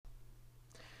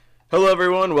Hello,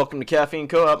 everyone. Welcome to Caffeine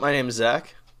Co-op. My name is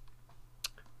Zach.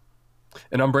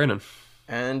 And I'm Brandon.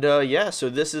 And so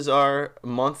this is our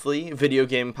monthly video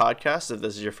game podcast. If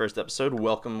this is your first episode,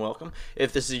 welcome, welcome.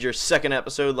 If this is your second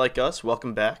episode like us,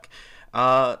 welcome back.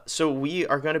 So we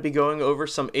are going to be going over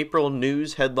some April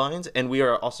news headlines, and we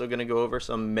are also going to go over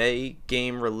some May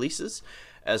game releases,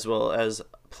 as well as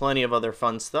plenty of other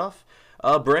fun stuff.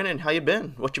 Brandon, how you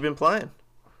been? What you been playing?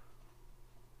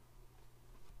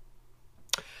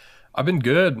 I've been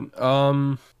good.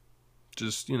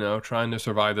 Just, trying to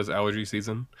survive this allergy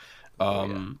season. Oh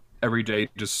yeah. Every day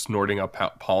just snorting up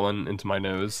pollen into my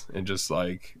nose and just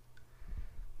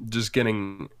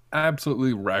getting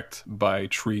absolutely wrecked by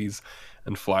trees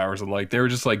and flowers, and like they were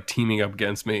just like teaming up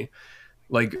against me.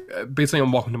 Like basically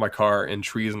I'm walking to my car and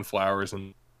trees and flowers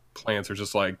and plants are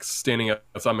just like standing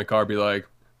outside my car, be like,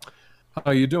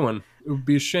 "How you doing? It would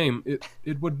be a shame.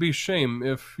 It would be a shame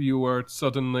if you were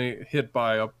suddenly hit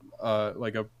by a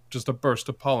just a burst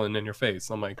of pollen in your face."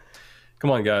 I'm like,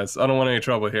 "Come on, guys. I don't want any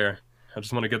trouble here. I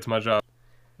just want to get to my job."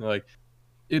 They're like,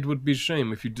 "It would be a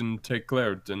shame if you didn't take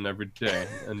Claritin every day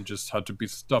and just had to be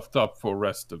stuffed up for the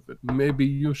rest of it. Maybe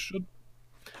you should."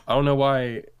 I don't know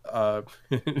why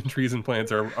trees and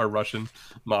plants are Russian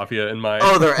mafia in my.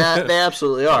 Oh, they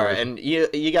absolutely are, my and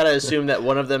you gotta assume that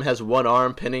one of them has one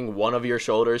arm pinning one of your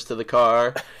shoulders to the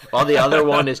car, while the other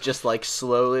one is just like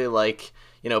slowly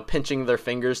pinching their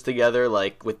fingers together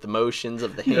like with the motions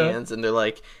of the yeah. hands, and they're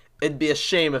like, "It'd be a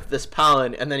shame if this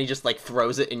pollen," and then he just like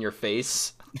throws it in your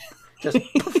face, just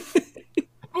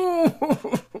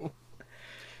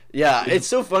yeah. It's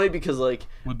so funny because like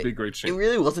Would be a great it shame.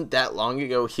 really wasn't that long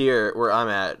ago here where I'm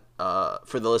at.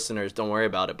 For the listeners, don't worry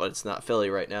about it, but it's not Philly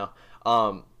right now.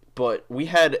 But we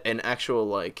had an actual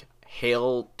like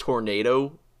hail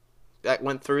tornado that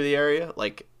went through the area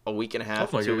like a week and a Oh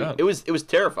half, my 2 weeks. god. It was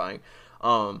terrifying.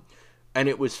 And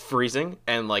it was freezing,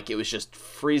 and like it was just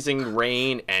freezing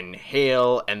rain and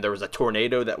hail, and there was a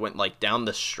tornado that went like down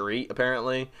the street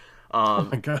apparently. Oh Um,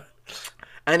 my god.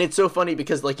 and it's so funny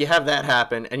because like you have that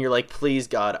happen and you're like, please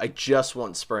God, I just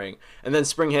want spring. And then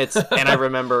spring hits and I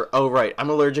remember, oh right, I'm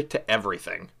allergic to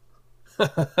everything.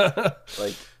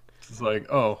 Like It's like,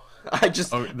 oh, I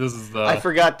just oh, this is I the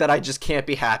forgot that I just can't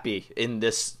be happy in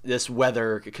this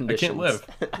weather I can't conditions. live.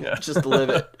 Yeah. Just live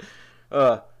it.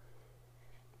 Uh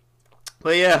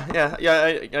but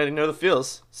I know the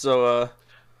feels. So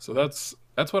So that's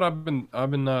what I've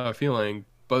been feeling.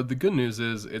 But the good news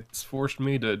is it's forced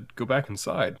me to go back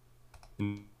inside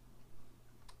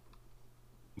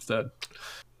instead,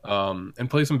 and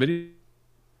play some video.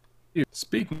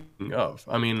 Speaking of,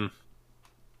 I mean,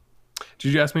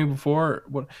 did you ask me before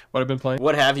what I've been playing?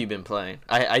 what have you been playing?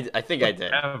 I think I What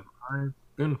did. have I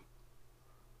been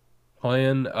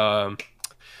playing?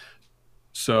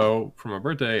 So for my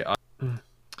birthday,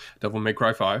 Devil May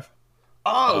Cry 5,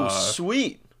 Oh, uh,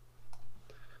 sweet.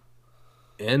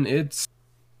 and it's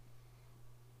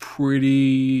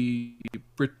pretty,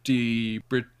 pretty,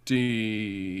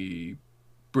 pretty,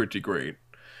 pretty great.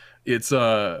 It's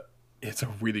it's a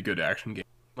really good action game.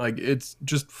 Like it's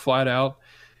just flat out.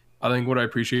 I think what I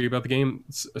appreciate about the game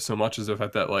so much is the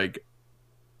fact that like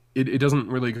it doesn't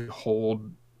really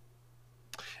hold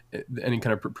any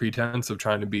kind of pretense of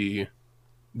trying to be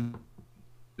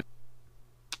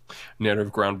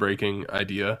narrative groundbreaking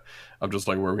idea of just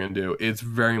like what we're gonna do. It's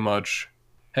very much,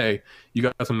 hey, you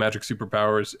got some magic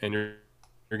superpowers and you're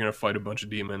gonna fight a bunch of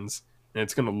demons and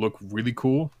it's gonna look really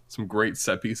cool. Some great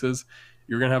set pieces.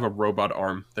 You're gonna have a robot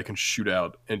arm that can shoot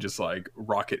out and just like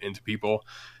rocket into people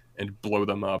and blow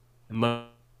them up. And let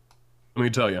me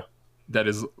tell you, that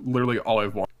is literally all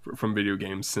I've wanted from video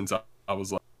games since I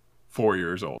was like 4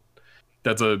 years old.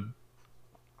 That's a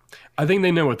I think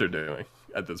they know what they're doing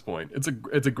at this point. It's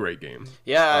a great game.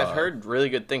 Yeah, I've Uh, heard really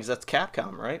good things. That's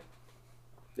Capcom, right?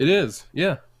 it is,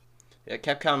 yeah, Yeah,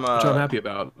 Capcom. which I'm happy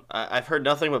about. I've heard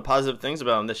nothing but positive things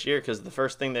about them this year because the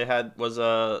first thing they had was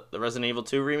the Resident Evil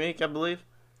 2 remake, I believe.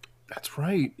 That's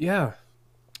right, yeah.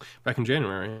 Back in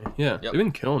January, yeah, they've Yep,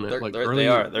 been killing it. Like they early,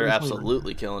 are. They're early 20,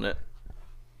 absolutely killing it.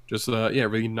 just yeah,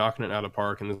 really knocking it out of the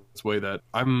park in this way that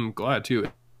I'm glad too.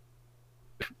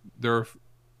 They're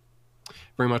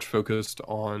very much focused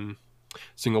on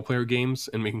single player games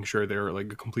and making sure they're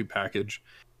like a complete package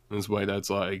in this way that's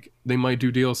like they might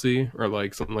do DLC or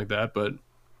like something like that, but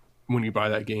when you buy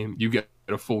that game, you get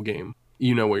a full game.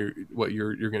 You know what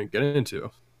you're going to get into.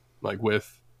 Like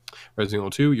with Resident Evil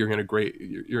 2, you're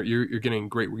getting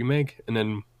great remake, and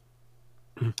then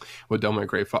with Devil May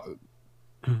Cry 5,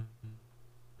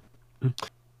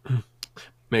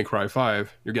 May Cry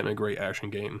 5, you're getting a great action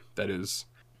game that is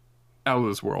out of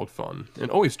this world fun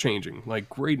and always changing. Like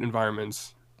great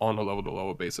environments, on a level to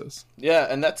level basis. Yeah,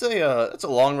 and that's a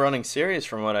long running series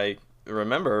from what I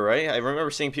remember, right? I remember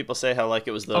seeing people say how like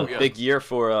it was the Oh yeah. big year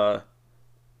for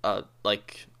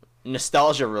like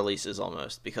nostalgia releases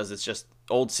almost because it's just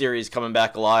old series coming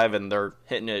back alive and they're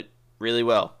hitting it really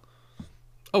well.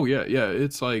 Oh yeah, yeah.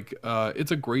 It's like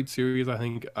it's a great series. I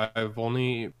think I've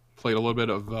only played a little bit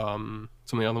of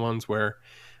some of the other ones where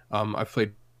I've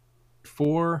played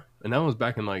 4, and that was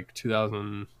back in like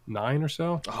 2009 or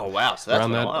so, Oh wow, so that's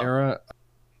around been a that while. era.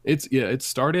 It's yeah, it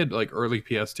started like early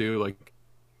PS2, like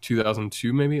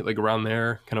 2002 maybe, like around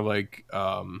there, kind of like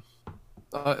kind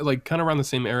of around the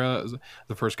same era as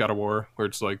the first God of War, where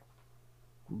it's like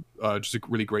just a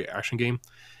really great action game,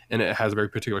 and it has a very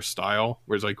particular style.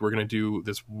 Whereas like we're gonna do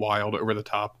this wild, over the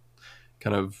top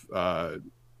kind of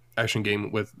action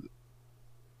game with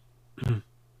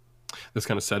this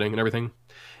kind of setting and everything.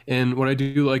 And what I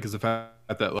do like is the fact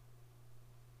that like,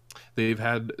 they've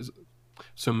had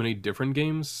so many different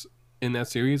games in that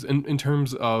series in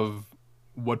terms of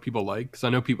what people like. Because I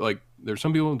know people like there's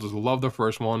some people who just love the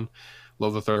first one,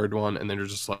 love the third one, and then they're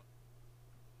just like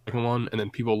second one, and then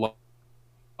people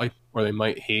like or they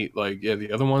might hate like yeah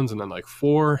the other ones, and then like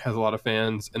 4 has a lot of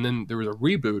fans, and then there was a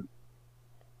reboot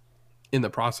in the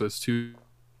process too.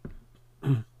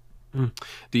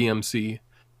 DMC,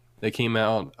 they came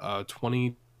out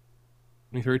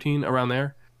 2013 around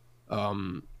there,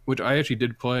 which I actually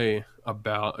did play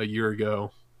about a year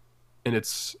ago, and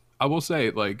it's I will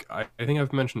say like I think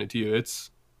I've mentioned it to you. It's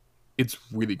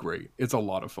really great. It's a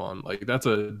lot of fun. Like that's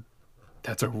a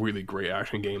really great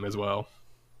action game as well.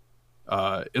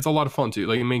 It's a lot of fun too.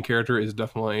 Like the main character is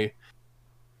definitely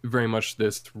very much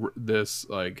this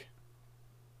like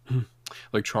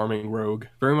charming rogue.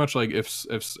 Very much like if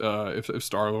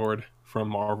Star Lord from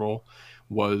Marvel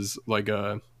was like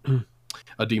a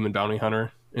demon bounty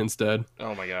hunter instead.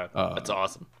 Oh my god, Uh, that's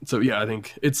awesome. so yeah, I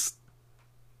think it's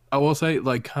I will say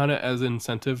like kind of as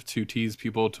incentive to tease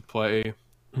people to play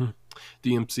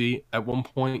DMC. At one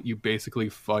point, you basically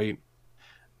fight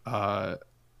uh,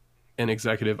 an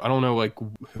executive. I don't know like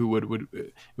who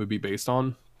would be based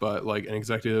on, but like an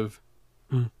executive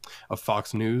of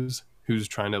Fox News who's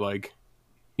trying to like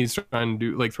he's trying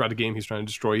to do like throughout the game he's trying to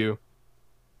destroy you.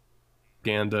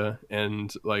 Propaganda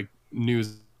and like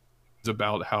news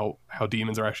about how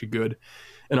demons are actually good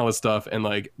and all this stuff, and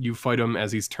like you fight him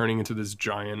as he's turning into this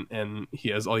giant, and he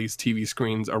has all these TV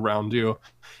screens around you,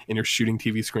 and you're shooting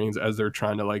TV screens as they're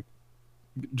trying to like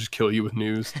just kill you with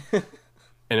news,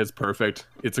 and it's perfect.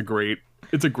 It's a great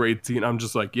scene. I'm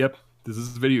just like, yep, this is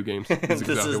video games. This is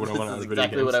exactly what I want out of video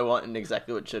exactly what games. I want and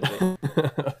exactly what should be.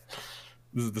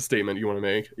 This is the statement you want to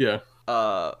make. Yeah.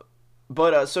 Uh,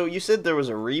 but so you said there was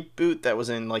a reboot that was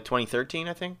in like 2013,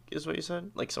 I think is what you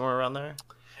said, like somewhere around there.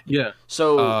 Yeah.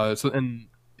 So So and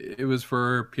it was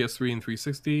for PS3 and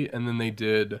 360, and then they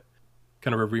did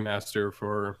kind of a remaster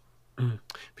for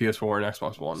PS4 and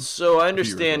Xbox One so I a few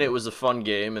years understand it later. was a fun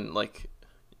game and like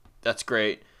that's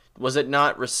great. Was it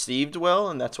not received well,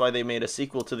 and that's why they made a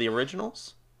sequel to the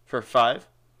originals for 5?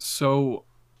 So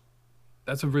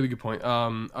that's a really good point.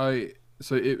 I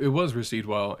so it was received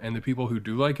well, and the people who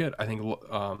do like it, I think,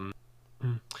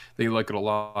 they like it a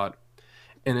lot,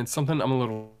 and it's something I'm a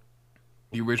little.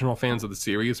 The original fans of the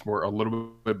series were a little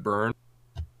bit burned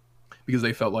because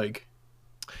they felt like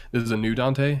this is a new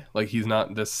Dante. Like he's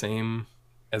not the same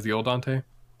as the old Dante.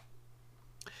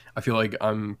 I feel like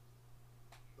I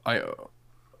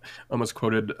almost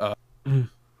quoted a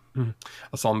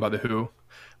song by the Who. I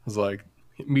was like,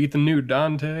 "Meet the new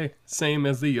Dante, same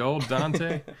as the old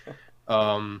Dante."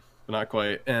 But not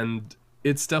quite. And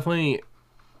it's definitely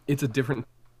it's a different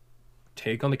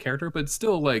take on the character, but it's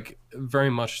still like very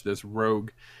much this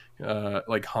rogue,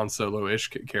 like Han Solo-ish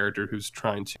character who's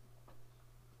trying to.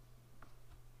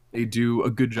 They do a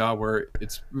good job where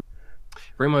it's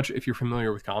very much, if you're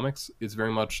familiar with comics, it's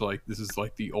very much like this is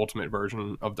like the ultimate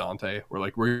version of Dante, where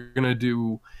like we're gonna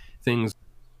do things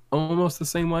almost the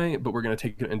same way, but we're gonna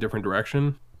take it in a different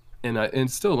direction,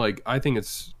 and still like I think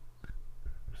it's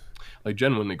like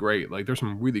genuinely great. Like there's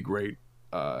some really great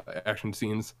action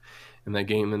scenes in that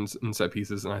game and set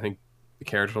pieces, and I think the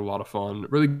characters are a lot of fun.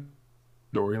 Really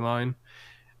storyline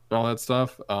and all that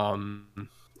stuff.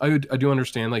 I do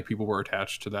understand like people were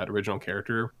attached to that original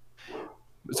character,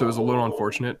 so it was a little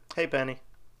unfortunate. Hey, Penny.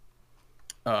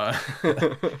 Uh,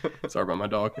 sorry about my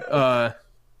dog.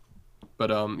 But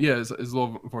yeah, it's a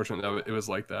little unfortunate that it was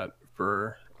like that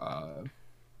for a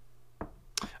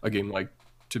game like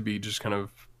to be just kind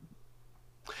of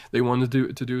they wanted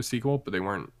to do a sequel, but they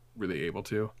weren't really able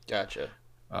to. Gotcha.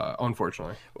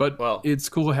 Unfortunately, but Well, it's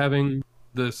cool having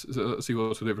this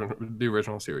sequel to the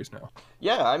original series now.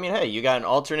 Yeah, I mean, hey, you got an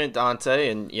alternate Dante,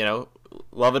 and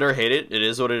love it or hate it, it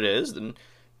is what it is. And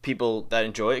people that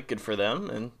enjoy it, good for them.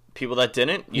 And people that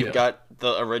didn't, you've got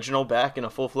the original back in a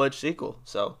full-fledged sequel.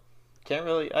 So can't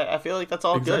really. I feel like that's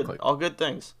all Exactly. good, all good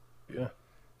things. Yeah.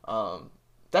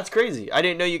 That's crazy. I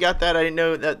didn't know you got that. I didn't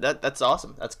know that. That's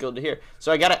awesome. That's good to hear.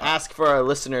 So I got to ask for our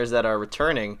listeners that are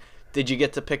returning. Did you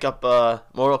get to pick up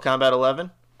Mortal Kombat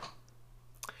 11?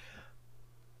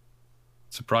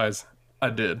 Surprise, I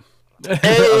did. Hey!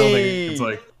 I don't think it's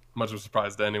like much of a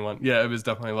surprise to anyone. Yeah, it was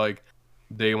definitely like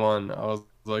day one. I was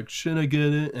like, should I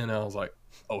get it? And I was like,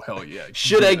 oh hell yeah.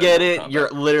 Should I get it? You're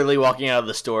literally walking out of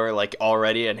the store like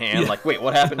already in hand. Yeah. Like, wait,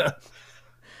 what happened?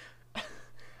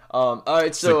 All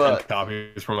right, so like 10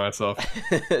 copies for myself.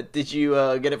 Did you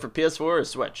get it for PS4 or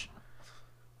Switch?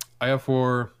 I have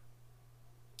on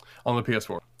the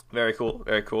PS4. Very cool.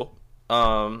 Very cool.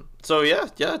 So yeah.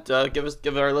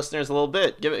 Give our listeners a little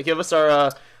bit. Give us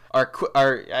our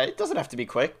it doesn't have to be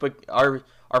quick, but our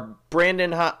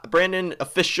Brandon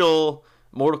official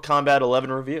Mortal Kombat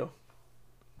 11 review.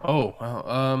 Oh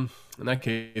wow. In that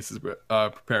case, it's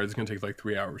prepared. It's gonna take like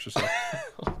 3 hours or so.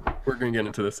 We're gonna get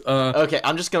into this. Okay,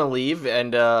 I'm just gonna leave,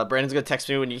 and Brandon's gonna text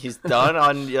me when he's done.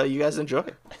 On you guys enjoy.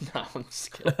 No, I'm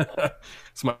just kidding.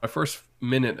 So my first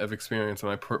minute of experience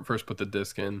when I first put the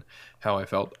disc in, how I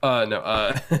felt. When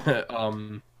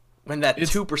that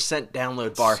 2%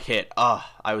 download bar hit,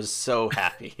 I was so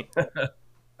happy.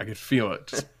 I could feel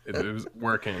it. It was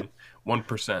working.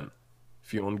 1%,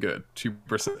 feeling good.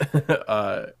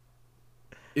 2%.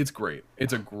 It's great.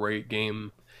 It's a great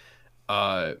game.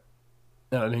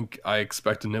 And I think I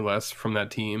expected no less from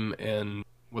that team and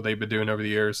what they've been doing over the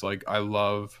years. Like, I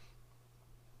love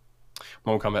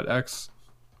Mortal Kombat X,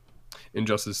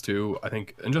 Injustice 2. I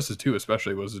think Injustice 2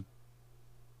 especially was an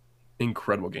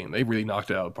incredible game. They really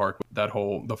knocked it out of the park.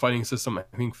 The fighting system, I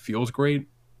think, feels great.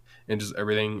 And just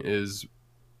everything is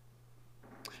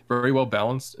very well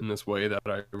balanced in this way that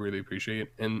I really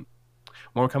appreciate. And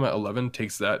Mortal Kombat 11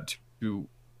 takes that to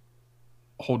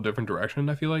a whole different direction,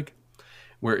 I feel like,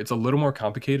 where it's a little more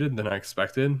complicated than I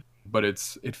expected, but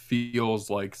it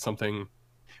feels like something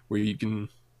where you can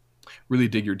really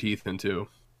dig your teeth into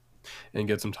and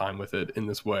get some time with it in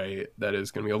this way that is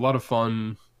going to be a lot of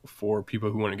fun for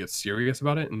people who want to get serious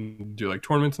about it and do like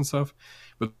tournaments and stuff.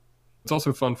 But it's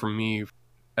also fun for me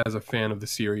as a fan of the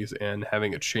series and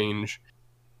having it change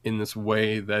in this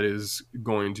way that is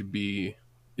going to be,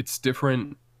 it's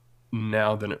different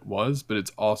now than it was, but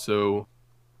it's also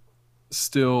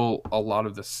still a lot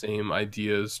of the same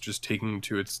ideas, just taking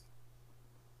to its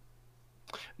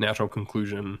natural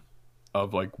conclusion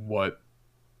of like what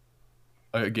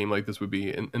a game like this would be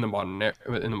in the modern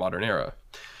era,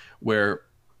 where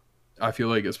I feel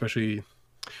like especially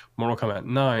Mortal Kombat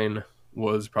 9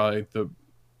 was probably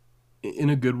in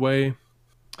a good way,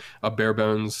 a bare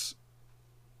bones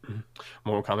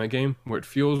Mortal Kombat game where it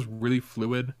feels really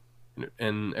fluid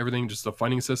and everything. Just the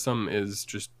fighting system is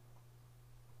just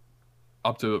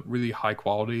up to really high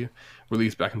quality,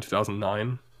 released back in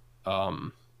 2009.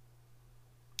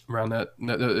 Around that,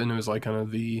 and it was like kind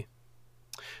of the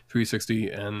 360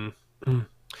 and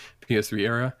PS3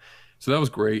 era. So that was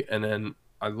great. And then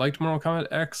I liked Mortal Kombat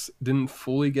X. Didn't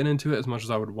fully get into it as much as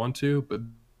I would want to, but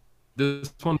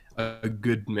this one, a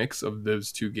good mix of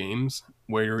those two games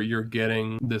where you're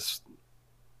getting this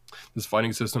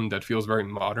fighting system that feels very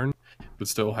modern, but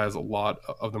still has a lot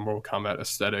of the Mortal Kombat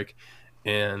aesthetic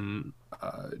and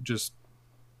just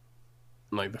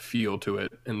like the feel to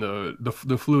it and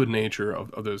the fluid nature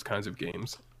of those kinds of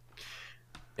games.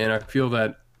 And I feel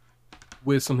that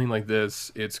with something like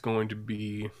this, it's going to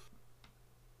be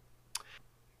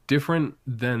different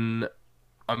than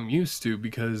I'm used to,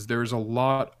 because there's a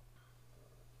lot.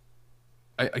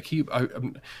 I'm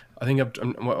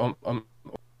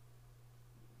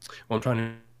trying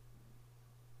to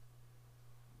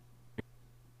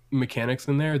mechanics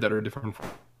in there that are different,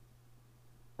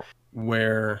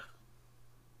 where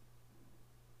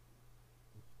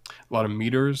a lot of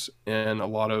meters and a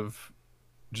lot of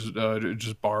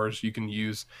just bars you can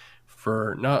use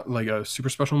for not like a super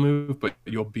special move, but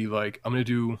you'll be like, I'm gonna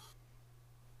do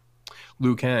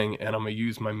Liu Kang and I'm gonna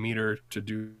use my meter to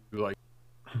do like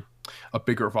a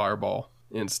bigger fireball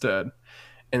instead.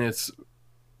 And it's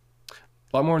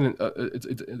a lot more than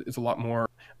it's a lot more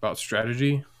about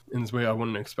strategy in this way I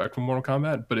wouldn't expect from Mortal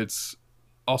Kombat, but it's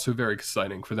also very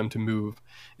exciting for them to move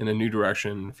in a new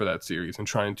direction for that series and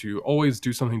trying to always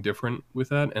do something different with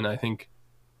that. And I think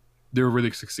they're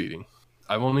really succeeding.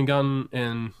 I've only gotten,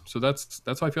 and so that's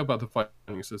how I feel about the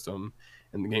fighting system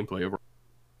and the gameplay overall.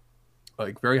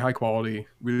 like very high quality.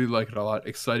 Really like it a lot.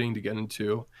 Exciting to get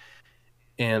into.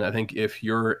 And I think if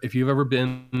you've ever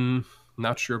been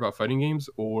not sure about fighting games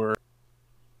or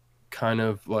kind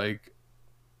of like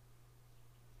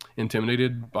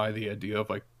intimidated by the idea of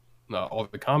like all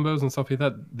the combos and stuff like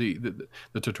that,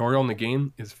 the tutorial in the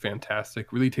game is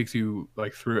fantastic. Really takes you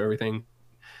like through everything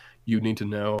you need to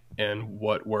know and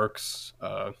what works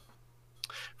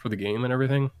for the game and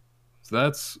everything. So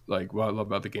that's like what I love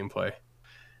about the gameplay.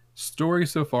 Story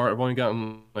so far, I've only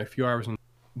gotten like a few hours in,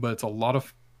 but it's a lot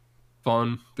of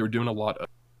fun. They're doing a lot of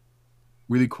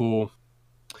really cool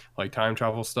like time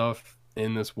travel stuff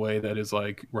in this way that is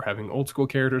like we're having old school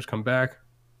characters come back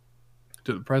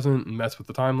to the present and mess with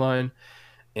the timeline,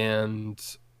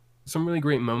 and some really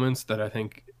great moments that I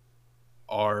think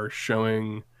are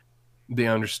showing they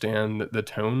understand the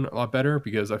tone a lot better,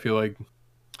 because I feel like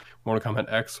Mortal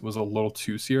Kombat X was a little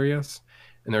too serious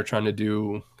and they're trying to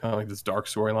do kind of like this dark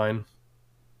storyline.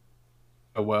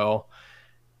 Well,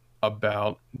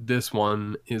 about this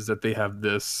one is that they have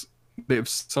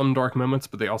some dark moments,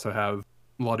 but they also have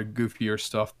a lot of goofier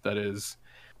stuff that is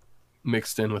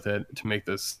mixed in with it to make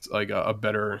this like a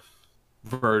better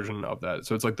version of that.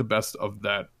 So it's like the best of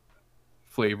that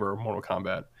flavor of Mortal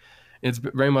Kombat. It's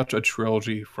very much a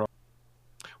trilogy from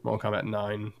Mortal Kombat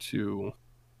 9 to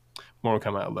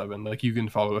Mortal Kombat 11. Like you can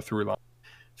follow a through line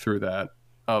through that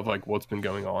of like what's been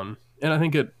going on, and I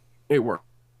think it worked.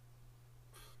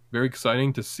 Very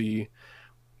exciting to see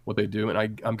what they do,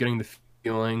 and I'm getting the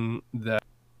feeling that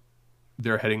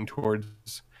they're heading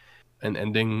towards an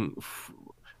ending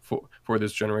for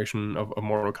this generation of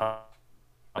Mortal Kombat.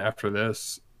 After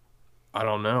this, I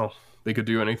don't know. They could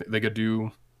do anything. They could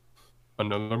do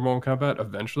another Mortal Kombat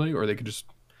eventually, or they could just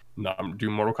not do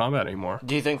Mortal Kombat anymore.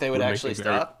 Do you think they would actually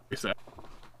stop?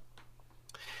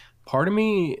 Part of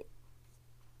me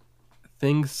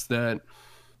thinks that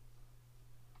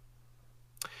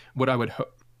what I would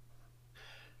hope.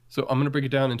 So I'm going to break it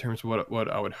down in terms of what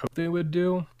I would hope they would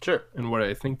do. Sure. And what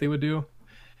I think they would do.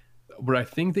 What I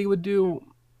think they would do,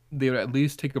 they would at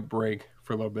least take a break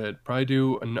for a little bit. Probably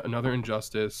do another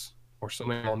Injustice or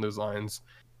something along those lines.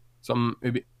 Some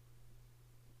maybe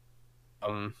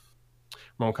Mortal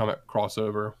Kombat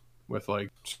crossover with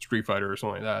like Street Fighter or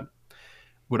something like that.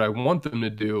 What I want them to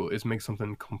do is make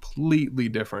something completely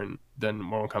different than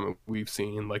Mortal Kombat we've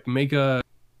seen. Like make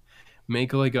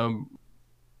like a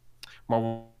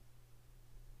Marvel,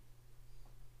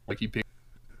 like you pick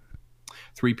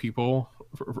 3 people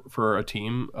for a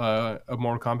team of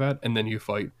Mortal Kombat, and then you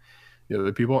fight the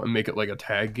other people and make it like a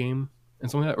tag game and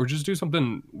something like that, or just do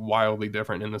something wildly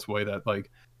different in this way that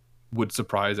like would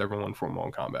surprise everyone for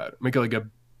Mortal Kombat. Make it like a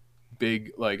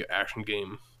big like action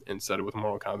game instead of with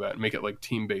Mortal Kombat. Make it like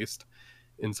team based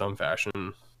in some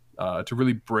fashion to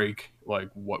really break like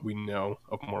what we know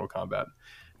of Mortal Kombat.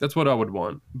 That's what I would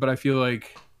want, but I feel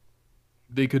like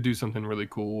they could do something really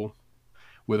cool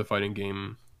with a fighting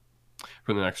game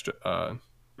for the next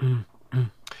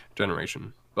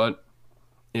generation. But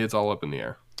it's all up in the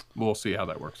air. We'll see how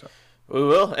that works out. We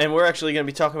will, and we're actually going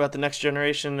to be talking about the next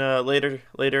generation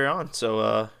later on.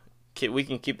 So we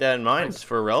can keep that in mind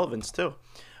for relevance too.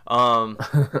 But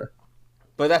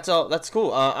that's all. That's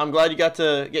cool. I'm glad you got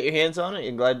to get your hands on it.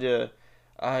 I'm glad to.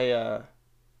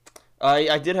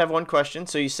 I did have one question.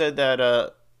 So you said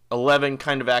that 11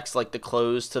 kind of acts like the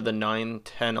close to the 9,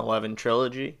 10, 11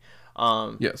 trilogy.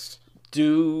 Yes.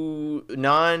 Do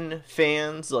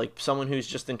non-fans, like someone who's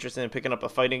just interested in picking up a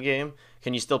fighting game,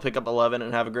 can you still pick up 11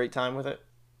 and have a great time with it?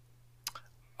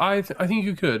 I think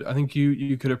you could. I think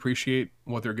you could appreciate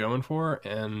what they're going for,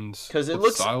 and because it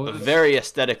looks very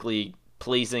aesthetically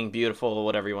pleasing, beautiful,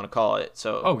 whatever you want to call it.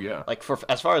 So, oh yeah, like for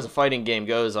as far as a fighting game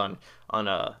goes on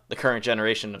the current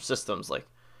generation of systems, like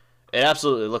it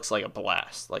absolutely looks like a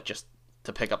blast, like just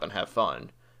to pick up and have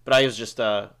fun. But I was just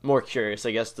more curious.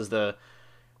 I guess does the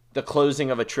closing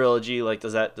of a trilogy, like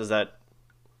does that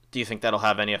do you think that'll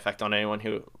have any effect on anyone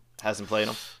who hasn't played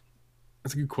them?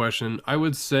 That's a good question. I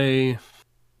would say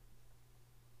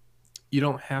you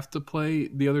don't have to play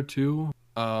the other two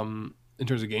in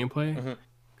terms of gameplay,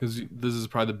 because this is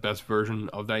probably the best version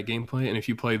of that gameplay. And if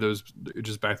you play those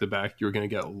just back to back, you're going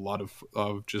to get a lot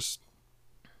of just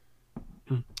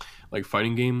like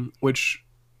fighting game, which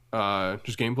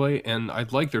just gameplay. And I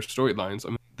like their storylines. I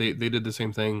mean, they did the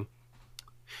same thing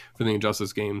for the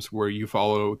Injustice games, where you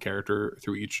follow a character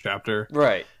through each chapter,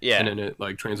 right? Yeah, and then it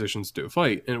like transitions to a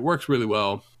fight, and it works really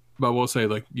well. But I will say,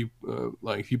 like you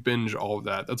binge all of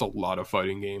that, that's a lot of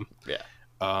fighting game. Yeah.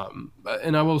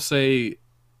 And I will say,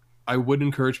 I would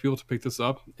encourage people to pick this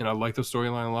up, and I like the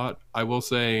storyline a lot. I will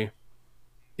say,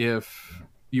 if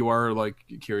you are like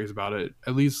curious about it,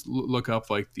 at least look up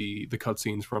like the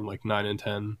cutscenes from like 9 and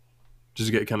 10, just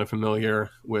to get kind of familiar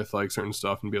with like certain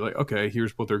stuff and be like, okay,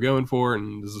 here's what they're going for,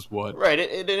 and this is what Right.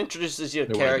 It introduces you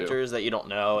to they want to do. characters that you don't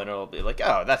know, and it'll be like,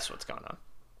 oh, that's what's going on.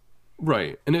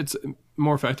 Right, and it's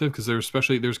more effective because there's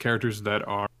characters that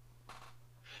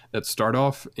start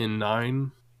off in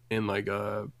 9 in like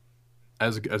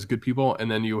as good people,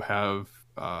 and then you have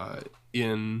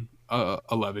in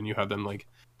 11 you have them like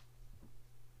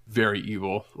very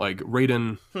evil. Like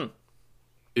Raiden Hmm.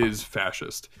 is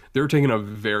fascist. They're taking a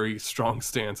very strong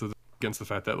stance against the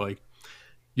fact that like,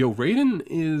 yo, Raiden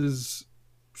is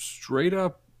straight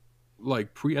up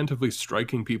like preemptively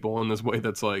striking people in this way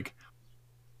that's like,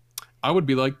 I would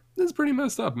be like, this is pretty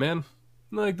messed up, man.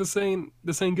 Like this ain't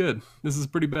good. This is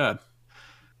pretty bad.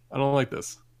 I don't like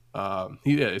this. Yeah,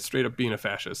 it's straight up being a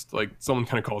fascist. Like someone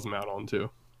kind of calls him out on too,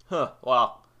 Huh.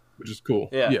 Wow. which is cool.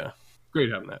 Yeah. Yeah, great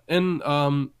having that. And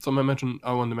something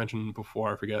I wanted to mention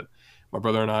before I forget. My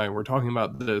brother and I were talking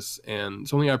about this, and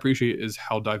something I appreciate is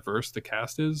how diverse the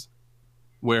cast is.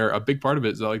 Where a big part of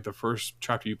it is that, like the first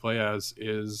chapter you play as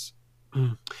is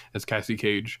as Cassie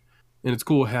Cage, and it's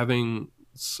cool having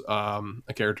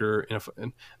a character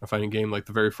in a fighting game like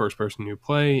the very first person you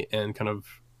play, and kind of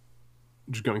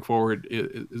just going forward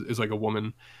is like a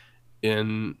woman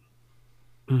in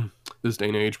this day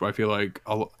and age. But I feel like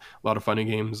a lot of fighting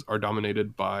games are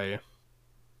dominated by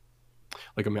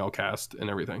like a male cast and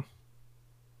everything,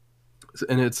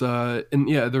 and it's and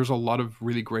yeah, there's a lot of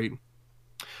really great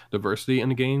diversity in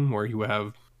the game where you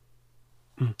have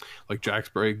like Jax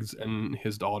Briggs and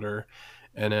his daughter,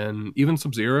 and then even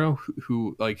Sub-Zero,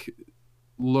 who like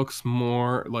looks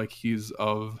more like he's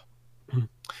of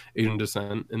Asian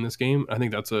descent in this game. I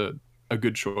think that's a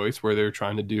good choice where they're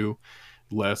trying to do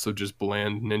less of just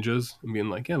bland ninjas and being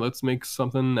like, yeah, let's make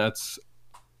something that's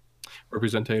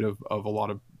representative of a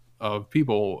lot of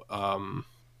people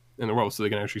in the world, so they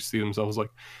can actually see themselves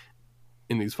like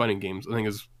in these fighting games. I think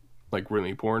is like really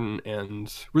important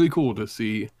and really cool to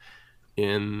see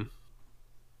in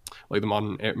like the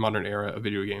modern era of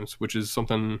video games, which is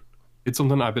something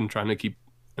I've been trying to keep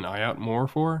an eye out more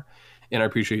for, and I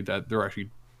appreciate that they're actually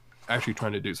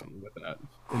trying to do something with that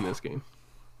in this game.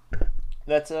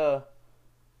 That's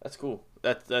cool.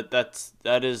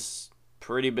 That is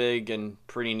pretty big and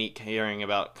pretty neat hearing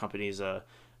about companies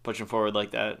pushing forward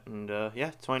like that. And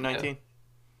yeah, 2019. Yeah.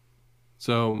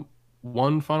 So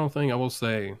one final thing I will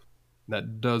say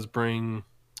that does bring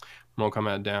Mortal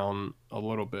Kombat down a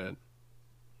little bit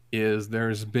is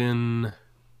there's been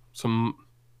some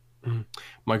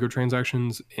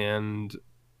microtransactions and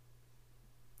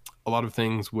a lot of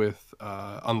things with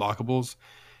unlockables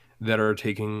that are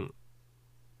taking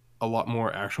a lot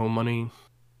more actual money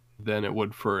than it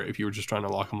would for if you were just trying to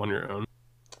lock them on your own.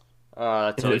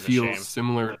 That's And it always a shame. feels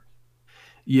similar.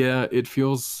 Yeah, it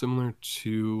feels similar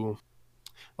to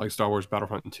like Star Wars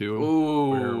Battlefront 2,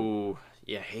 where Ooh,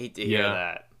 yeah, hate to hear yeah,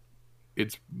 that.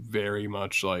 it's very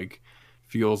much like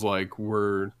feels like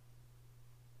we're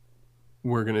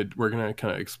gonna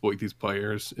kind of exploit these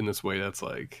players in this way that's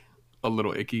like a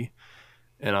little icky,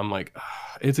 and I'm like,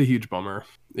 it's a huge bummer.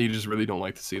 You just really don't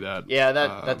like to see that. Yeah,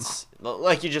 that's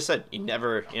like you just said. You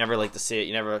never like to see it.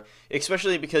 You never,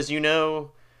 especially because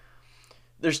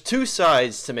there's two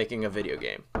sides to making a video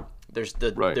game.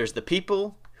 Right. There's the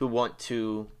people who want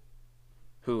to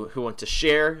want to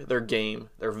share their game,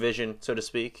 their vision, so to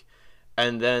speak,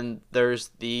 and then there's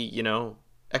the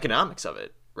economics of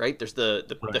it. Right? There's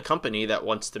the Right. company that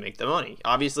wants to make the money.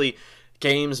 Obviously,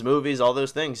 games, movies, all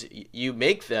those things, you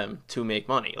make them to make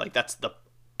money. Like that's the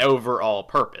overall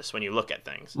purpose when you look at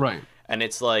things. Right. And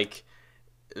it's like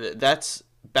that's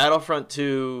Battlefront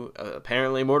 2,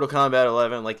 apparently Mortal Kombat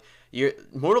 11. Like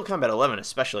Mortal Kombat 11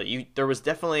 especially, there was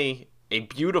definitely a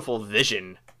beautiful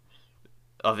vision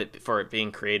of it for it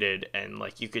being created, and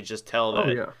like you could just tell Oh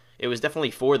that yeah. it was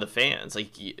definitely for the fans.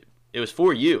 Like it was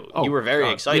for you. Oh, You were very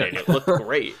God, excited. yeah. It looked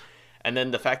great. And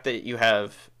then the fact that you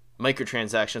have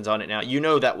microtransactions on it now,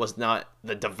 that was not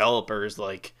the developers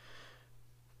like,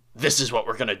 this is what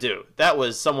we're gonna do. That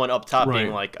was someone up top being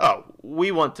Right. like, oh,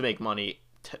 we want to make money.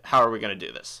 How are we gonna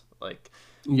do this? Like,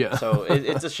 Yeah. so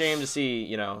it's a shame to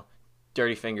see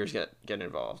dirty fingers get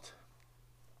involved.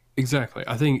 Exactly.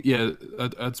 I think yeah,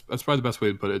 that's probably the best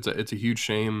way to put it. It's a huge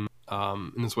shame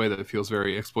in this way that it feels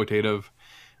very exploitative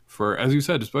for, as you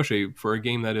said, especially for a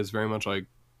game that is very much like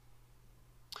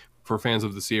for fans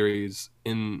of the series.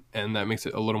 And that makes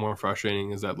it a little more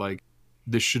frustrating. Is that like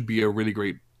this should be a really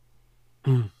great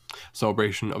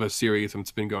celebration of a series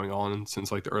that's been going on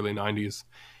since like the early '90s,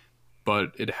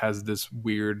 but it has this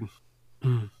weird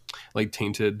like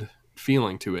tainted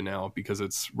feeling to it now because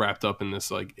it's wrapped up in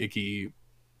this like icky,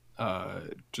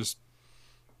 just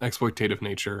exploitative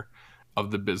nature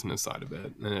of the business side of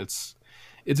it, and it's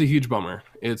a huge bummer.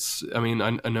 I mean,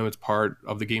 I know it's part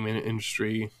of the gaming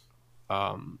industry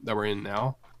that we're in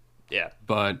now, Yeah,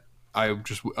 but I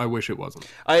wish it wasn't.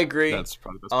 I agree. That's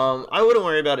probably the best part. I wouldn't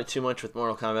worry about it too much with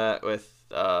Mortal Kombat. With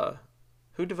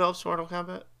who develops Mortal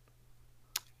Kombat?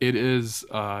 It is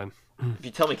If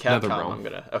you tell me Capcom, NetherRealm. I'm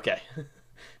gonna okay.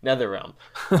 NetherRealm.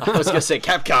 I was gonna say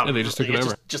Capcom. Yeah, they just took it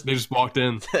over. They just walked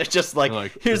in. They're just like, They're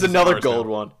like, here's "This is another ours gold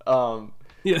now." one.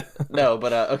 Yeah. No,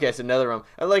 but okay, so NetherRealm.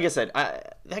 Like I said,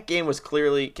 that game was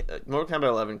clearly Mortal Kombat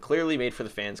 11, clearly made for the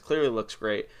fans. Clearly looks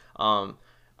great. I'm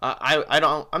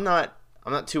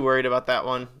not too worried about that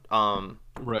one.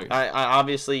 Right. I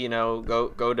obviously, you know,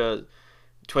 go to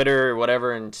Twitter or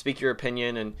whatever and speak your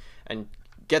opinion and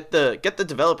get the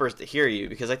developers to hear you,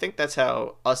 because I think that's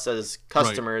how us as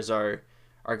customers are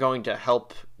going to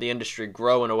help the industry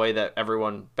grow in a way that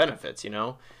everyone benefits, you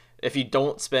know? If you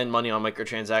don't spend money on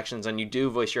microtransactions and you do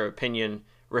voice your opinion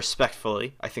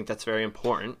respectfully, I think that's very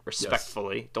important.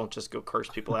 Respectfully. Yes. Don't just go curse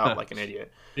people out like an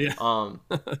idiot. Yeah.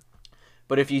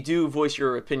 But if you do voice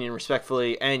your opinion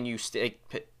respectfully and you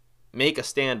make a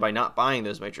stand by not buying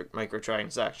those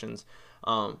microtransactions,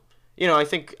 you know, I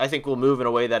think we'll move in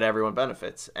a way that everyone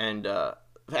benefits. And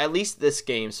at least this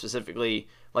game specifically,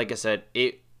 like I said,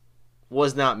 it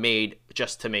was not made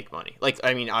just to make money. Like,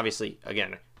 I mean, obviously,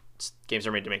 again, games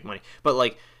are made to make money, but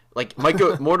like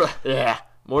Mortal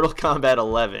Kombat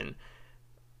 11,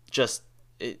 just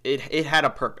it had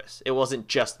a purpose. It wasn't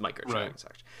just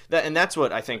microtransactions. Right. That's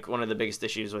what I think one of the biggest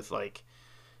issues with like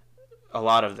a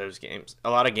lot of games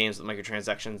with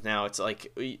microtransactions now. It's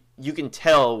like you can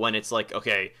tell when it's like,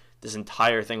 okay, this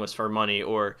entire thing was for money,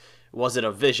 or was it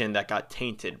a vision that got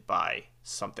tainted by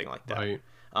something like that? Right.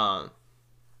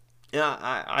 Yeah,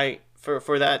 I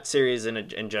for that series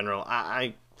in general,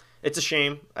 it's a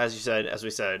shame, as we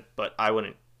said, but I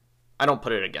don't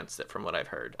put it against it from what I've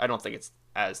heard. I don't think it's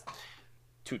as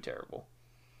too terrible.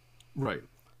 Right.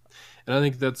 And I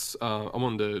think that's I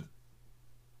wanted to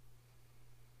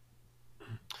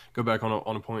go back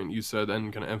on a point you said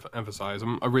and kind of emphasize.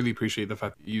 I really appreciate the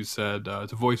fact that you said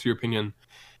to voice your opinion,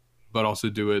 but also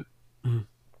do it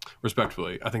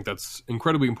respectfully. I think that's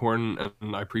incredibly important,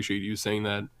 and I appreciate you saying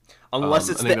that. Unless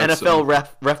it's the NFL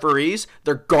referees,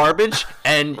 they're garbage,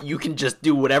 and you can just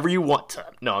do whatever you want to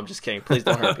them. No, I'm just kidding. Please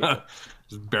don't hurt people.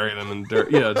 Just bury them in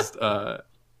dirt. Yeah, just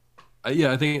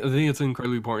yeah. I think it's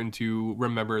incredibly important to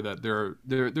remember that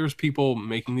there's people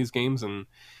making these games, and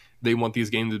they want these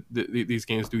games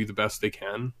to be the best they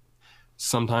can.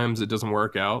 Sometimes it doesn't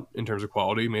work out in terms of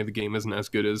quality. Maybe the game isn't as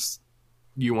good as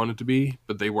you want it to be,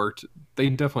 but they worked. They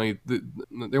definitely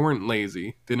they weren't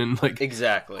lazy. They didn't like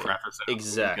exactly crap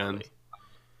exactly.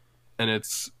 And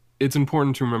it's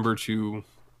important to remember to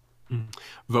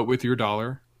vote with your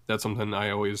dollar. That's something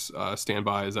I always stand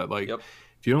by. Is that like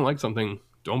if you don't like something,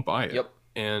 don't buy it.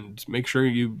 And make sure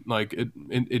you like it.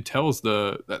 It tells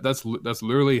that's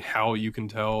literally how you can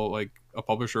tell like a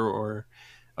publisher or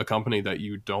a company that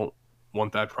you don't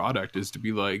want that product, is to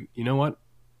be like, you know what,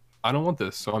 I don't want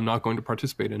this, so I'm not going to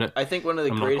participate in it. I think one of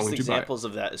the greatest examples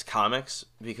of that is comics,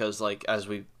 because like as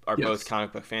we are both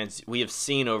comic book fans, we have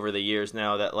seen over the years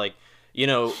now that like, you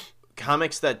know,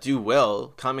 comics that do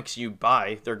well, comics you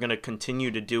buy, they're going to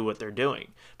continue to do what they're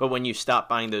doing. But when you stop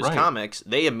buying those comics,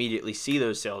 they immediately see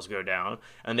those sales go down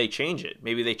and they change it.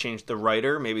 Maybe they change the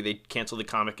writer, maybe they cancel the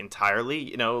comic entirely,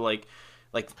 you know, like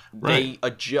they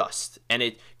adjust. And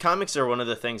comics are one of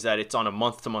the things that it's on a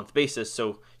month-to-month basis,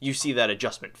 so you see that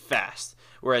adjustment fast.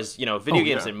 Whereas, you know, video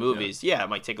games and movies, it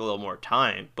might take a little more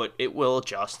time, but it will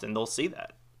adjust and they'll see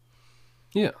that.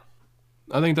 Yeah.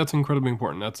 I think that's incredibly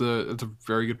important. That's a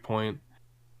very good point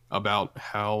about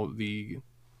how the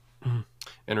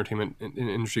entertainment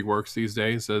industry works these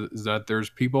days. Is that there's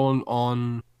people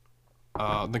on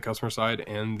the customer side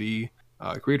and the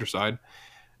creator side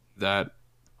that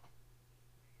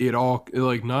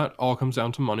not all comes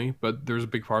down to money, but there's a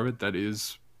big part of it that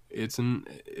it's an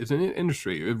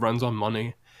industry. It runs on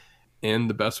money, and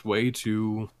the best way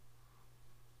to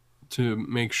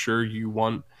make sure you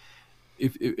want.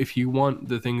 If you want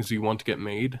the things you want to get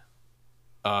made,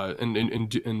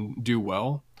 and do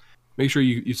well, make sure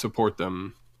you support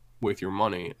them with your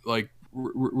money. Like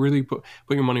really put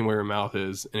your money where your mouth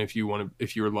is. And if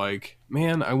you're like,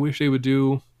 man, I wish they would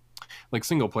do like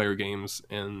single player games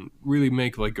and really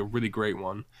make like a really great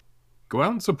one, go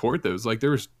out and support those. Like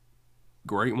there's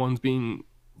great ones being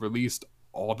released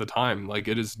all the time. Like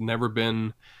it has never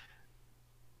been.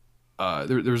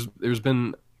 There's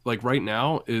been like right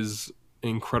now is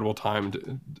incredible time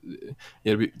to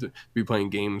be playing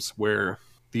games where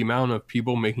the amount of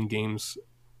people making games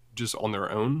just on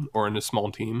their own or in a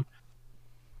small team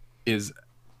is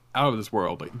out of this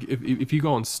world. Like if you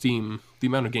go on Steam, the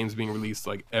amount of games being released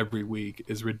like every week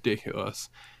is ridiculous,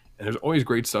 and there's always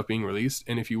great stuff being released.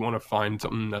 And if you want to find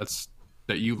something that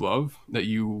you love, that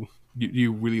you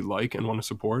really like and want to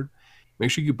support,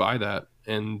 make sure you buy that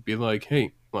and be like,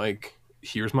 hey, like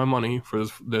here's my money for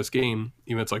this game,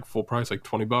 even if it's like full price, like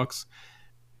 $20,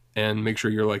 and make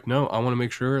sure you're like, no, I want to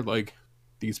make sure like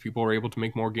these people are able to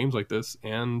make more games like this,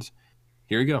 and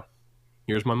here you go,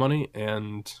 here's my money.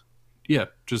 And yeah,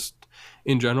 just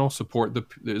in general, support the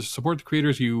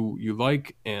creators you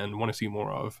like and want to see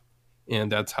more of,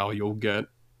 and that's how you'll get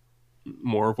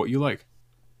more of what you like.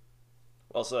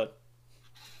 Well said.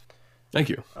 Thank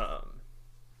you. That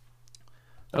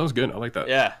was good. I like that.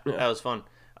 Yeah, that was fun.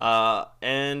 Yeah,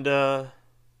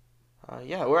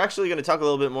 we're actually going to talk a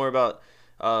little bit more about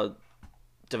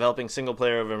developing single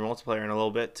player over multiplayer in a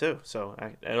little bit too. So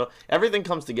everything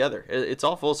comes together. It's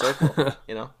all full circle,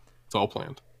 you know. It's all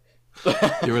planned.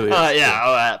 It really is. Yeah,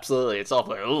 oh, absolutely. It's all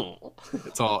planned. Ooh.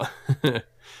 It's all.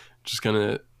 Just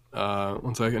gonna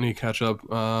 1 second. I need to catch up.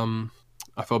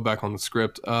 I fell back on the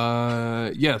script.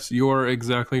 Yes, you're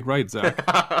exactly right, Zach.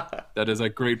 That is a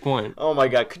great point. Oh my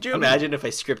god, could you imagine if I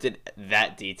scripted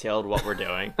that detailed what we're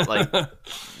doing? Like,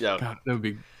 yo. God, that would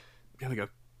be like a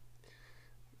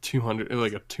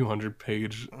 200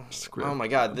 page script. Oh my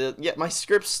god, my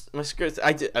scripts.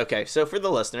 I did okay. So for the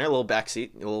listener, a little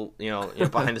backseat, a little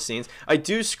behind the scenes. I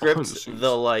do script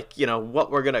the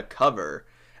what we're gonna cover,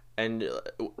 and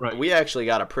we actually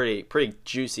got a pretty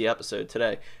juicy episode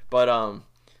today. But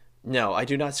no, I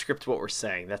do not script what we're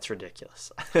saying. That's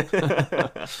ridiculous.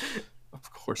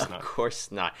 Of course not. Of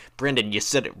course not, Brendan. You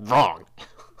said it wrong.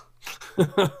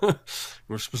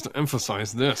 We're supposed to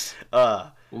emphasize this.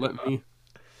 Let me.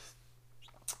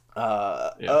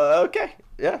 Okay.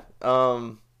 Yeah.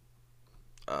 All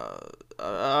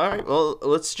right. Well,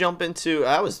 let's jump into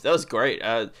that was great.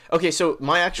 Okay, so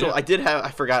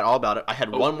I forgot all about it. I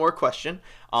had one more question.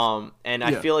 And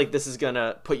I feel like this is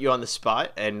gonna put you on the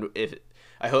spot, and if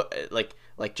I hope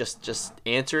just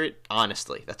answer it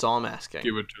honestly. That's all I'm asking.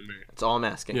 Give it to me. That's all I'm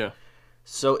asking. Yeah.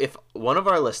 So if one of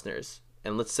our listeners,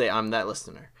 and let's say I'm that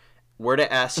listener, were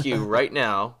to ask you right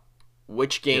now,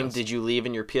 which game did you leave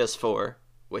in your PS4?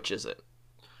 Which is it?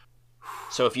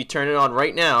 So if you turn it on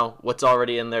right now, what's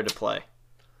already in there to play?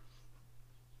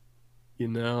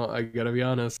 I gotta be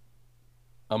honest.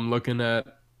 I'm looking at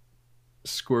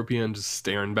Scorpion just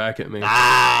staring back at me.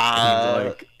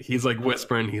 He's like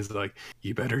whispering. He's like,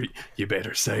 "You better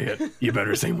say it. You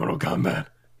better say Mortal Kombat."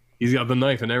 He's got the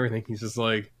knife and everything. He's just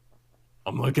like,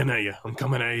 "I'm looking at you. I'm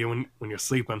coming at you when you're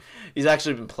sleeping." He's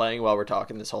actually been playing while we're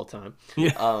talking this whole time.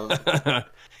 Yeah.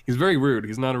 He's very rude.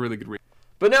 He's not a really good reader.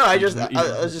 But no, I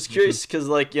was just curious because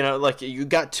you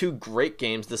got two great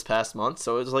games this past month,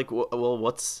 so it was like, well,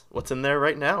 what's in there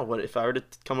right now? What if I were to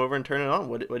come over and turn it on?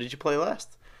 What did you play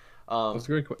last? That's a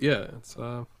great question. Yeah, it's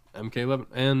MK11.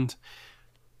 And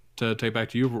to take back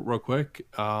to you real quick,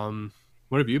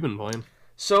 what have you been playing?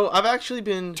 So I've actually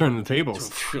been turning the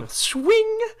tables.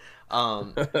 Swing.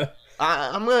 I'm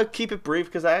gonna keep it brief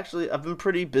because I've been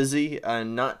pretty busy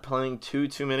and not playing too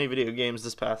many video games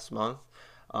this past month.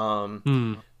 Not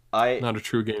a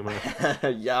true gamer.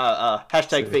 Yeah,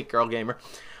 hashtag fake girl gamer.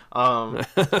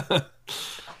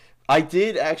 I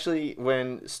did actually,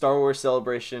 when Star Wars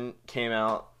Celebration came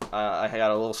out, I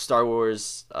got a little Star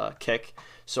Wars kick,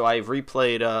 so I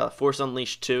replayed Force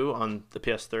Unleashed 2 on the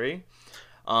PS3,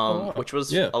 which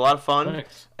was a lot of fun.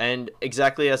 Nice. And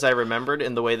exactly as I remembered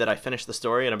in the way that I finished the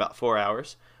story in about 4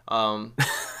 hours.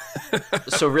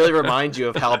 So really remind you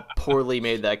of how poorly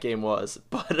made that game was,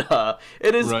 but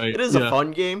it is a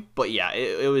fun game. But yeah,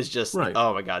 it was just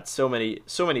oh my god, so many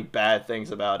bad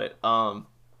things about it.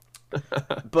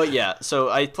 But yeah, so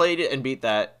I played it and beat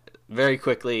that very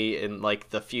quickly in like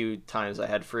the few times I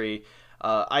had free.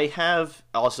 I have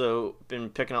also been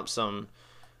picking up some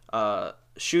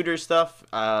shooter stuff.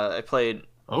 I played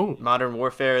Modern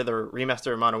Warfare, the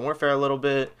remaster of Modern Warfare a little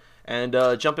bit. And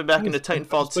jumping back into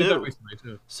Titanfall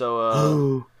 2.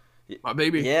 So my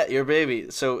baby. Yeah, your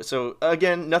baby. So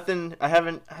again, nothing. I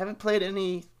haven't played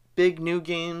any big new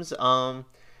games.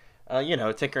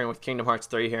 Tinkering with Kingdom Hearts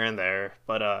 3 here and there,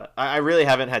 but I really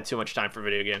haven't had too much time for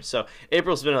video games. So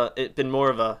April's been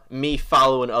more of a me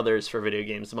following others for video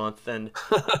games month, and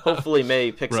hopefully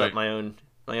May picks up my own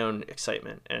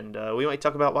excitement, and we might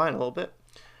talk about why in a little bit.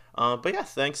 But yeah,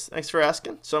 thanks for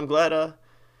asking. So I'm glad.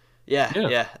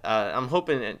 I'm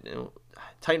hoping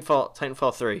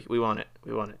Titanfall 3. We want it,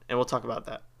 and we'll talk about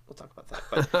that we'll talk about that.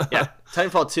 But yeah,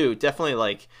 Titanfall 2 definitely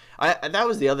like that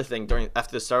was the other thing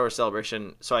after the Star Wars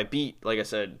Celebration. So I beat, like I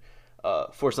said,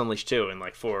 Force Unleashed 2 in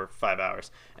like 4 or 5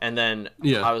 hours, and then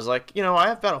I was like, I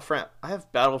have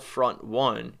Battlefront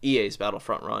 1, EA's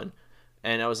Battlefront run,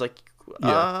 and I was like, let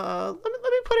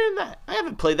me put it in that. I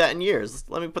haven't played that in years.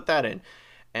 Let me put that in,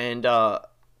 and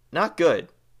not good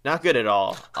at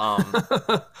all.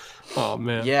 Oh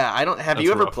man, yeah, I don't. Have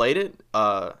you ever played it?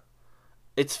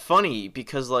 It's funny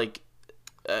because like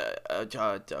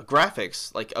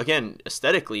graphics, like again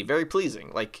aesthetically very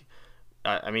pleasing. Like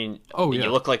I mean,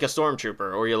 you look like a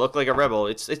stormtrooper or you look like a rebel.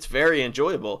 It's very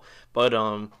enjoyable, but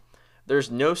there's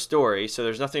no story, so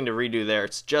there's nothing to redo there.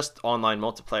 It's just online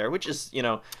multiplayer, which is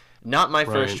not my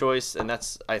first choice, and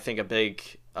that's I think a big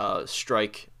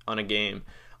strike on a game.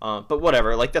 But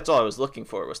whatever, like that's all I was looking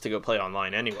for was to go play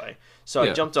online anyway. So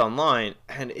I jumped online,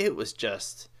 and it was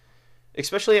just,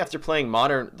 especially after playing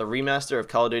the remaster of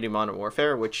Call of Duty Modern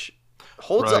Warfare, which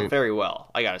holds up very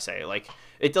well. I gotta say, like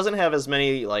it doesn't have as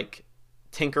many like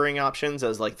tinkering options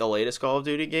as like the latest Call of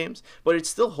Duty games, but it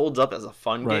still holds up as a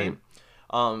fun game.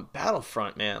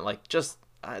 Battlefront, man, like just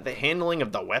the handling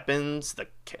of the weapons,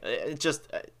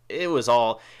 it was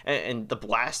all, and the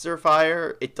blaster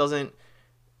fire. It doesn't.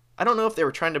 I don't know if they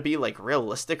were trying to be like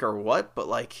realistic or what, but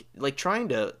like trying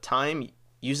to time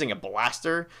using a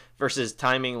blaster versus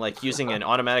timing like using an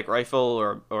automatic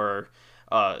rifle or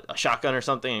a shotgun or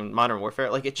something in Modern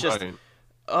Warfare. Like it's just.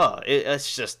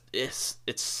 It's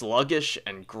sluggish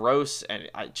and gross, and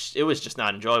it was just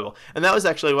not enjoyable. And that was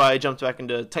actually why I jumped back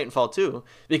into Titanfall 2,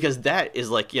 because that is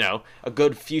like a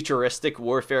good futuristic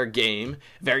warfare game,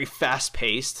 very fast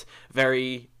paced,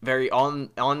 very on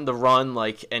the run,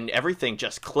 like, and everything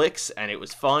just clicks, and it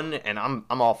was fun, and I'm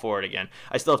all for it again.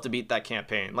 I still have to beat that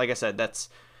campaign. Like I said, that's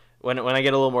when I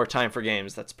get a little more time for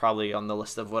games, that's probably on the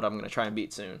list of what I'm gonna try and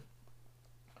beat soon.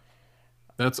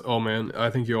 Man, I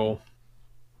think you'll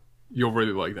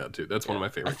really like that too. That's one of my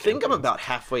favorite. I think I'm about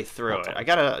halfway through it. I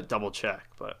gotta double check,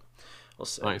 but we'll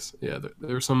see. Nice. Yeah,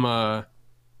 there's some.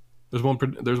 There's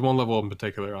one level in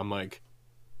particular I'm like,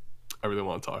 I really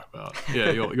want to talk about.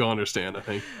 Yeah, you'll understand. I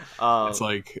think it's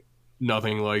like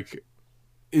nothing like.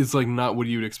 It's like not what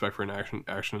you'd expect for an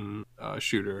action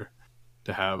shooter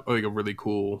to have like a really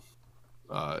cool,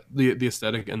 the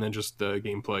aesthetic, and then just the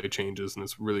gameplay changes in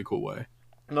this really cool way.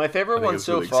 My favorite one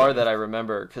so far that I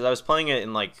remember, because I was playing it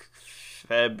in like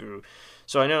February,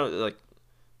 so I know like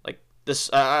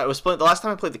this. I was playing the last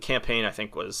time I played the campaign. I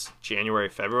think was January,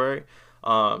 February.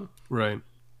 Right.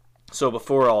 So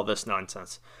before all this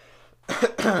nonsense.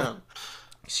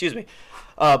 Excuse me.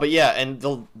 But yeah, and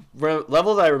the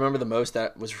level that I remember the most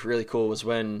that was really cool was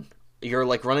when you're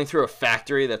like running through a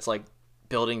factory that's like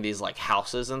building these like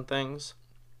houses and things.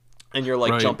 And you're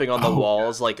like jumping on the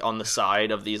walls, like on the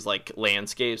side of these like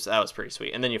landscapes. That was pretty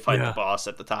sweet. And then you fight the boss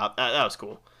at the top. That was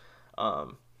cool.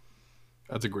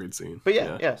 That's a great scene. But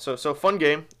yeah. So fun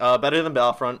game. Better than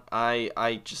Battlefront.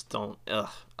 I just don't.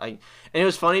 And it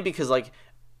was funny because like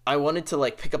I wanted to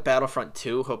like pick up Battlefront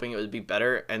 2, hoping it would be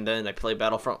better, and then I played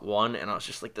Battlefront 1, and I was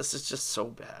just like, this is just so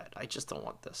bad. I just don't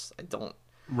want this. I don't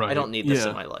need this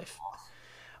in my life.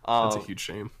 That's a huge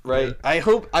shame. Right.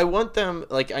 Yeah. I want them,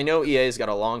 like, I know EA's got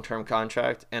a long-term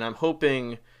contract, and I'm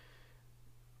hoping,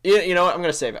 you know what, I'm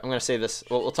going to save it. I'm going to save this.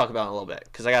 We'll talk about it in a little bit,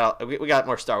 because we got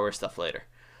more Star Wars stuff later.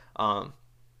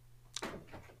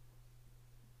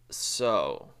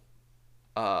 So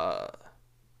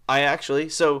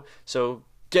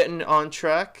getting on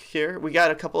track here, we got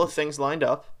a couple of things lined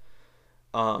up.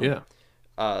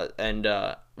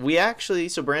 We actually,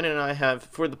 so Brandon and I have,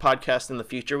 for the podcast in the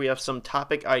future, we have some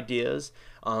topic ideas,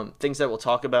 things that we'll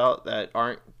talk about that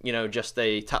aren't, just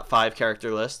a top 5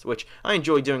 character list, which I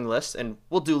enjoy doing lists, and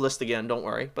we'll do list again, don't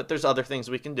worry, but there's other things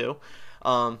we can do.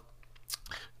 Don't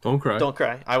cry. Don't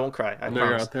cry. I won't cry. I know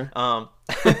promise. You're out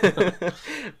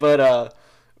there.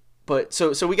 But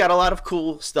so we got a lot of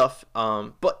cool stuff.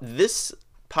 But this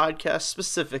podcast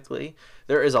specifically,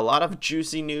 there is a lot of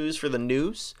juicy news for the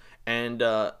news. And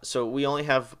so we only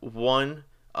have one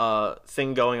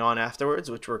thing going on afterwards,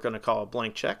 which we're going to call a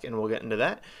blank check, and we'll get into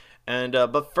that. And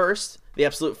but first, the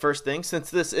absolute first thing,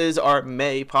 since this is our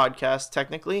May podcast,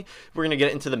 technically, we're going to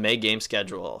get into the May game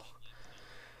schedule.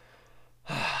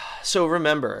 So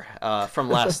remember, from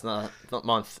last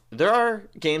month, there are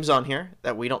games on here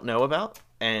that we don't know about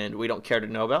and we don't care to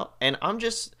know about. And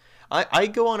I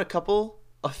go on a couple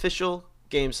official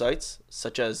game sites,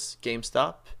 such as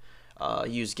GameStop,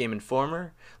 use Game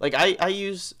Informer. Like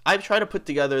I try to put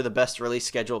together the best release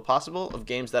schedule possible of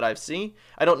games that I've seen.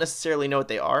 I don't necessarily know what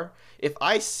they are. If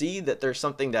I see that there's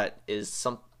something that is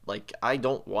like I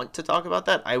don't want to talk about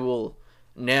that, I will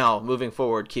now moving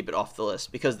forward, keep it off the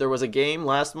list, because there was a game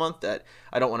last month that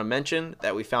I don't want to mention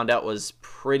that we found out was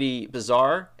pretty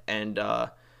bizarre, and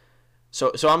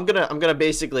so I'm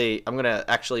gonna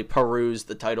actually peruse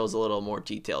the titles a little more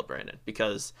detailed, Brandon,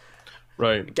 because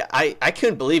Right. I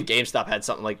couldn't believe GameStop had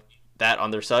something like that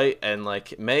on their site, and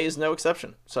like May is no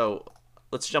exception. So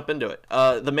let's jump into it.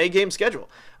 The May game schedule.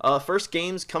 First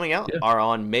games coming out are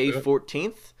on May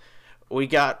 14th. We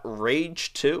got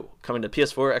Rage 2 coming to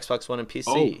PS4, Xbox One, and PC.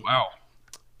 Oh, wow.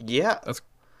 Yeah. That's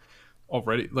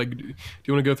already, like, do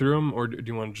you want to go through them, or do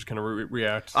you want to just kind of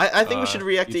react? I think we should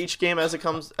react to each game as it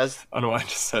comes. As I know I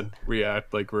just said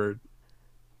react like we're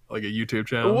like a YouTube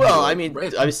channel. Well, I mean,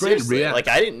 Brand, I was seriously, react. like,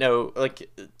 I didn't know, like,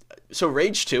 so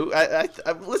Rage 2,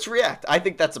 let's react. I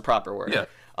think that's the proper word.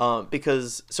 Yeah.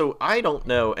 Because, so I don't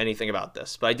know anything about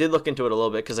this, but I did look into it a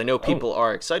little bit because I know people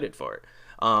are excited for it.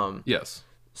 Yes.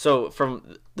 So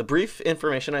from the brief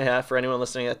information I have for anyone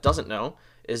listening that doesn't know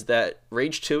is that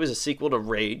Rage 2 is a sequel to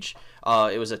Rage.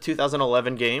 It was a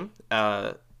 2011 game.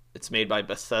 It's made by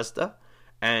Bethesda,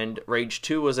 and Rage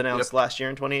 2 was announced last year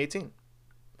in 2018.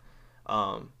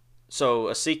 So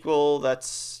a sequel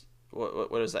that's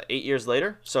what is that? 8 years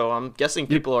later. So I'm guessing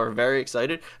people are very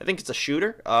excited. I think it's a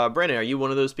shooter. Brandon, are you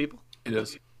one of those people? It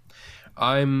is.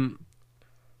 I'm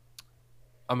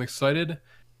excited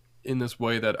in this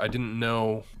way that I didn't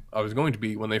know I was going to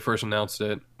be when they first announced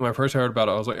it. When I first heard about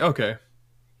it, I was like, okay,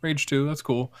 Rage 2, that's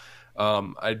cool.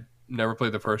 I never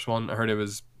played the first one. I heard it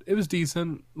was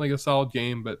decent, like a solid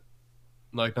game, but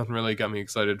like nothing really got me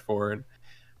excited for it.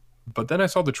 But then I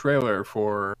saw the trailer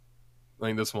for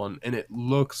like this one, and it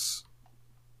looks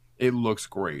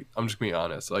great. I'm just gonna be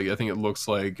honest. Like, I think it looks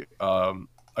like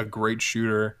a great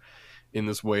shooter in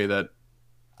this way that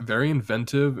very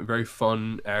inventive, very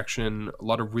fun action, a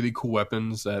lot of really cool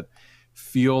weapons that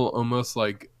feel almost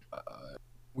like,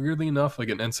 weirdly enough, like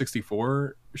an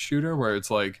N64 shooter, where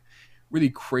it's like really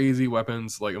crazy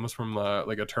weapons, like almost from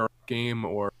like a Turok game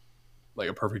or like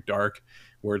a Perfect Dark,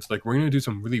 where it's like we're gonna do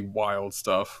some really wild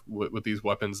stuff with these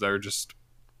weapons that are just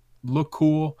look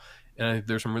cool, and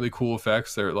there's some really cool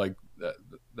effects that are like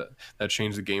that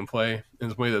change the gameplay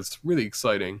in a way that's really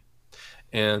exciting,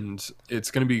 and it's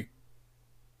gonna be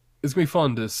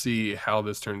fun to see how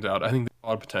this turns out. I think there's a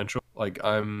lot of potential. Like,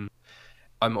 I'm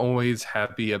always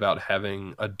happy about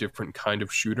having a different kind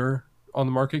of shooter on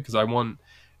the market, because I want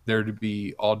there to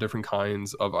be all different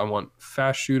kinds of. I want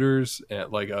fast shooters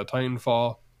at like a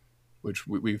Titanfall, which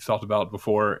we've talked about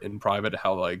before in private,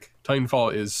 how like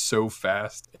Titanfall is so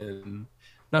fast and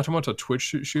not so much a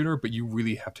twitch shooter, but you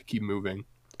really have to keep moving.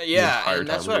 Yeah, and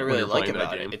that's what I really like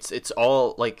about it. It's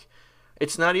all like,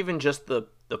 it's not even just the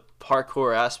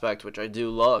parkour aspect, which I do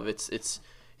love. It's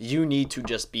you need to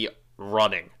just be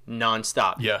running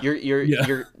nonstop. Yeah.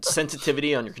 Your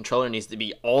sensitivity on your controller needs to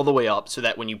be all the way up, so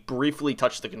that when you briefly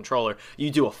touch the controller, you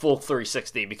do a full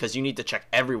 360, because you need to check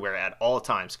everywhere at all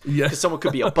times. Yeah. Because someone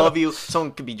could be above you,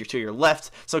 someone could be to your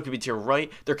left, someone could be to your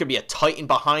right. There could be a Titan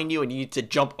behind you, and you need to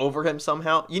jump over him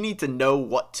somehow. You need to know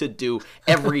what to do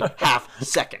every half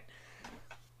second.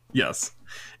 Yes.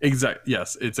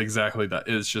 Yes, it's exactly that.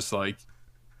 It's just like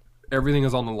everything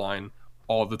is on the line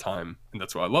all the time, and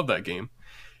that's why I love that game.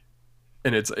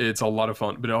 And it's a lot of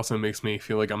fun, but it also makes me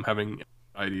feel like I'm having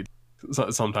anxiety.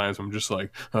 Sometimes I'm just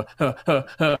like,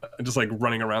 just like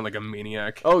running around like a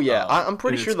maniac. Oh yeah, I'm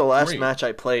pretty sure the last match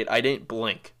I played, I didn't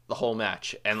blink the whole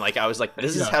match, and like I was like,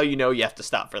 this is how you know you have to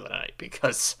stop for the night,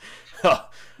 because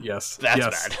yes, that's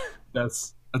bad.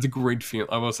 That's a great feeling.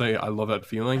 I will say I love that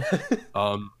feeling.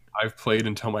 I've played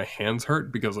until my hands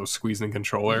hurt because I was squeezing the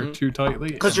controller too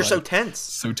tightly. Because you're so tense.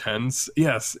 So tense.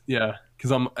 Yes, yeah.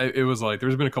 Because it was like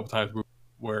there's been a couple times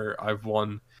where I've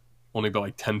won only by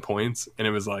like 10 points, and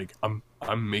it was like I'm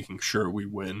making sure we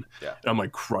win. Yeah. And I'm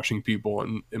like crushing people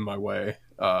in my way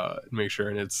to make sure,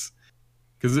 and it's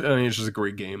because I mean it's just a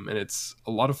great game, and it's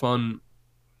a lot of fun,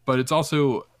 but it's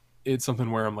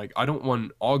something where I'm like, I don't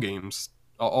want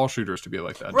all shooters to be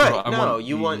like that. Right?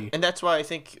 Want, and that's why I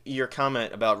think your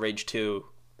comment about Rage 2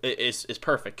 is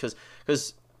perfect,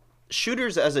 because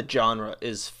shooters as a genre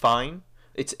is fine.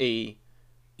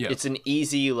 It's an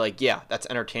easy, like, that's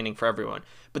entertaining for everyone.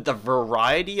 But the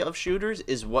variety of shooters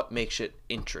is what makes it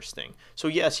interesting. So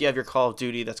yes, you have your Call of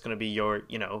Duty, that's going to be your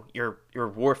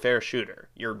warfare shooter,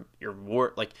 your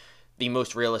war, like the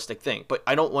most realistic thing. But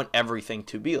I don't want everything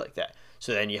to be like that.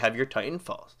 So then you have your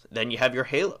Titanfalls, then you have your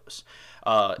Halos,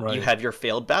 you have your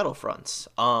failed Battlefronts.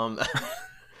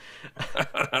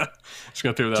 Just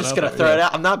gonna throw that. Just gonna throw it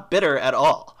out. I'm not bitter at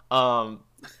all.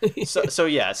 So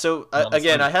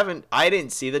again, I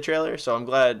didn't see the trailer, so I'm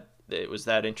glad it was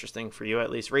that interesting for you,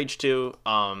 at least. Rage 2,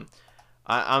 I'm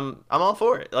all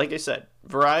for it. Like I said,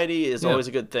 variety is Yeah. always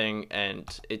a good thing, and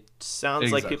it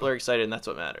sounds like people Exactly. are excited, and that's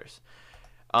what matters.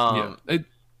 Yeah,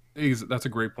 that's a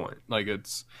great point. Like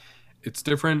it's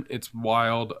different, it's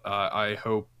wild. I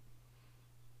hope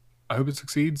it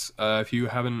succeeds. If you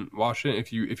haven't watched it,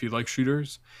 if you like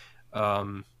shooters,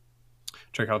 um,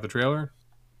 check out the trailer.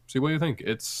 See what you think.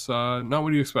 It's not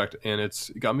what you expect, and it's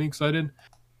got me excited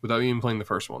without even playing the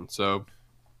first one. So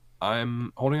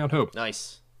I'm holding out hope.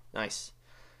 Nice, nice.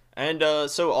 And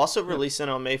so also Yep. releasing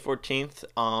on May 14th,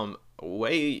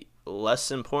 way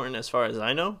less important as far as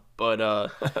I know,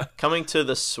 but coming to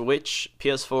the Switch,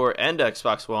 PS4, and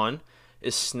Xbox One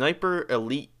is Sniper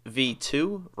Elite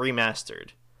V2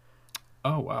 remastered.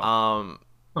 Oh wow.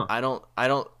 Huh. I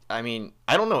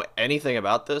don't know anything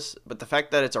about this, but the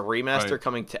fact that it's a remaster Right.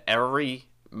 coming to every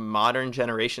modern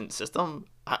generation system,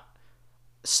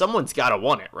 someone's got to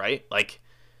want it, right? Like,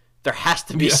 there has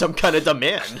to be Yeah. some kind of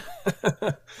demand.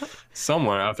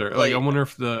 Someone out there. Like I wonder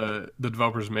if the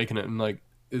developers making it and like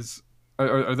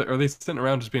are they sitting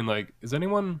around just being like, is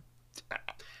anyone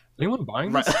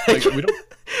buying this? Right. Like we don't.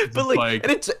 But like, like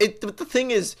and but the thing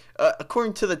is,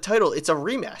 according to the title, it's a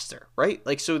remaster, right?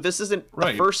 Like, so this isn't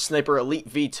Right. the first Sniper Elite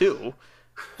V2.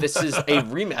 This is a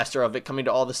remaster of it coming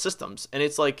to all the systems, and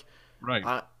it's like,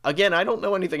 right. again, I don't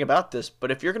know anything about this, but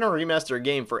if you're gonna remaster a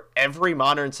game for every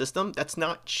modern system, that's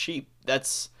not cheap.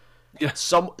 That's Yeah.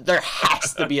 there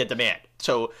has to be a demand.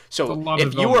 So a lot of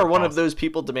if you are development one of costs. those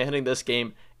people demanding this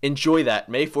game, enjoy that.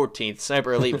 May 14th,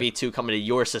 Sniper Elite V2 coming to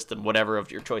your system, whatever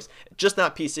of your choice. Just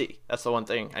not PC. That's the one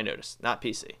thing I noticed. Not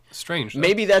PC. Strange. though.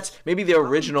 Maybe the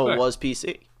original expect. was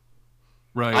PC.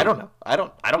 Right. I don't know. I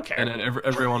don't care. And then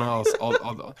everyone else, all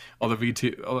the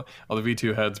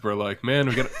V2 heads were like, man,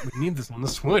 we need this on the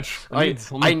Switch. I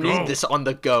I need this on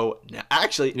the go now.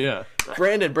 Actually, Yeah.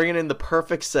 Brandon, bringing in the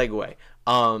perfect segue.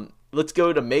 Let's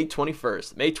go to May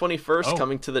 21st. May 21st, Oh.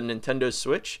 coming to the Nintendo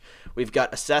Switch. We've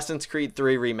got Assassin's Creed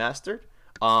 3 Remastered.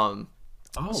 Oh,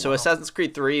 So wow. Assassin's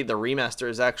Creed 3, the remaster,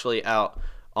 is actually out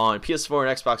on PS4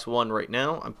 and Xbox One right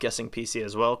now. I'm guessing PC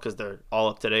as well because they're all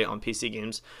up to date on PC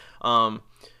games.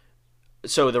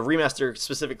 So the remaster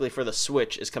specifically for the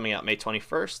Switch is coming out May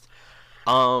 21st.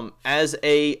 As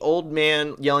a old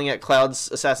man yelling at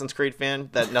Cloud's Assassin's Creed fan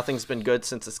that nothing's been good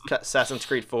since Assassin's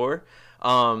Creed 4,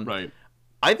 Right.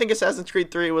 I think Assassin's Creed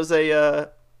 3 was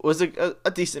a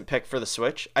decent pick for the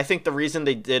Switch. I think the reason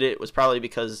they did it was probably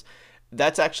because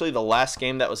that's actually the last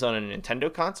game that was on a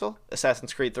Nintendo console.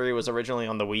 Assassin's Creed 3 was originally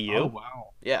on the Wii U. Oh wow.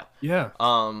 Yeah. Yeah.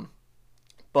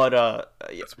 But yeah,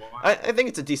 That's wild. I think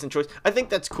it's a decent choice. I think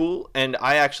that's cool, and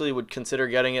I actually would consider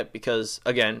getting it because,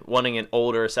 again, wanting an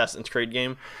older Assassin's Creed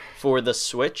game for the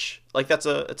Switch, like it's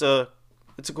a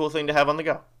cool thing to have on the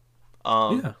go.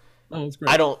 Yeah. Oh, that's great.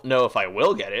 I don't know if I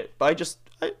will get it, but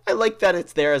I like that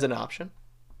it's there as an option.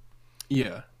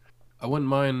 Yeah. I wouldn't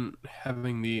mind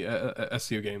having the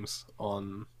SEO games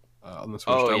on the Switch.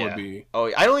 Oh that yeah. would be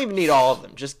Oh, I don't even need all of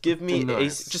them. Just give me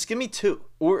Nice. just give me two,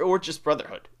 or just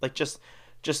Brotherhood. Like just.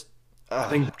 I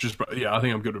think I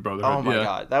think I'm good with Brotherhood. Oh my yeah.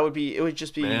 god, that would be. It would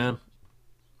just be. Man.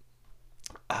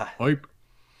 Hype.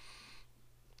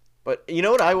 But you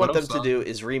know what I want else, them to do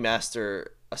is remaster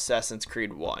Assassin's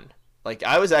Creed 1. Like,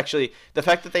 I was actually, the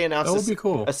fact that they announced That would this be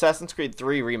cool. Assassin's Creed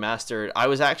 3 remastered, I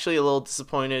was actually a little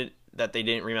disappointed that they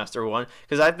didn't remaster 1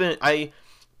 because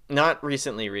not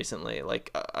recently,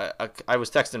 like I was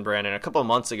texting Brandon a couple of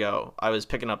months ago. I was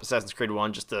picking up Assassin's Creed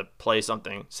 1 just to play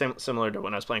something similar to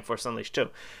when I was playing Force Unleashed 2.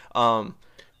 And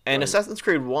Right. Assassin's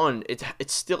Creed 1,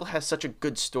 it still has such a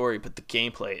good story, but the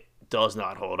gameplay does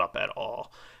not hold up at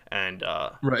all. And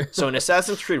Right. so in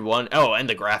Assassin's Creed 1, and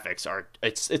the graphics are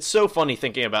it's so funny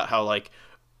thinking about how like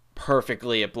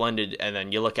perfectly it blended, and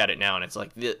then you look at it now and it's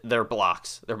like they're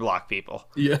blocks. They're block people.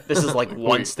 Yeah. This is like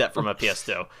one Wait. step from a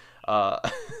PS2.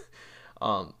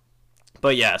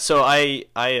 But yeah, so I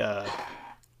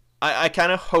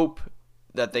kind of hope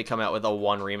that they come out with a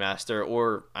 1 remaster,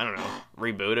 or I don't know,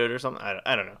 reboot it or something.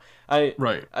 I don't know.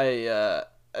 Right. I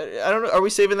don't know. Are we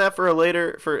saving that for a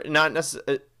later? For not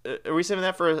necessarily. Are we saving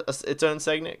that for its own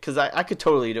segment? Because I could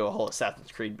totally do a whole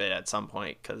Assassin's Creed bit at some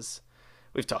point because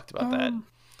we've talked about that.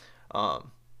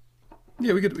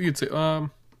 Yeah, we could say.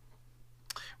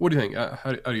 What do you think?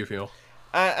 How do you feel?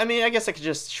 I mean, I guess I could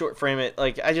just short frame it.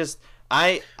 Like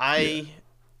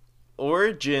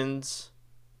Origins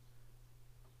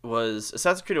was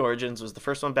Assassin's Creed Origins was the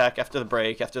first one back after the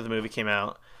break, after the movie came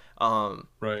out.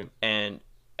 Right. And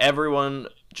everyone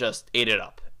just ate it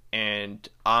up. And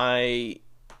I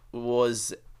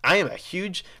am a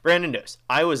huge, Brandon knows,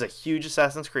 I was a huge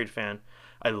Assassin's Creed fan.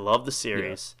 I love the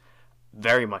series,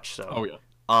 very much so. Oh yeah.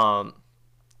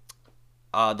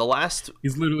 The last,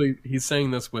 He's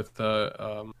saying this with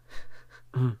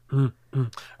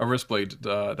A wrist blade.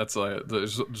 That's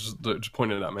just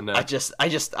pointed at my neck. I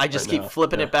just keep now.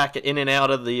 flipping Yeah. it back in and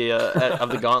out of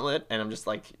the gauntlet, and I'm just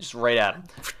like just right at him.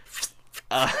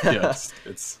 Yeah,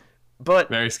 it's But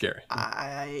very scary.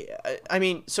 I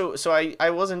mean, so I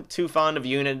wasn't too fond of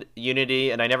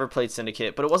Unity, and I never played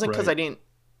Syndicate, but it wasn't because Right. I didn't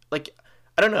like.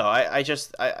 I don't know. I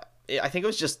think it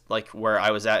was just like where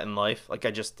I was at in life. Like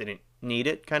I just didn't need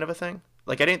it, kind of a thing.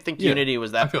 Like I didn't think Yeah, Unity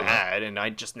was I that feel that. bad, and I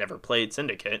just never played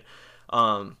Syndicate.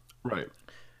 Um, Right.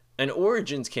 and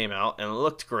Origins came out and it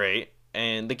looked great,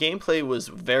 and the gameplay was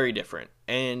very different.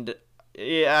 And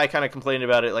yeah, I kind of complained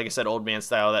about it, like I said, old man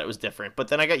style, that it was different. But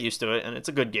then I got used to it, and it's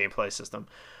a good gameplay system.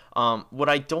 What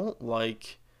I don't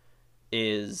like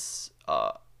is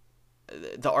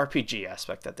the RPG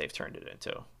aspect that they've turned it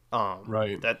into.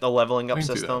 Right. That the leveling I up can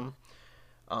see that. system.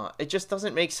 It just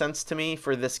doesn't make sense to me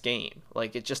for this game.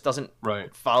 Like it just doesn't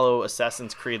Right. follow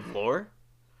Assassin's Creed lore.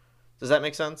 Does that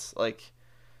make sense? Like.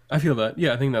 I feel that.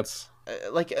 Yeah, I think that's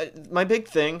My big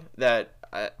thing that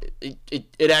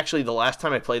it actually the last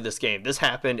time I played this game, this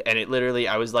happened, and it literally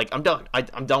I was like, I'm done.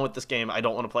 I'm done with this game. I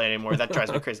don't want to play it anymore. That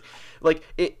drives me crazy. Like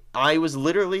I was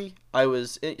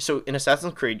so in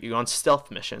Assassin's Creed, you go on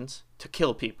stealth missions to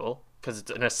kill people because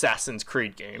it's an Assassin's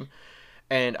Creed game,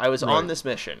 and I was on Right. this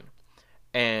mission.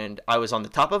 And I was on the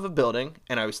top of a building,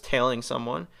 and I was tailing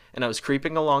someone, and I was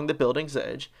creeping along the building's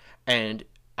edge, and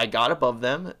I got above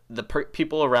them. The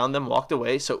people around them walked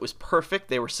away, so it was perfect.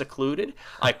 They were secluded.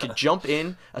 I could jump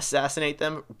in, assassinate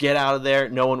them, get out of there.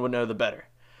 No one would know the better.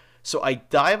 So I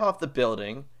dive off the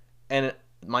building, and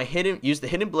use the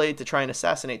hidden blade to try and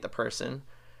assassinate the person,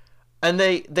 and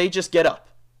they just get up.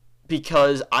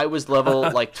 Because I was level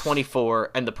like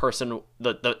 24 and the person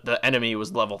the enemy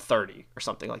was level 30 or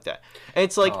something like that. And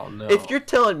it's like, Oh, no. if you're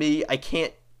telling me I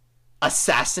can't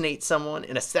assassinate someone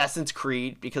in Assassin's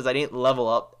Creed because I didn't level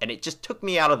up, and it just took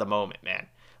me out of the moment, man.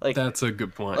 Like that's a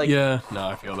good point. like- Yeah. No,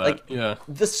 I feel that. like- Yeah.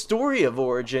 the story of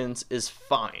Origins is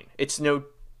fine. It's no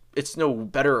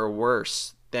better or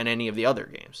worse than any of the other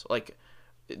games. Like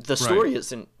the story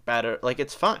isn't bad. Like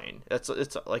it's fine.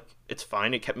 It's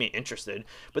fine. It kept me interested.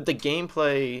 But the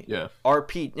gameplay, Yeah.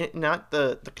 not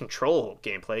the control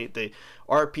gameplay, the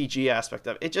RPG aspect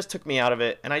of it just took me out of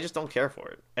it, and I just don't care for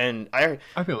it. And I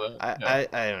feel that. Yeah.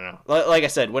 I don't know. Like I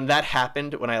said, when that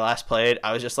happened, when I last played,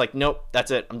 I was just like, nope,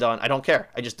 that's it. I'm done. I don't care.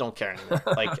 I just don't care anymore.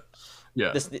 Like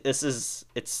Yeah. this is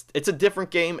it's a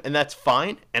different game, and that's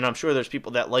fine. And I'm sure there's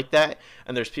people that like that,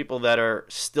 and there's people that are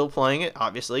still playing it,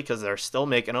 obviously, because they're still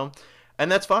making them,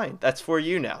 and that's fine. That's for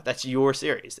you now. That's your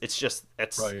series. It's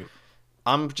Right.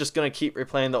 I'm just gonna keep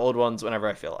replaying the old ones whenever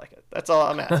I feel like it. That's all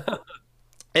I'm at.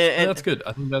 And and that's good.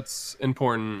 I think that's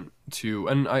important to,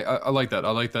 and I like that.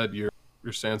 I like that your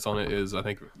stance on it is, I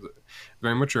think,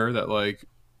 very mature. That like,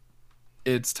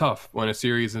 it's tough when a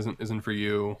series isn't for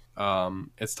you.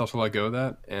 It's tough to let go of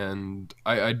that, and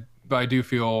but I do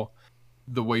feel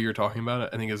the way you're talking about it,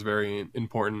 I think is very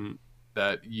important.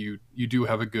 That you do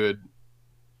have a good.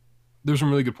 There's some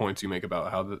really good points you make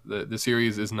about how the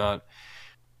series is not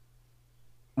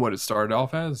what it started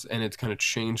off as, and it's kind of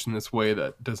changed in this way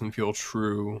that doesn't feel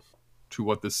true to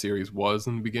what this series was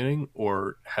in the beginning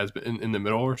or has been in the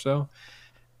middle or so.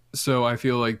 So I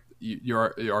feel like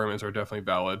your arguments are definitely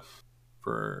valid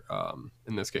for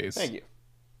in this case. thank you.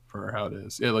 For how it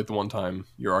is. Yeah, like the one time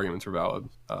your arguments are valid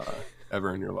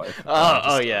ever in your life.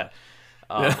 Oh yeah.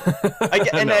 No,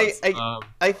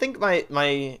 I think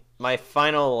my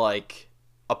final like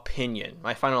opinion,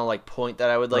 my final like point that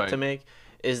I would like to Right. make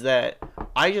is that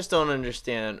I just don't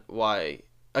understand why.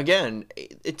 Again,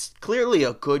 it's clearly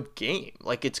a good game.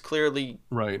 Like it's clearly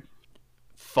right.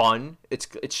 fun. It's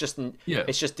just Yeah.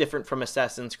 it's just different from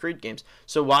Assassin's Creed games.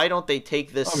 So why don't they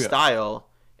take this Oh, yeah. style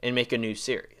and make a new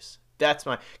series?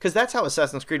 Because that's how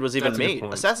Assassin's Creed was even That's a good made.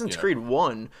 point. Assassin's Yeah. Creed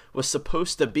 1 was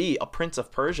supposed to be a Prince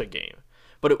of Persia game,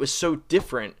 but it was so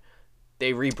different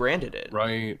they rebranded it.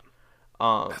 Right.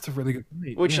 Um, That's a really good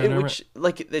point. which Yeah, no, which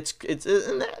like it's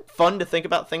isn't that fun to think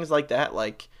about things like that?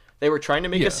 Like they were trying to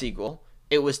make Yeah. a sequel.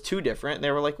 It was too different. And they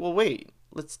were like, well, wait,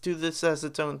 let's do this as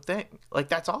its own thing. Like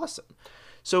that's awesome.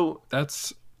 So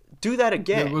that's do that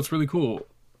again. what's really cool.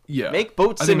 Yeah. Make Boat I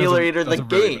think that's a- Simulator the that's a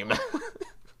really game.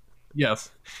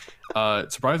 Yes.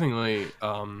 Surprisingly,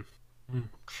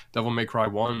 Devil May Cry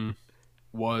 1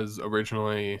 was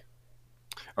originally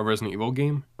a Resident Evil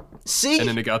game. See, And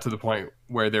then it got to the point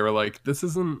where they were like, this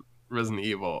isn't Resident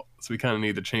Evil. So we kind of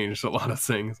need to change a lot of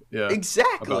things. Yeah.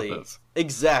 exactly, About this.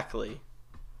 exactly.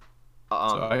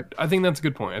 So I think that's a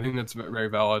good point. I think that's very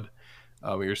valid.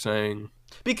 What you're saying.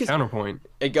 Because Counterpoint,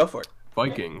 go for it.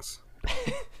 Vikings.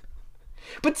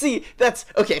 But see, that's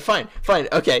okay. Fine.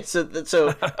 Okay,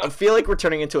 so I feel like we're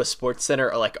turning into a Sports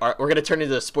Center, or like we're gonna turn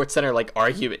into a Sports Center like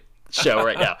argument show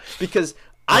right now, because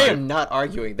I am not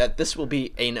arguing that this will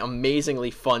be an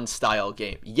amazingly fun style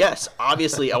game. Yes,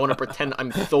 obviously, I want to pretend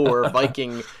I'm Thor,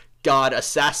 Viking god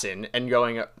assassin, and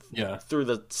going through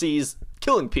the seas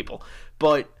killing people.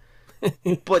 But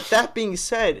that being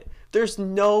said, there's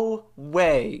no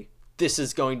way this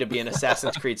is going to be an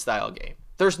Assassin's Creed style game.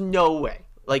 There's no way.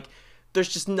 Like, there's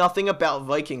just nothing about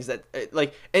Vikings that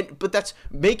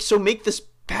make this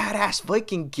badass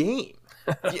Viking game.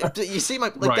 You see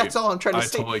my like that's all I'm trying to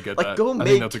say. I totally get like, that. Go make,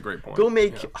 I think that's a great point. Go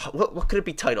make what could it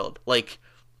be titled? Like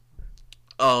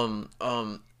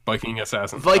Viking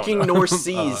Assassin. Viking North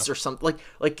Seas or something.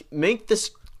 Like make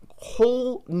this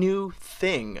whole new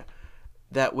thing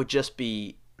that would just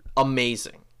be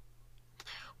amazing.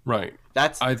 Right.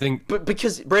 I think, but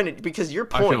Brandon, because your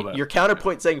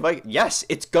counterpoint saying Viking, yes,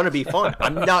 it's gonna be fun.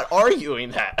 I'm not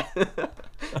arguing that.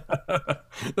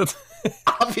 That's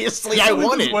obviously I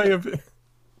want it.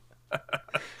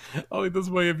 I like this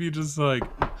way of you just like,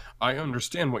 I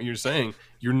understand what you're saying.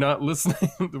 You're not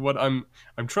listening to what I'm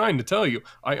trying to tell you.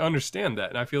 I understand that,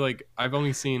 and I feel like I've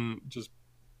only seen just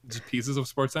pieces of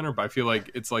SportsCenter, but I feel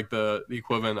like it's like the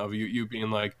equivalent of you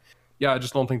being like, yeah, I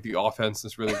just don't think the offense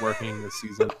is really working this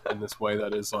season in this way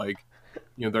that is like,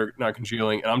 they're not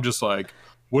congealing. And I'm just like,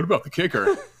 what about the kicker?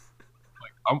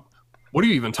 Like, what are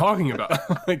you even talking about?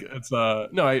 Like, it's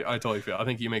no, I totally feel. I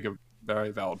think you make a very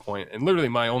valid point. And literally,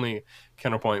 my only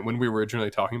counterpoint when we were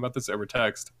originally talking about this over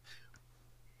text,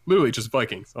 literally just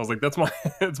Vikings. I was like, that's my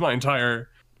entire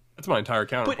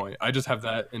counterpoint. I just have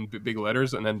that in big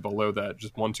letters, and then below that,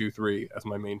 just 1, 2, 3 as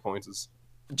my main points is.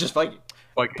 Just Viking.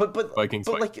 But Vikings.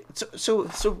 Like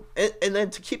so and then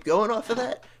to keep going off of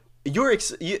that, you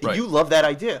love that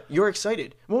idea. You're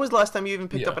excited. When was the last time you even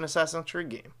picked up an Assassin's Creed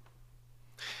game?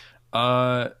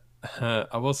 I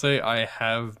will say I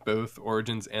have both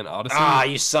Origins and Odyssey. Ah,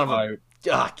 you son of a.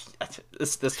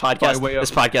 This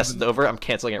podcast is over. I'm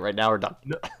canceling it right now. We're done.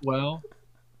 Well,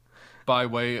 by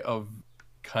way of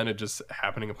kind of just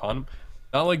happening upon them.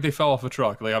 Not like they fell off a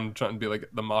truck. Like, I'm trying to be like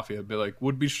the mafia. Be like,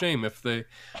 would be shame if they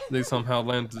somehow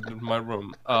landed in my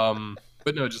room.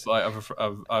 But no, just like I've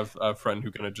a friend who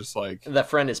kind of just like. That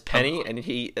friend is Penny, and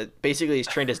he basically he's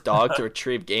trained his dog to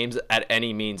retrieve games at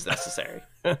any means necessary.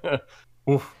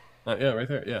 Oof. Yeah, right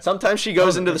there. Yeah. Sometimes she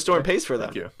goes into the store and pays for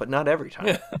them, but not every time.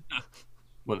 Yeah.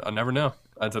 Well, I never know.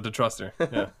 I just have to trust her.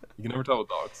 Yeah, you can never tell with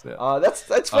dogs. Yeah.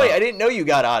 That's funny. I didn't know you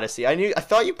got Odyssey. I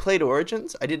thought you played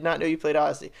Origins. I did not know you played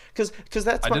Odyssey. Because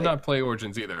that's. I did not play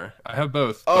Origins either. I have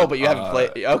both. Oh, but you haven't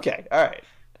played. Okay, all right.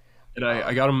 And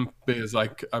I got them because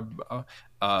like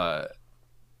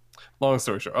long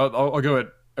story short, I'll go it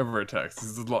over a text.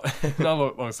 This is not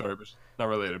a long story, but not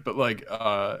related. But like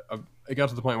it got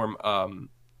to the point where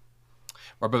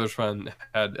my brother's friend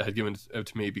had given it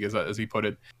to me because, as he put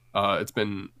it, it's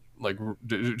been like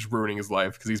just ruining his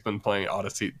life because he's been playing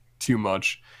Odyssey too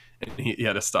much, and he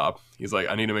had to stop. He's like,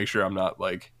 I need to make sure I'm not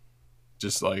like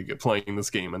just like playing this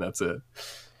game and that's it,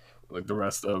 like the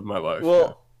rest of my life.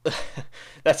 Well,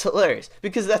 that's hilarious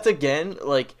because that's again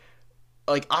like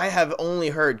I have only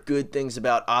heard good things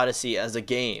about Odyssey as a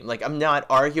game. Like, I'm not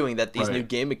arguing that these new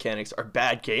game mechanics are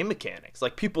bad game mechanics.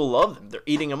 Like, people love them. They're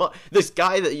eating them up. This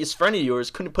guy this friend of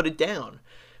yours couldn't put it down.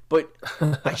 But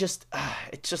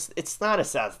it's not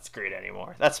Assassin's Creed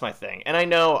anymore. That's my thing. And I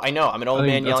know I'm an old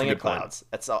man yelling at clouds.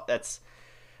 That's all.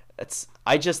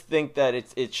 I just think that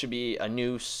it should be a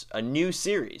new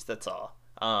series. That's all.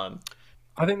 I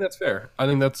think that's fair. I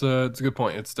think it's a good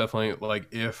point. It's definitely like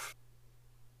if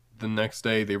the next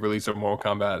day they release a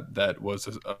Mortal Kombat that was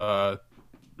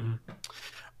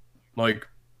like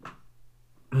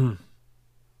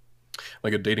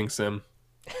a dating sim,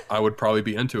 I would probably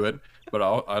be into it. But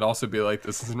I'd also be like,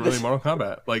 this isn't really Mortal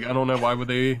Kombat. Like, I don't know why would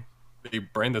they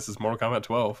brand this as Mortal Kombat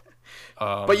 12.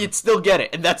 But you'd still get it,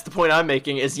 and that's the point I'm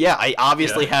making. Is I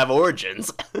obviously have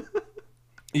Origins.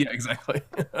 Yeah, exactly.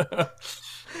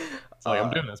 It's like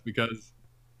I'm doing this because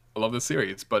I love this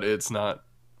series, but it's not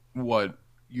what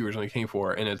you originally came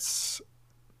for, and it's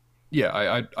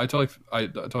I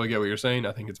totally get what you're saying.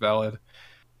 I think it's valid,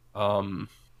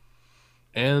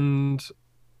 and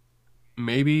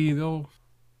maybe they'll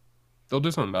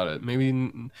do something about it.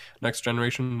 Maybe next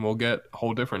generation will get a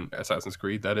whole different Assassin's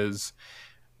Creed. That is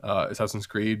Assassin's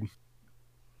Creed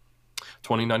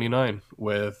 2099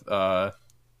 with cyborg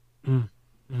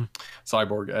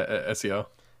SEO.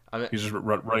 He's just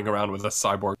running around with a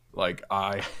cyborg like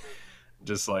eye,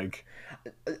 just like.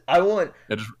 I want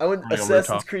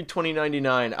Assassin's Creed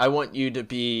 2099. I want you to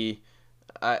be.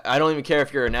 I don't even care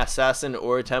if you're an assassin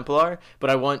or a Templar, but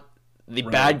I want the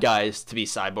Right. bad guys to be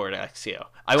Cyborg Ezio.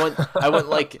 I want Oh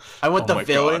the my God.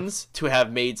 villains to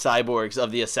have made cyborgs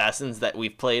of the assassins that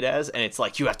we've played as, and it's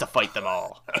like you have to fight them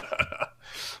all.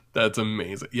 That's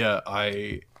amazing. Yeah,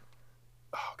 oh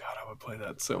god, I would play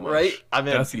that so much. Right? I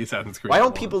mean, that's the Assassin's Creed. Why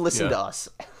don't one. people listen Yeah. to us?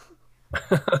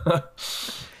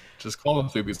 Just call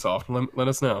up Ubisoft and let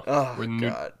us know. Oh We're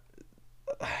God.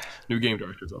 new game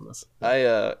directors on this.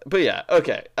 But yeah,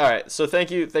 okay, all right. So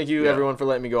thank you Yeah. everyone for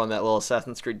letting me go on that little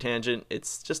Assassin's Creed tangent.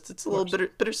 It's a little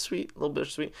bittersweet,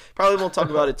 Probably won't talk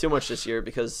about it too much this year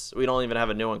because we don't even have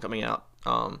a new one coming out.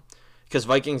 Because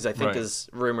Vikings I think Right. is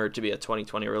rumored to be a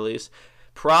 2020 release,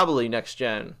 probably next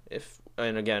gen.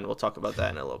 And again we'll talk about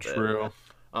that in a little bit. True.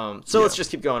 So let's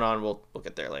just keep going on. We'll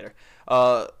get there later.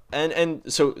 And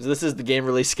so this is the game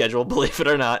release schedule, believe it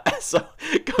or not. So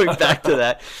going back to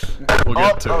that. We'll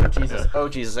get to it. Jesus. Yeah. Oh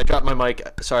Jesus, I dropped my mic.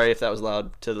 Sorry if that was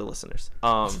loud to the listeners.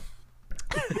 I'm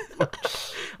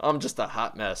just a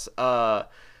hot mess.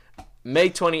 May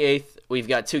 28th, we've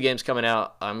got 2 games coming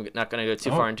out. I'm not going to go too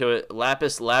far into it.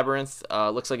 Lapis Labyrinth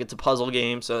looks like it's a puzzle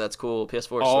game, so that's cool. PS4,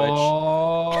 Switch.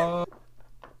 Oh,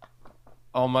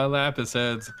 all my Lapis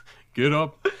heads, get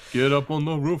up on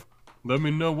the roof. Let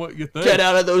me know what you think. Get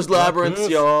out of those labyrinths,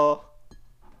 Lapis. y'all.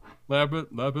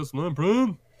 Lapis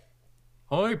Labyrinth.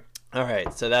 Hype. All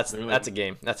right, so that's a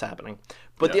game that's happening.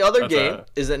 But Yeah, the other that's game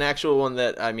is an actual one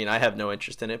that I have no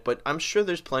interest in it, but I'm sure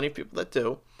there's plenty of people that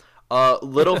do.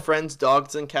 Little Friends,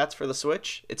 Dogs and Cats for the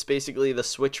Switch. It's basically the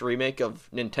Switch remake of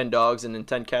Nintendogs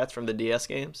and Cats from the DS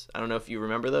games. I don't know if you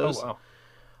remember those. Oh wow.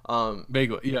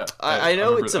 Vaguely, yeah. I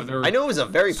know remember it's that. I know it was a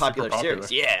very super popular popular.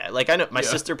 series. Yeah, like I know my Yeah.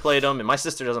 sister played them, and my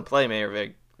sister doesn't play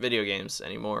video games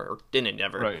anymore, or didn't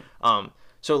ever. Right.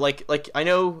 So like I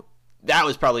know that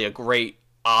was probably a great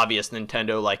obvious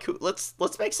Nintendo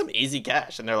let's make some easy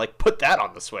cash, and they're like put that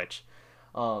on the Switch.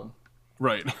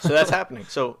 Right. So that's happening.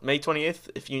 So May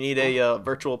 28th, if you need a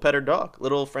virtual pet or dog,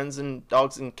 Little Friends and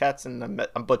Dogs and Cats, and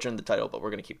I'm butchering the title, but we're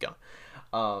gonna keep going.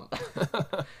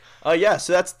 Yeah,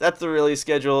 so that's the release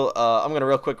schedule. I'm gonna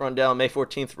real quick run down. May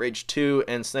 14th, Rage 2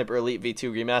 and Sniper Elite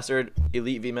V2 remastered.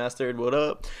 Elite remastered, what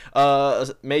up?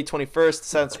 May 21st,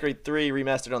 Assassin's Creed 3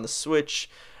 remastered on the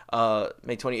Switch.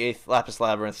 May 28th, Lapis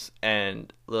Labyrinth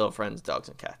and Little Friends, Dogs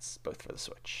and Cats, both for the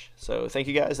Switch. So thank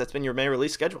you guys. That's been your May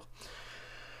release schedule.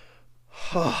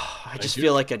 I just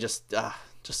feel like I just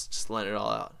letting it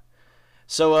all out.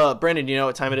 So Brandon, do you know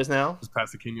what time it is now? Just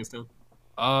pass the Kenya down.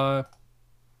 I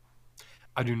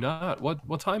do not.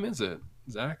 What time is it,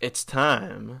 Zach? It's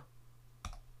time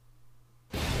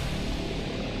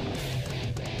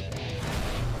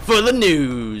for the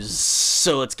news.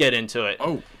 So let's get into it.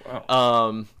 Oh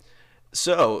wow.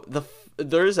 So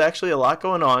there's actually a lot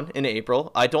going on in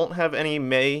April. I don't have any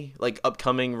May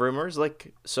upcoming rumors.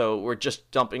 So we're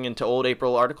just dumping into old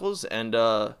April articles, and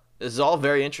this is all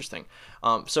very interesting.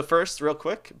 So first, real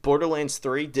quick, Borderlands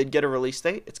 3 did get a release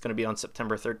date. It's going to be on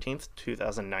September 13th,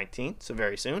 2019, so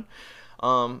very soon.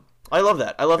 I love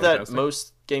that. I love Fantastic. that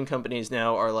most game companies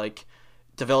now are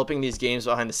developing these games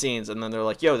behind the scenes, and then they're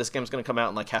like, yo, this game's going to come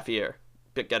out in half a year.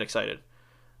 Get excited.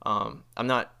 I'm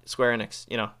not Square Enix,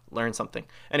 learn something.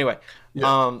 Anyway,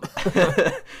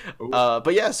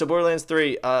 but yeah, so Borderlands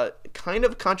 3, kind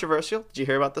of controversial. Did you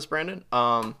hear about this, Brandon?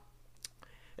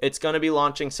 It's going to be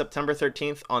launching September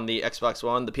 13th on the Xbox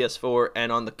One, the PS4,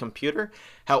 and on the computer.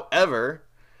 However,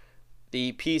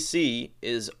 the PC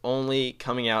is only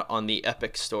coming out on the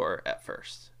Epic Store at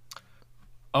first.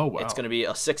 Oh wow. It's going to be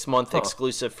a 6-month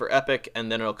exclusive for Epic,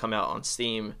 and then it'll come out on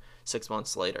Steam 6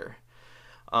 months later.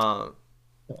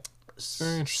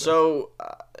 So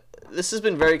this has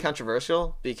been very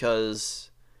controversial because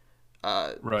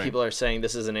Right. people are saying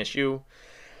this is an issue.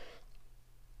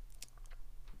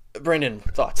 Brandon,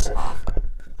 thoughts?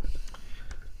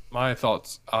 My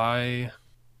thoughts.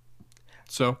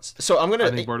 So I'm I gonna.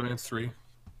 think Borderlands 3.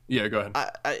 Yeah, go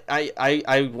ahead.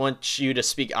 I want you to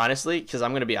speak honestly, because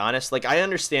I'm gonna be honest. I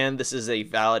understand this is a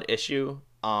valid issue,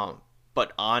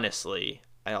 but honestly,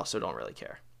 I also don't really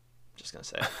care. Just gonna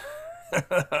say.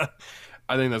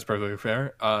 I think that's perfectly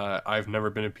fair. I've never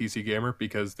been a PC gamer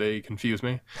because they confuse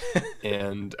me.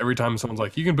 And every time someone's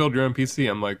like, "You can build your own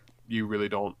PC," I'm like, "You really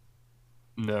don't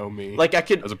know me." I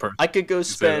could as a person. I could go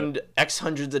spend X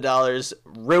hundreds of dollars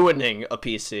ruining a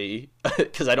PC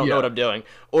because I don't know Yeah. what I'm doing,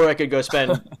 or I could go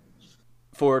spend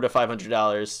 $400 to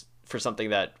 $500 for something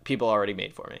that people already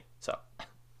made for me. So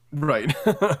Right.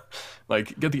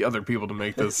 Get the other people to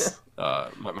make this.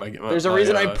 there's a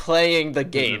reason I'm playing the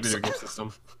games. Video game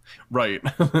system. Right.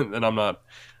 And I'm not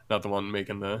the one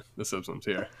making the systems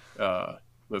here.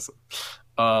 Listen.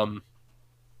 So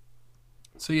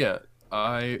yeah,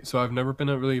 I've never been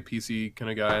really a PC kind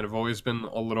of guy, and I've always been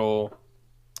a little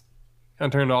kind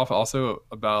of turned off also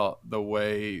about the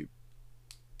way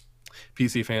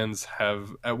PC fans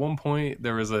have. At one point,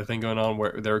 there was a thing going on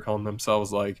where they were calling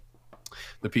themselves like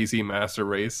the PC master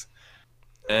race,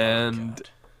 and God.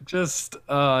 just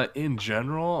in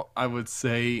general, I would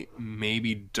say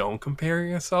maybe don't compare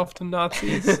yourself to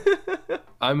Nazis.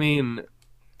 I mean,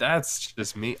 that's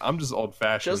just me. I'm just old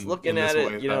fashioned. Just looking at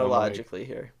it, logically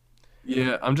here.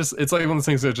 Yeah, I'm just. It's like one of those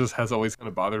things that just has always kind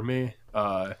of bothered me.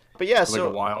 But yeah, For like a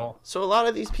while. so a lot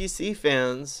of these PC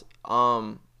fans,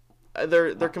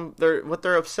 they're what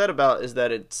they're upset about is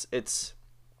that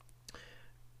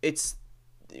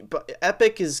but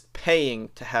Epic is paying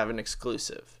to have an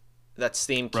exclusive that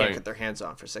Steam can't Right. get their hands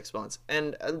on for 6 months,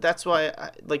 and that's why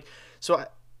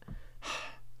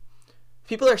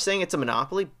people are saying it's a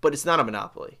monopoly, but it's not a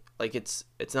monopoly. Like it's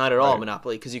not at all a Right.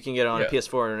 monopoly because you can get it on a Yeah.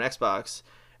 PS4 and an Xbox,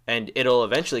 and it'll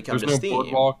eventually come There's to no Steam.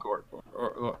 boardwalk or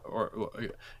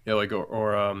yeah, like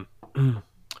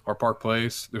or Park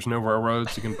Place. There's no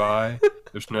railroads you can buy.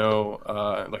 There's no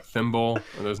like thimble.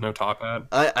 Or there's no top hat.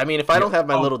 I mean, if I don't have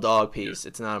my Oh. little dog piece,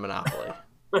 it's not a monopoly.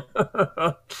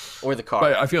 Or the car.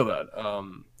 But I feel that.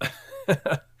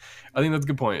 I think that's a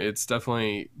good point. It's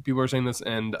definitely people are saying this,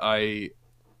 and I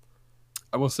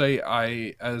will say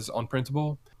as on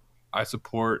principle, I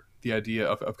support the idea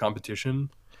of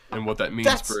competition and what that means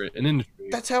That's- for an industry.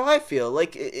 That's how I feel.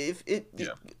 Like if it, Yeah.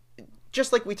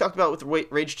 just like we talked about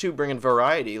with Rage 2 bringing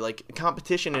variety, like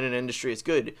competition in an industry is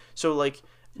good. So like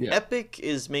Yeah. Epic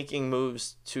is making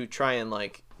moves to try and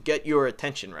like get your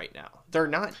attention right now. They're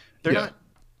not Yeah.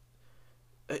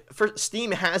 for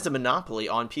Steam has a monopoly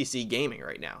on PC gaming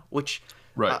right now, which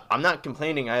Right. I'm not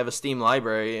complaining. I have a Steam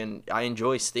library and I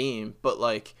enjoy Steam, but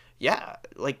like, yeah,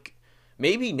 like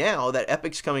maybe now that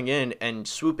Epic's coming in and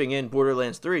swooping in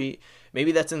Borderlands 3,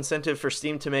 maybe that's incentive for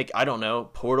Steam to make, I don't know,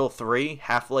 Portal 3,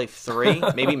 Half-Life 3,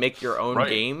 maybe make your own Right.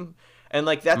 game. And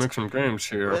like that's Make some games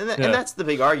here. and that's the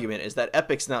big argument is that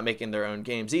Epic's not making their own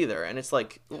games either. And it's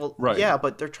like, well, Right. yeah,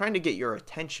 but they're trying to get your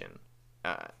attention.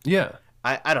 Yeah.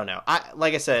 I don't know.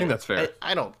 Like I said, think that's fair.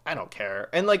 I don't care.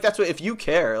 And like that's what if you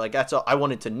care, like that's all I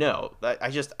wanted to know.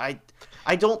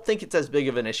 I don't think it's as big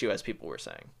of an issue as people were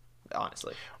saying,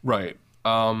 honestly. Right.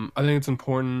 I think it's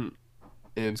important.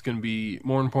 It's going to be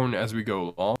more important as we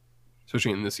go along,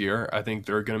 especially in this year. I think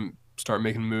they're going to start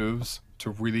making moves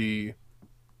to really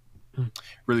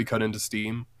cut into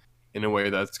Steam in a way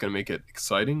that's going to make it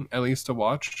exciting, at least to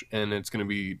watch, and it's going to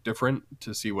be different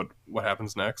to see what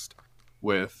happens next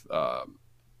with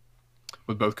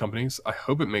both companies. I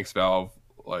hope it makes Valve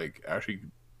like actually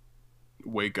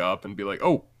wake up and be like,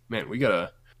 oh man, we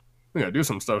gotta do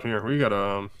some stuff here. We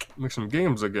gotta make some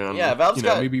games again. Yeah, Valve's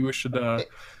got- maybe we should.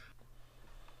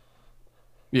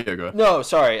 Yeah, go ahead. No,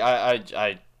 sorry,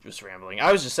 I was rambling.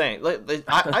 I was just saying,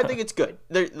 I think it's good.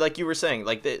 They're like you were saying,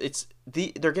 like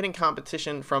they're getting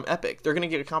competition from Epic. They're gonna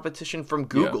get a competition from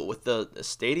Google with the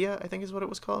Stadia, I think is what it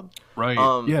was called. Right.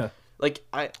 Yeah. Like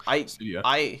Stadia.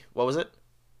 What was it?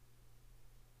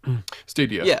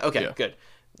 Stadia. Yeah. Okay. Good.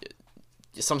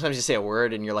 Sometimes you say a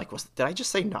word and you're like, did I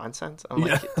just say nonsense? I'm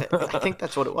like, I think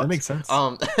that's what it was. That makes sense.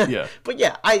 Yeah. But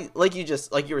yeah, like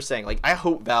you were saying, like I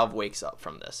hope Valve wakes up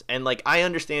from this, and like I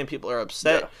understand people are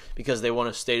upset because they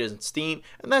want to stay in Steam,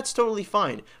 and that's totally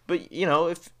fine. But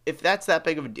if that's that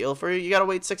big of a deal for you, you gotta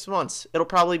wait 6 months. It'll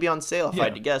probably be on sale if I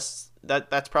had to guess.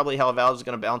 That's probably how Valve's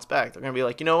gonna bounce back. They're gonna be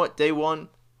like, you know what, day one,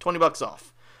 $20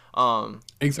 off.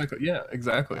 Exactly. Yeah.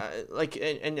 Exactly.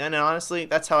 And honestly,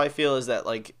 that's how I feel is that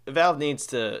like Valve needs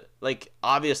to like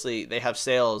obviously they have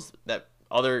sales that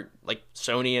other like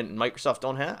Sony and Microsoft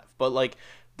don't have, but like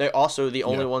they're also the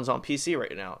only ones on PC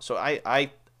right now. So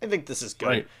I think this is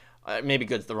good. Right. Maybe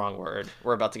good's the wrong word.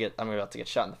 I'm about to get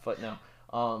shot in the foot now.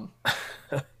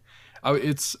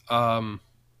 It's I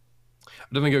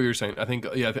definitely get what you're saying. I think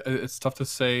it's tough to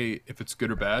say if it's good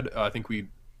or bad. I think we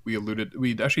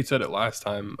actually said it last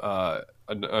time, a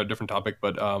different topic,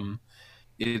 but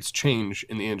it's change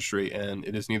in the industry, and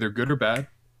it is neither good or bad.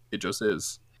 It just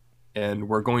is, and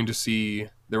we're going to see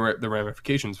the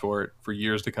ramifications for it for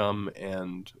years to come.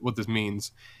 And what this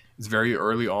means is very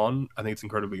early on. I think it's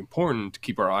incredibly important to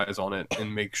keep our eyes on it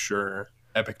and make sure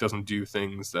Epic doesn't do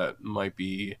things that might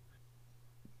be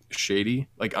shady.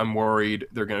 Like I'm worried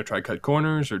they're going to try to cut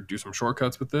corners or do some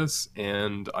shortcuts with this,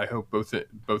 and I hope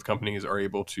both companies are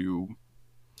able to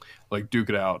like duke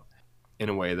it out in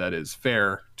a way that is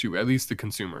fair to at least the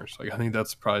consumers. Like I think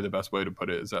that's probably the best way to put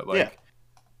it, is that like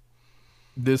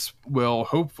this will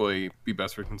hopefully be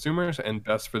best for consumers and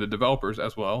best for the developers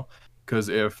as well. Because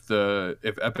if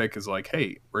Epic is like,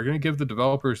 hey, we're going to give the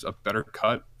developers a better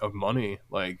cut of money,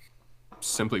 like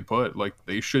simply put, like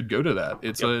they should go to that.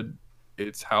 Yep.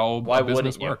 It's how Why a business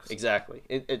wouldn't you? works. Exactly.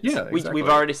 Yeah, We've exactly.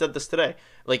 already said this today.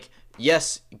 Like,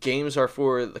 yes, games are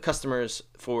for the customers,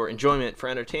 for enjoyment, for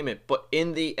entertainment, but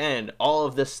in the end, all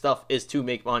of this stuff is to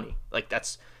make money. Like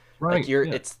that's like Right. you're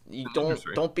Yeah. it's you It's an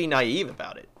industry. don't be naive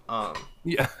about it.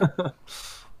 Yeah.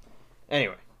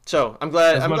 Anyway, so I'm much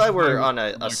glad as we're I on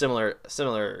a like similar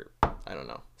I don't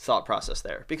know thought process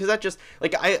there, because that just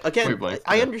like wavelength,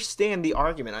 I yeah. understand the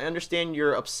argument. I understand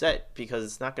you're upset because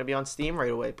it's not going to be on Steam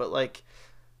right away, but like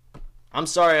I'm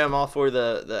sorry, I'm all for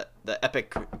the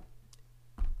epic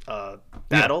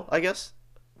battle, I guess.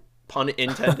 Pun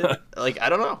intended. Like I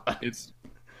don't know. It's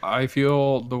I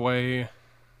feel the way,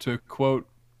 to quote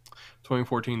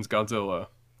 2014's Godzilla.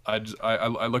 I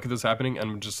look at this happening and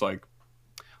I'm just like,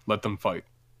 let them fight.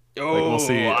 Oh, Like we'll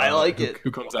see I like who, it.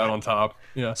 who comes out on top.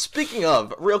 Yeah. Speaking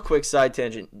of, real quick side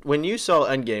tangent. When you saw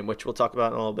Endgame, which we'll talk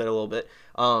about in a little bit,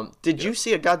 did you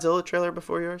see a Godzilla trailer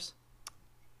before yours?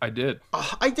 I did.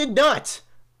 Oh, I did not.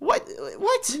 What?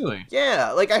 What? Really?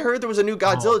 Yeah, like I heard there was a new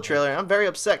Godzilla Oh. trailer, and I'm very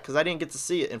upset because I didn't get to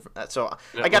see it. So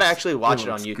It I gotta looks- actually watch it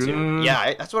on looks YouTube. good.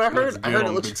 Yeah, that's what I heard. looks I good heard it on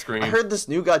the looks. big screen. I heard this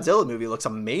new Godzilla movie looks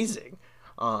amazing.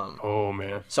 Oh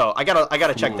man. So I gotta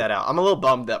check Cool. that out. I'm a little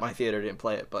bummed that my theater didn't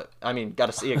play it, but I mean,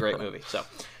 gotta see a great movie. So.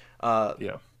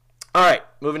 Yeah. All right,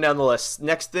 moving down the list.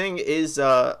 Next thing is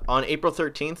on April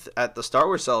 13th at the Star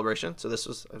Wars Celebration. So this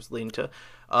was I was leading to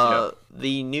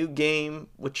the new game,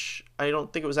 which I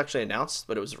don't think it was actually announced,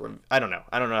 but it was. I don't know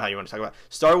how you want to talk about it.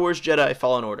 Star Wars Jedi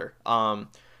Fallen Order.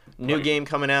 New Right. game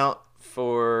coming out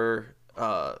for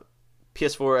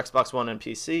PS4, Xbox One, and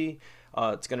PC.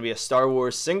 It's going to be a Star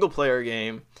Wars single player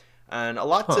game, and a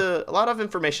lot of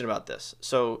information about this.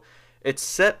 So it's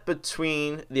set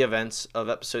between the events of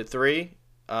Episode 3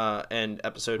 and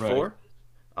Episode Right.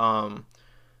 4.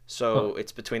 So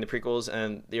it's between the prequels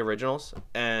and the originals,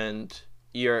 and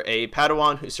you're a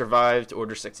Padawan who survived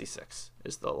Order 66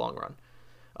 is the long run,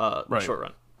 Right. short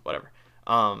run, whatever.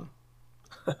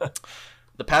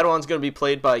 The Padawan's going to be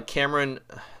played by Cameron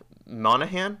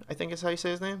Monaghan, I think is how you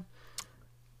say his name.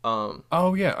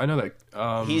 Oh yeah, I know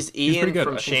that. He's pretty Ian good.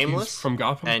 from I think he's Shameless, from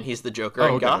Gotham. and he's the Joker Oh,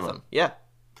 in okay, Gotham. Yeah,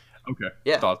 Okay.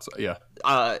 Yeah. Thoughts. Yeah.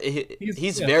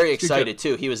 He's yeah, very he's good. excited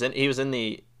too. He was in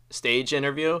the stage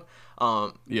interview.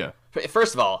 Yeah.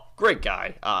 First of all, great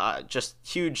guy. Just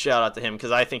huge shout out to him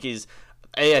because I think he's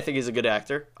a good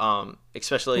actor.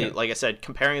 Especially like I said,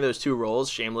 comparing those two roles,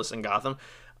 Shameless and Gotham,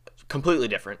 completely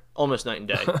different, almost night and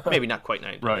day. Maybe not quite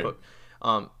night and day, Right.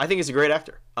 but I think he's a great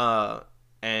actor.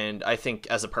 And I think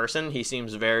as a person, he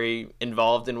seems very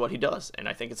involved in what he does, and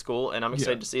I think it's cool. And I'm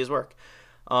excited to see his work.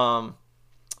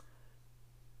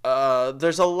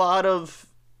 There's a lot of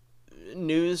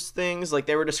news things, like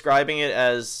they were describing it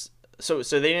as so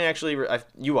they didn't actually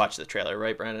you watched the trailer,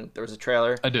 right, Brandon? There was a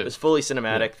trailer. I did. It was fully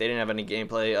cinematic. They didn't have any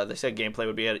gameplay. They said gameplay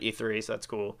would be at E3, so that's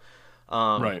cool.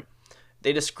 Right.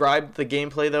 They described the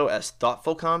gameplay though as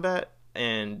thoughtful combat,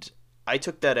 and I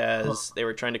took that as they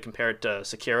were trying to compare it to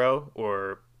Sekiro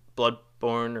or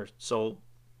Bloodborne or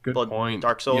Good point.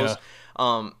 Dark Souls.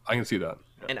 Yeah. I can see that.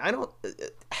 Yeah. And I don't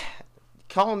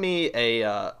call me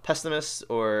a pessimist,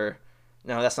 or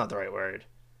no, that's not the right word.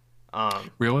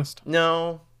 Realist?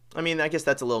 No, I mean I guess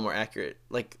that's a little more accurate.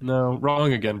 Like No,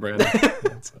 wrong again, Brandon.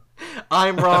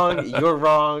 I'm wrong, you're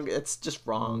wrong. It's just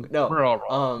wrong. No, We're all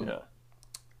wrong.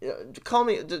 Yeah. call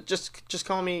me just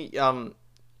call me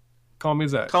Call me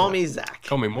Zach. call me Zach.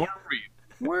 Call me more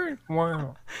Reed.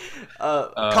 Wow.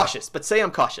 Cautious, but say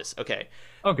I'm cautious. Okay.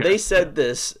 Okay. They said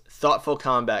this thoughtful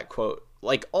combat quote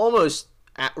like almost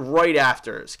right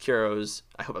after Sekiro's.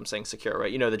 I hope I'm saying Sekiro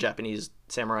right. You know, the Japanese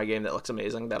samurai game that looks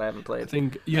amazing that I haven't played. I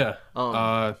think yeah.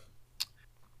 I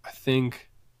think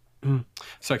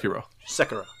Sekiro.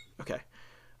 Sekiro. Okay.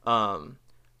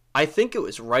 I think it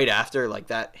was right after like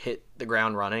that hit the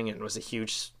ground running and was a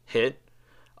huge hit.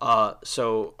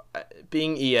 So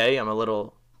being EA, I'm a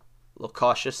little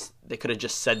cautious. They could have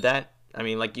just said that. I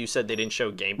mean, like you said, they didn't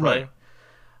show gameplay.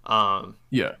 Right.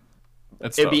 Yeah.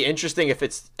 That's It'd tough. be interesting if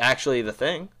it's actually the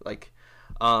thing. Like,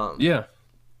 Yeah.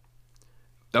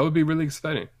 That would be really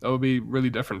exciting. That would be really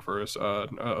different for us,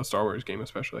 a Star Wars game,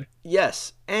 especially.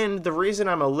 yes. And the reason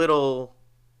I'm a little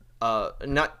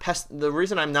the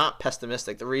reason I'm not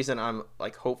pessimistic, the reason I'm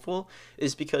like hopeful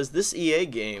is because this EA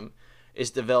game is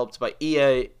developed by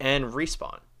EA and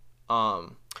Respawn.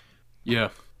 Yeah.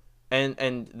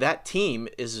 And that team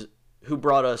is who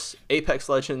brought us Apex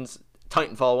Legends,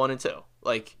 Titanfall 1 and 2.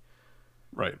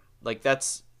 Right. Like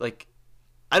that's like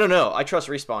I don't know. I trust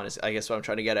Respawn is I guess what I'm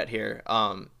trying to get at here.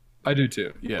 I do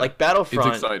too. Yeah. Like It's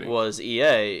Battlefront exciting. was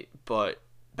EA, but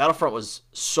Battlefront was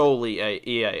solely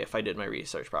EA if I did my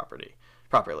research properly.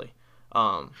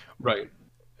 Right.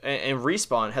 And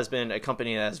Respawn has been a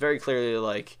company that's very clearly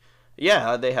like,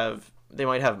 yeah, they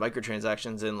might have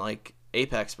microtransactions in like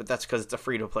Apex, but that's because it's a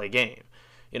free to play game,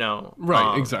 you know.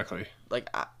 Right. Exactly. Like,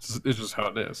 It's just how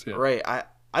it is. Yeah. right.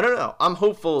 I don't know. I'm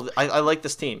hopeful. I like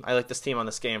this team. I like this team on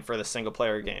this game for the single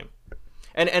player game.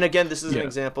 And again, this is an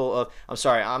example of. I'm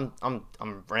sorry. I'm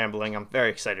rambling. I'm very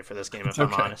excited for this game if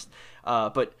I'm honest.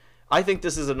 But I think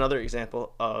this is another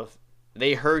example of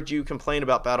they heard you complain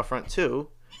about Battlefront 2,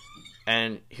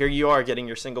 and here you are getting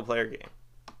your single player game.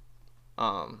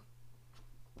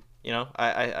 You know,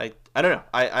 I don't know.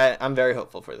 I'm very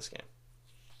hopeful for this game.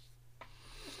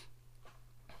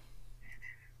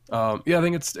 Yeah, I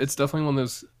think it's definitely one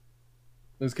of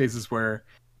those cases where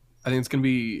I think it's gonna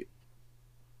be.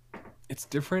 It's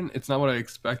different. It's not what I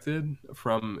expected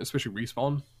from, especially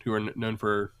Respawn, who are known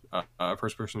for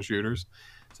first-person shooters.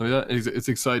 So yeah, it's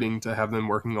exciting to have them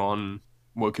working on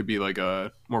what could be like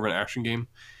a more of an action game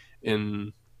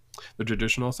in the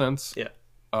traditional sense. Yeah.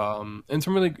 And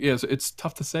some really, yeah, so it's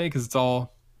tough to say because it's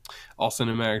all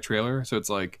cinematic trailer. So it's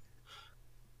like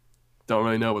don't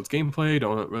really know what's gameplay,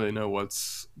 don't really know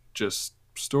what's just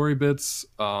story bits,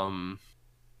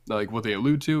 like what they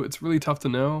allude to. It's really tough to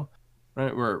know.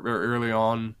 Right, we're early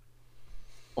on.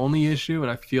 Only issue,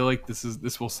 and I feel like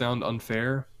this will sound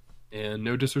unfair, and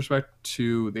no disrespect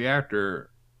to the actor,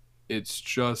 it's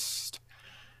just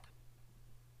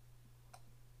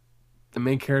the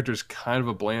main character is kind of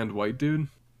a bland white dude,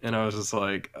 and I was just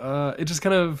like, it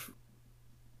kind of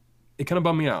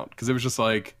bummed me out because it was just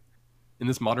like in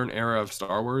this modern era of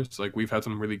Star Wars, like we've had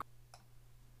some really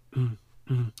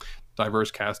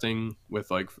diverse casting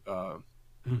with like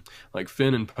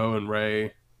Finn and Poe and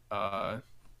Rey, and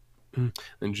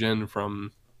Jin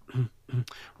from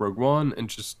Rogue One, and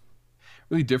just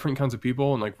really different kinds of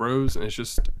people, and like Rose, and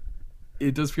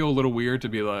it does feel a little weird to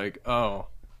be like, oh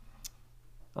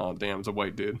damn, it's a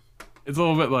white dude. It's a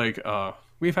little bit like,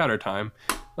 we've had our time.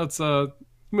 Let's move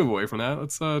away from that.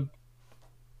 Let's go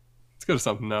to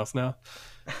something else now.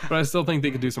 But I still think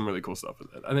they could do some really cool stuff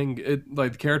with it. I think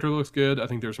the character looks good. I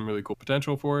think there's some really cool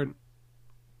potential for it.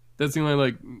 That's the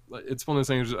only it's one of those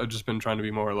things I've just been trying to be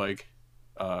more like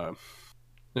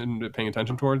and paying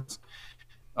attention towards.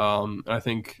 I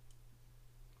think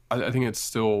it's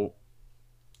still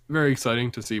very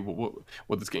exciting to see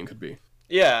what this game could be.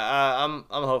 Yeah, I'm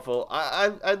hopeful.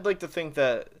 I'd like to think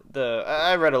that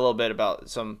I read a little bit about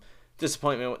some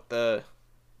disappointment with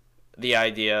the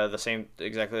idea, the same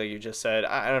exactly like you just said.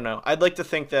 I don't know. I'd like to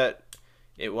think that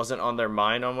it wasn't on their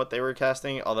mind on what they were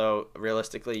casting, although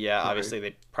realistically, yeah, right. Obviously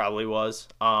they probably was.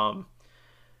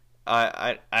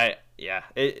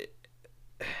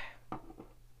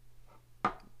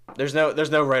 There's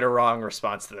no right or wrong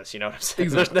response to this. You know what I'm saying?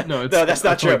 Exactly. No, that's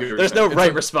not true. There's no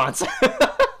right response.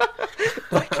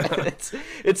 Like,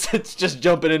 it's just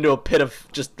jumping into a pit of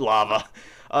just lava.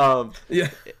 Yeah.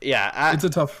 It's a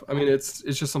tough. I mean, it's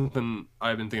just something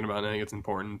I've been thinking about, and I think it's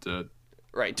important to.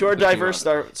 Right, to our diverse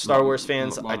Star Wars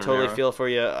fans, I totally feel for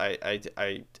you. I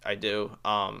do.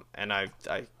 And I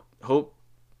hope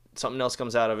something else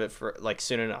comes out of it for like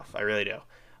soon enough. I really do.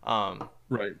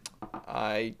 Right.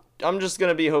 I'm just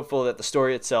gonna be hopeful that the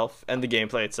story itself and the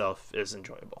gameplay itself is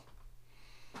enjoyable.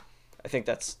 I think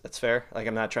that's fair. Like,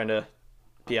 I'm not trying to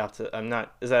be out to. I'm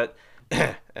not. Is that?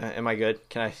 Am I good?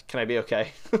 Can I be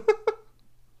okay?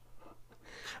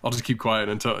 I'll just keep quiet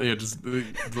until just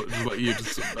let you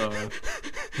just.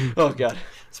 Oh God.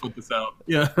 Split this out.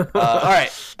 Yeah. All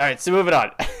right. So moving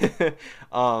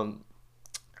on.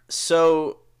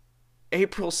 So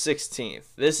April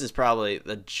 16th. This is probably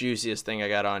the juiciest thing I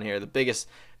got on here. The biggest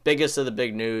of the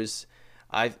big news.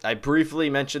 I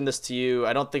briefly mentioned this to you.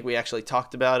 I don't think we actually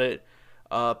talked about it.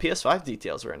 PS5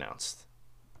 details were announced.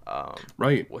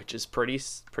 Right. Which is pretty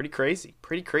crazy.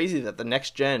 Pretty crazy that the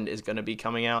next gen is going to be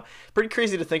coming out. Pretty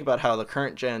crazy to think about how the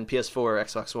current gen PS4,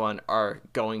 Xbox One are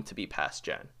going to be past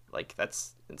gen. Like,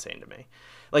 that's insane to me.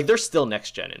 Like, they're still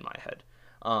next gen in my head.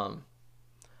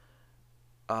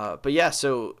 But yeah,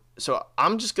 so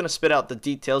I'm just going to spit out the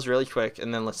details really quick,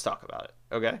 and then let's talk about it.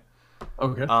 Okay?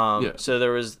 Okay. Yeah. So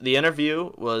the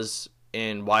interview was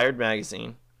in Wired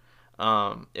magazine.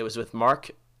 It was with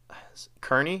Mark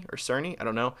Cerny or Cerny, I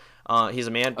don't know. He's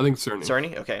a man. I think Cerny.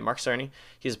 Cerny, okay, Mark Cerny.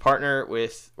 He's a partner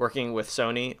working with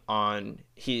Sony on.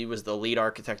 He was the lead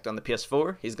architect on the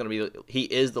PS4. He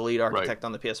is the lead architect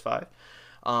on the PS5.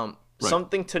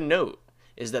 Something to note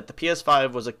is that the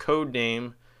PS5 was a code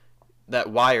name that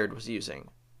Wired was using.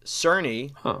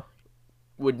 Cerny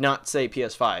would not say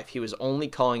PS5. He was only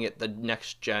calling it the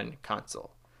next gen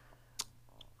console.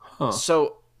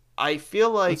 So I feel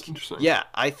like, that's interesting. Yeah,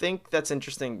 I think that's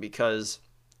interesting because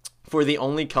for the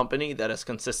only company that has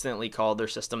consistently called their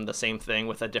system the same thing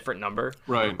with a different number,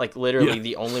 Right. like literally Yeah.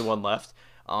 the only one left.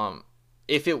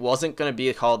 If it wasn't going to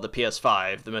be called the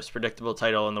PS5, the most predictable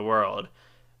title in the world,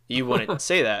 you wouldn't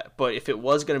say that. But if it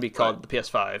was going to be called Right. the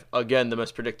PS5, again, the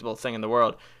most predictable thing in the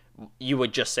world, you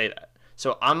would just say that.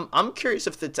 So I'm curious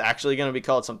if it's actually going to be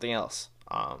called something else.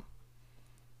 I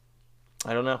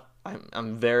don't know.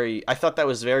 I thought that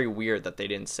was very weird that they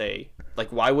didn't say, like,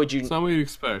 why would you? It's not what you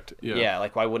expect. Yeah. Yeah,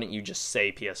 like why wouldn't you just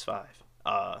say PS5?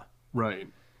 Right.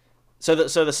 So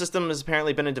the system has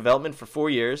apparently been in development for 4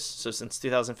 years, so since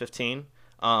 2015.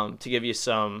 To give you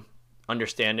some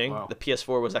understanding, Wow. the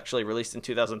PS4 was actually released in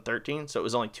 2013, so it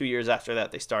was only 2 years after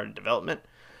that they started development.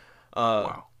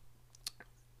 Wow.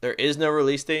 There is no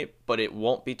release date, but it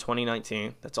won't be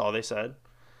 2019. That's all they said.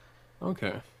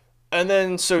 Okay. And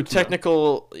then, so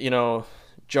technical,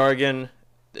 jargon,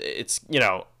 it's,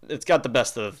 it's got the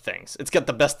best of the things. It's got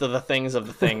the best of the things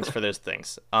for those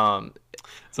things. Is that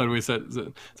what we said? Is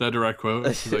that a direct quote?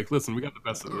 He's like, listen, we got the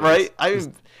best of this. Right?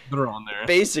 They're on there.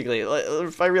 Basically,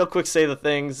 if I real quick say the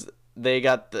things, they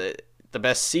got the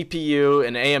best CPU,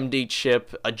 an AMD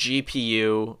chip, a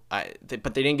GPU,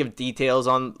 but they didn't give details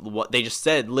on what they just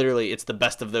said. Literally, it's the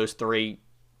best of those three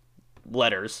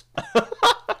letters.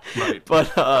 Right.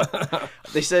 But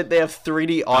they said they have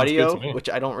 3D audio, to me. which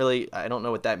I don't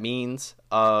know what that means.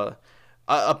 A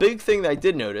big thing that I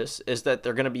did notice is that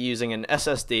they're going to be using an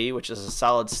SSD, which is a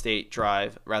solid state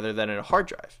drive, rather than a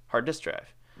hard disk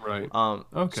drive. Right. So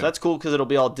that's cool because it'll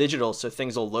be all digital, so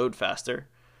things will load faster.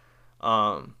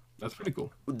 That's pretty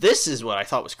cool. This is what I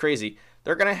thought was crazy.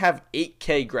 They're going to have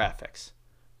 8K graphics.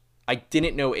 I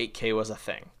didn't know 8K was a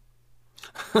thing.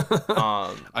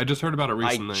 I just heard about it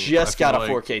recently. I just feel got a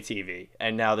like 4K TV,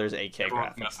 and now there's 8K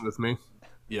everyone's graphics. messing with me.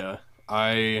 Yeah.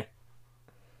 I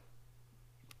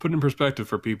put in perspective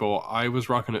for people, I was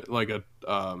rocking it like a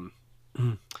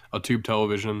tube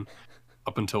television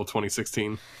up until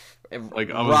 2016. Like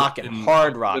I was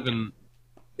hard rocking. living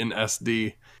in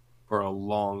SD for a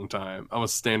long time. I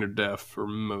was standard def for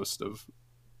most of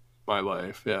my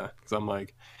life. Yeah, because I'm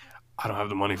like, I don't have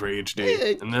the money for HD,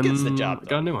 It and then gets the job got a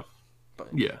done. new one.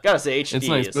 Yeah, Gotta say, HD it's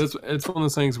nice, is... but it's one of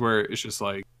those things where it's just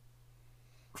like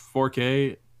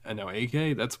 4K and now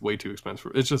 8K. That's way too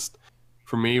expensive. It's just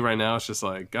for me right now. It's just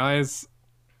like, guys,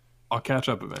 I'll catch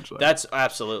up eventually. That's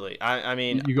absolutely. I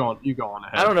mean, you go on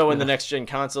ahead. I don't know when the next gen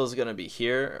console is gonna be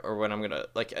here, or when I'm gonna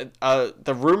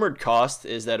the rumored cost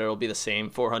is that it'll be the same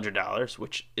 $400,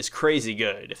 which is crazy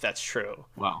good if that's true.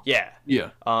 Wow. Yeah. Yeah.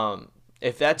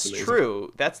 If that's amazing.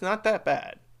 true, that's not that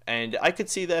bad, and I could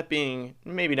see that being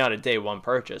maybe not a day one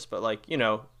purchase, but Right.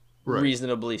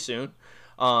 reasonably soon.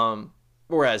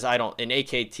 Whereas I don't in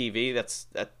 8K TV,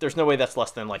 there's no way that's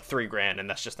less than like $3,000, and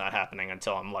that's just not happening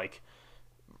until I'm like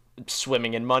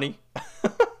swimming in money.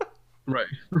 Right.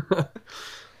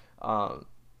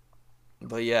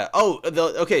 But yeah.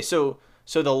 Okay. So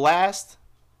the last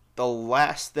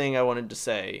thing I wanted to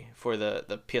say for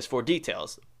the PS4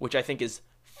 details, which I think is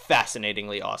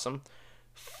fascinatingly awesome,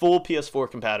 full PS4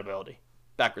 compatibility,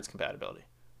 backwards compatibility.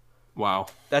 Wow.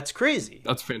 That's crazy.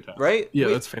 That's fantastic. Right? Yeah,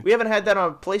 that's fantastic. We haven't had that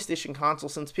on a PlayStation console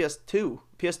since PS2.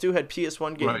 PS2 had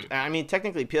PS1 games. Right. I mean,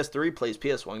 technically PS3 plays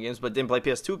PS1 games, but didn't play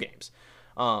PS2 games.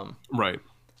 Right.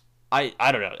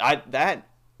 I don't know.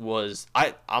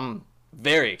 I'm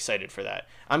very excited for that.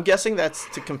 I'm guessing that's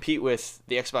to compete with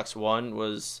the Xbox One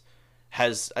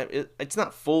it's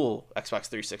not full Xbox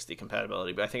 360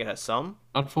 compatibility, but I think it has some.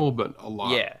 Not full, but a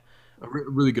lot. Yeah. A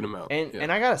really good amount.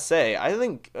 And I gotta say, I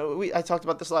think I talked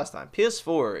about this last time.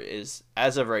 PS4 is,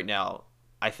 as of right now,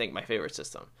 I think my favorite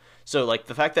system. So like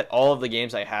the fact that all of the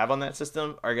games I have on that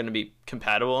system are going to be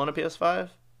compatible on a PS5,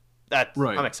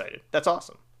 Right. I'm excited. That's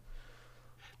awesome.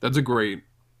 That's great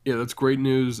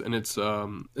news, and it's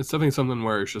definitely something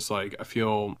where it's just like I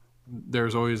feel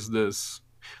there's always this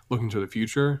looking to the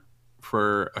future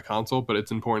for a console, but it's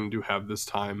important to have this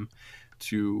time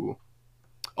to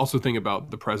also think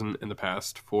about the present and the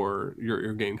past for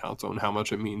your game console and how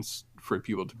much it means for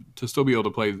people to still be able to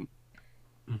play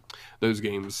those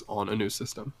games on a new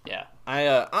system. Yeah, I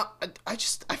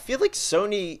feel like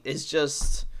Sony is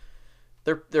just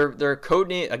their code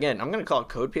name again. I'm gonna call it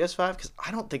Code PS5 because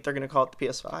I don't think they're gonna call it the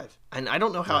PS5, and I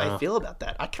don't know how I feel about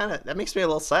that. That makes me a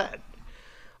little sad.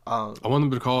 I want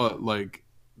them to call it like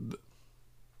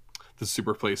the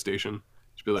Super PlayStation.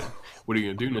 Just be like, what are you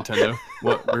gonna do, Nintendo?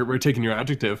 What we're taking your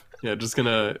adjective. Yeah, just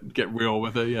gonna get real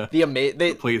with it. Yeah, The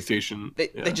PlayStation.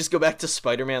 They just go back to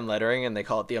Spider-Man lettering and they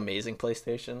call it the Amazing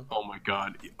PlayStation. Oh my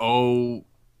god. Oh,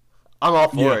 I'm all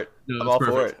for it. No, I'm that's all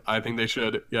perfect. for it. I think they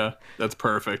should. Yeah, that's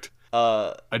perfect.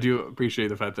 I do appreciate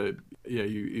the fact that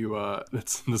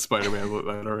that's the Spider-Man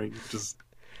lettering, just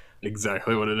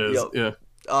exactly what it is. Yep. Yeah,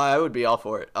 I would be all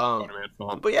for it. Spider-Man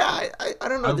font. But yeah, I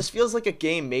don't know. I'm- This feels like a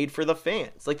game made for the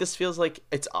fans. Like this feels like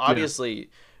it's obviously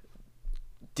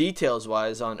details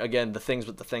wise on again the things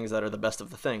with the things that are the best of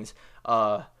the things.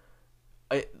 You're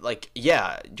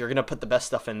gonna put the best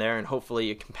stuff in there, and hopefully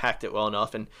you compact it well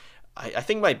enough. And I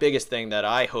think my biggest thing that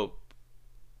I hope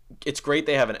it's great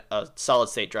they have a solid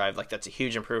state drive. Like that's a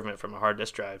huge improvement from a hard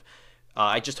disk drive.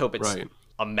 I just hope it's Right.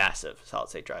 a massive solid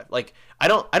state drive. Like I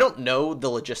don't know the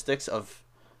logistics of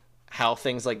how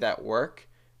things like that work,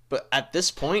 but at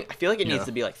this point, I feel like it needs Yeah.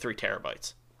 to be like 3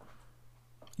 terabytes.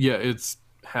 Yeah,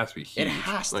 has to be huge. It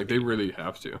has to like be. they really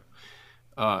have to.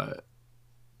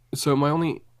 So my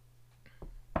only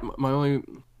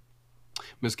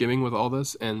misgiving with all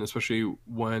this, and especially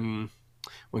when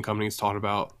companies talk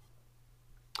about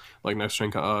like next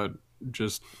gen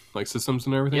just like systems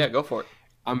and everything, Yeah, go for it.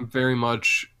 I'm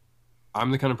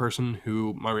the kind of person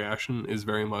who my reaction is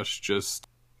very much just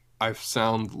I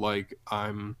sound like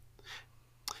I'm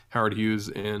Howard Hughes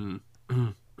in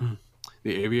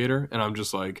The Aviator, and I'm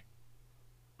just like,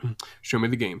 show me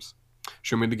the games,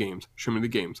 show me the games, show me the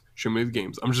games, show me the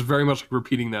games. I'm just very much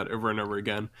repeating that over and over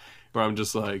again, where I'm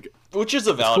just like, Which is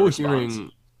a it's valid cool response.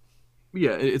 hearing.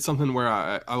 Yeah, it's something where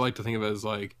I like to think of it as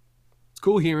like, it's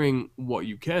cool hearing what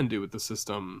you can do with the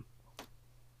system.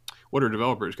 What are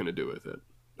developers going to do with it?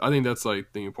 I think that's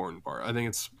like the important part. I think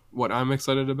it's what I'm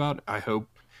excited about. I hope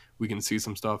we can see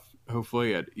some stuff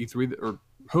hopefully at E3 or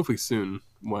hopefully soon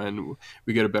when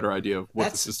we get a better idea of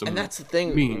what the system and that's the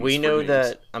thing. means We for know games.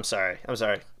 that. I'm sorry.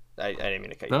 I didn't mean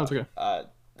to cut you No, off. it's okay.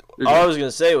 You're All good. I was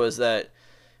gonna say was that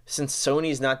since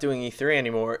Sony's not doing E3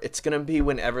 anymore, it's gonna be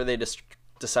whenever they just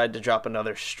decide to drop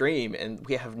another stream, and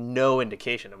we have no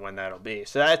indication of when that'll be.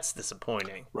 So that's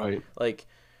disappointing. Right. Like,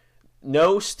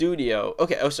 no studio.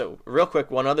 Okay. Oh, so real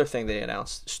quick, one other thing they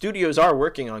announced: studios are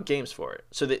working on games for it.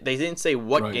 So they didn't say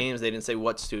what Right. games, they didn't say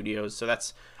what studios. So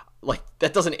that's like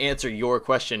that doesn't answer your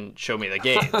question. Show me the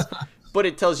games, but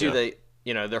it tells you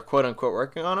Yeah. that they're quote unquote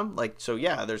working on them. Like so,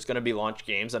 yeah, there's gonna be launch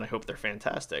games, and I hope they're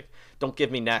fantastic. Don't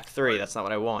give me Knack 3. That's not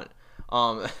what I want.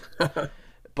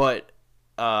 But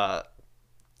uh,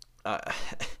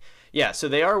 yeah, so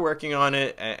they are working on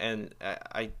it, and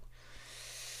I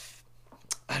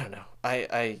don't know.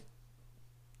 I'm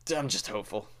just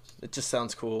hopeful. It just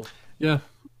sounds cool. Yeah.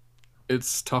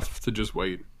 It's tough to just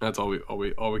wait. That's all we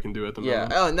can do at the Yeah.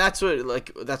 moment. Oh, and that's what I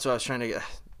was trying to get.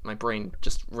 My brain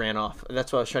just ran off.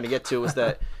 That's what I was trying to get to was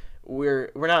that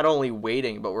we're not only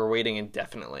waiting, but we're waiting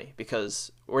indefinitely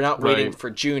because we're not waiting Right. for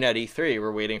June at E3.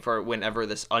 We're waiting for whenever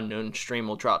this unknown stream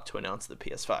will drop to announce the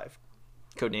PS5.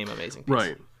 Codename Amazing Piece.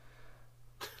 Right.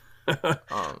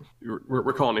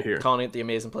 We're calling it here. Calling it the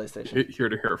Amazing PlayStation. Here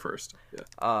to hear first.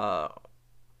 Yeah.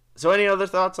 So any other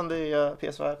thoughts on the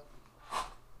PS5?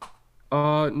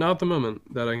 Not at the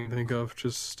moment that I can think of.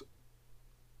 Just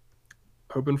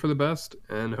hoping for the best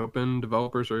and hoping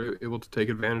developers are able to take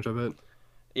advantage of it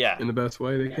Yeah. in the best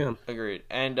way they can. Agreed.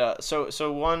 And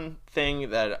so one thing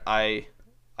that I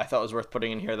thought was worth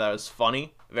putting in here that was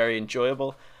funny, very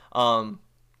enjoyable.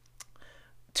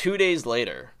 2 days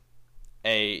later,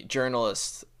 a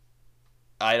journalist,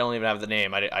 I don't even have the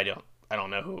name. I don't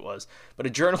know who it was, but a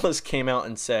journalist came out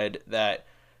and said that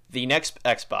the next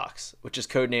Xbox, which is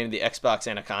codenamed the Xbox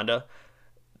Anaconda,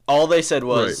 all they said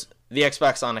was the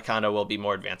Xbox Anaconda will be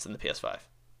more advanced than the PS5.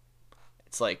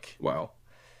 It's like Wow.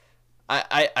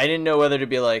 I didn't know whether to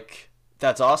be like,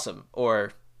 that's awesome,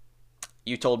 or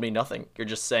you told me nothing. You're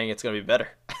just saying it's going to be better.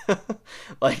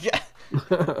 Like,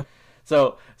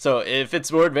 so if it's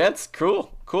more advanced,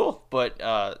 cool. But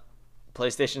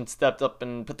PlayStation stepped up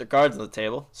and put their cards on the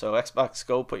table. So Xbox,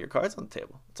 go put your cards on the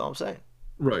table. That's all I'm saying.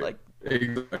 Right. Like-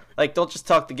 Exactly. Like, don't just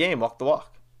talk the game, walk the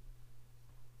walk.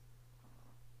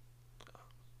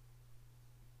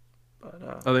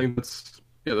 But I think that's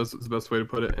the best way to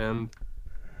put it, and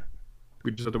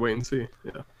we just have to wait and see.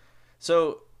 Yeah.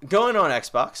 so going on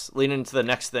Xbox, leading into the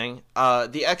next thing,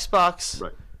 the Xbox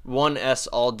Right. One S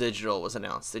All Digital was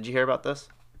announced. Did you hear about this?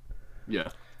 Yeah.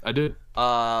 I did.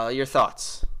 Your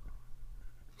thoughts?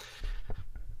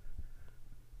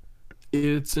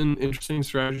 It's an interesting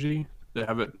strategy to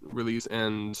have it released,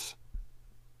 and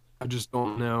I just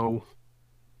don't know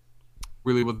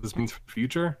really what this means for the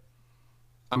future.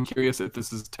 I'm curious if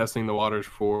this is testing the waters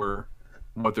for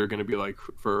what they're going to be like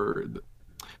for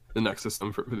the next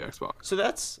system for the Xbox. So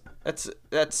that's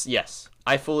yes,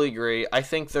 I fully agree. I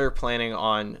think they're planning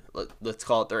on let's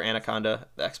call it their Anaconda,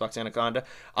 the Xbox Anaconda.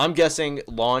 I'm guessing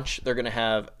launch they're gonna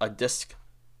have a disc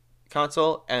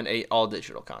console and a all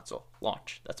digital console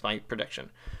launch. That's my prediction.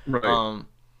 Right.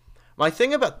 My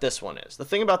thing about this one is the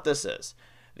Xbox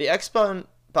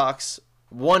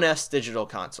One S digital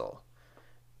console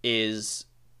is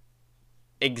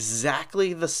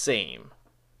exactly the same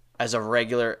as a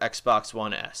regular Xbox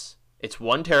One S. It's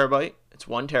 1 terabyte.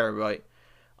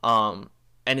 And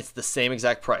it's the same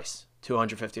exact price,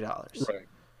 $250. Right.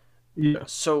 Yeah.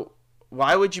 So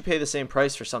why would you pay the same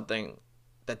price for something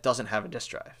that doesn't have a disk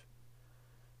drive?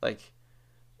 Like,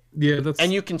 Yeah,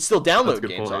 and you can still download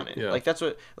games point, on it. yeah. Like that's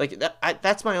what like that.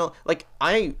 That's my own. Like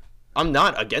I'm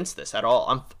not against this at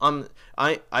all.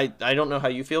 I don't know how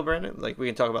you feel, Brandon. Like we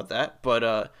can talk about that,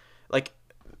 but like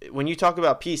when you talk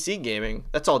about PC gaming,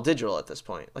 that's all digital at this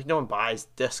point. Like no one buys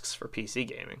discs for PC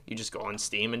gaming. You just go on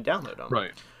Steam and download them.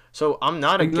 Right. So I'm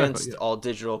not Exactly, against yeah. all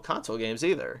digital console games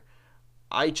either.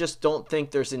 I just don't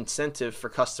think there's incentive for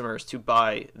customers to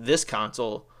buy this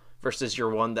console versus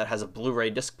your one that has a Blu-ray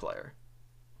disc player.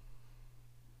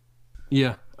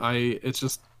 Yeah,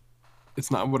 it's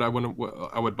not what I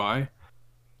would buy.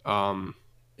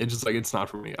 It's just like it's not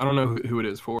for me. I don't know who it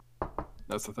is for.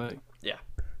 That's the thing. Yeah,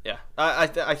 yeah. I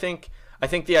think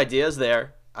the idea is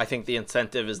there. I think the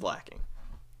incentive is lacking.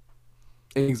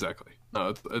 Exactly.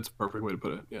 No, it's a perfect way to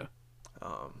put it. Yeah.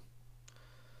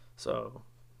 So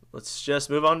let's just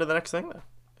move on to the next thing then.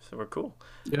 So we're cool.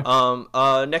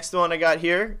 Yeah. Next one I got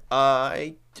here.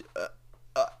 I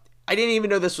didn't even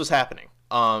know this was happening.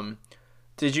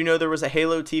 Did you know there was a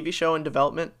Halo TV show in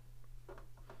development?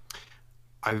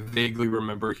 I vaguely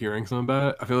remember hearing something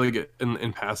about it. I feel like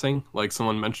in passing, like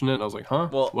someone mentioned it, and I was like, "Huh?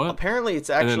 Well, what?" apparently it's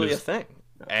then actually a there's- thing,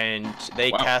 and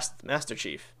they Wow. cast Master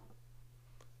Chief.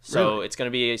 So Really? it's going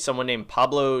to be someone named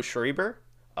Pablo Schreiber.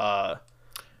 I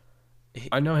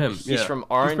know him. He's yeah. from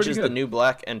Orange pretty is the good. New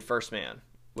Black and First Man,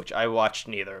 which I watched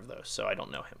neither of those, so I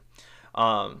don't know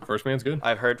him. First Man's good.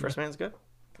 I've heard First Man's good.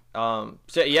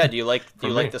 So yeah, do you like For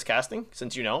me. this casting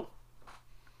since you know?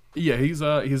 Yeah, he's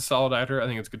a solid actor. I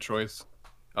think it's a good choice.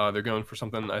 They're going for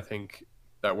something I think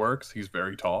that works. He's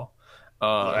very tall.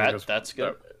 I think That's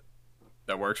good.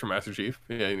 That works for Master Chief.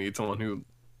 Yeah, you need someone who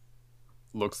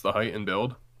looks the height and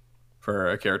build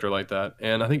for a character like that.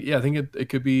 And I think it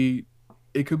could be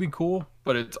cool,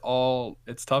 but it's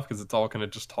tough because it's all kind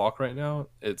of just talk right now.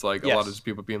 It's like a lot of Yes. just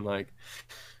people being like,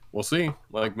 "We'll see."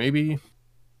 Like maybe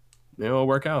it'll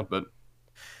work out, but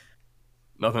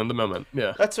nothing at the moment.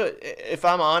 Yeah. That's what. If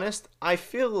I'm honest, I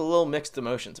feel a little mixed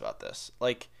emotions about this.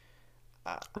 Like,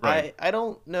 Right. I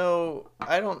don't know.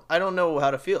 I don't know how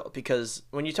to feel because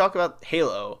when you talk about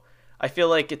Halo, I feel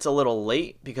like it's a little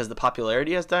late because the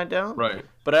popularity has died down. Right.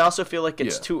 But I also feel like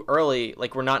it's Yeah. too early.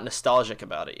 Like we're not nostalgic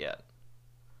about it yet.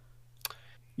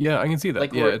 Yeah, I can see that.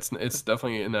 Like, Yeah, we're- it's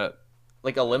definitely in that.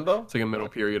 Like a limbo. It's like a middle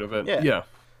period of it. Yeah. Yeah.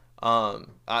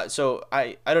 So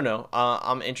I don't know.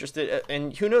 I'm interested,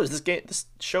 and who knows? This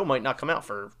show might not come out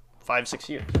for 5-6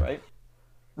 years, right?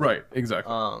 Right.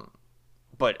 Exactly.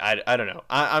 But I don't know.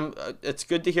 I'm. It's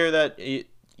good to hear that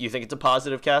you think it's a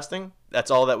positive casting. That's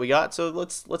all that we got. So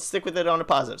let's stick with it on a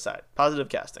positive side. Positive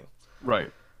casting.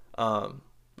 Right.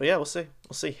 But yeah, we'll see.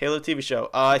 We'll see. Halo TV show.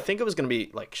 I think it was gonna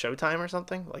be like Showtime or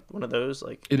something, like one of those.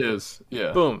 Like It is.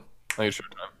 Yeah. boom, I think it's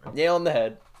Showtime. nail on the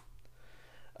head.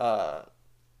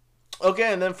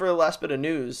 Okay, and then for the last bit of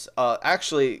news,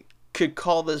 actually could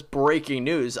call this breaking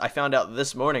news. I found out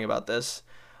this morning about this.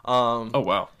 Oh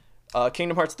wow.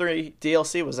 Kingdom Hearts 3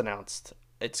 DLC was announced.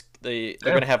 They're Yeah.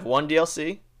 gonna have one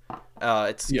DLC.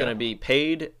 It's Yeah. gonna be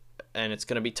paid, and it's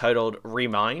gonna be titled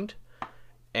Remind.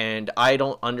 And I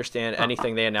don't understand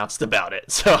anything they announced about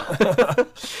it. So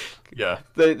Yeah.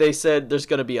 they said there's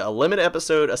gonna be a limited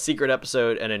episode, a secret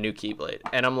episode, and a new Keyblade.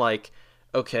 And I'm like,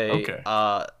 okay. Okay.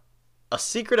 A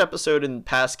secret episode in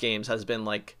past games has been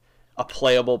like a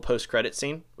playable post-credit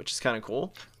scene, which is kind of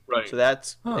cool. Right. So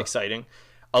that's Huh. exciting.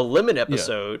 A limit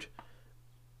episode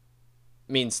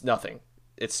means nothing.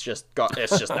 It's just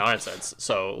nonsense.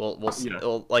 So we'll see.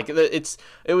 Yeah. Like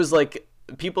it was like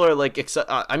people are like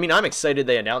I mean, I'm excited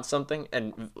they announced something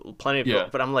and plenty of people, Yeah.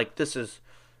 but I'm like this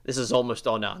is almost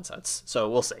all nonsense. So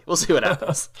we'll see. We'll see what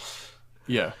happens.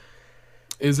 Yeah.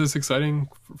 Is this exciting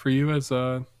for you as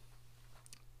a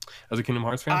Kingdom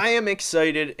Hearts fan? I am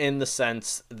excited in the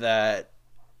sense that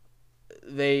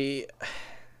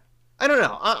I don't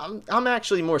know. I'm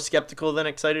actually more skeptical than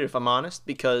excited, if I'm honest,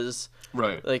 because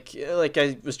Right. like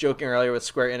I was joking earlier with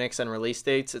Square Enix and release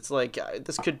dates. It's like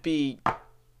this could be,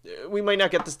 we might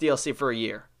not get this DLC for a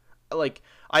year. Like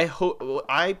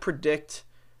I predict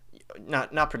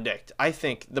not predict. I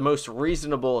think the most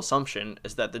reasonable assumption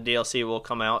is that the DLC will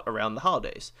come out around the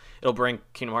holidays. It'll bring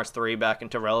Kingdom Hearts 3 back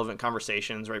into relevant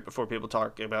conversations right before people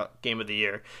talk about Game of the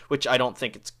Year, which I don't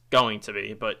think it's going to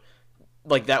be, but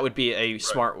like that would be a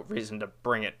smart reason to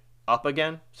bring it up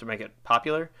again to make it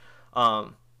popular.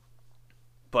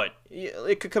 But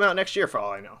it could come out next year for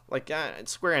all I know. Like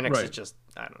Square Enix is just,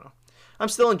 I don't know. I'm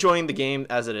still enjoying the game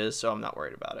as it is, so I'm not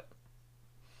worried about it.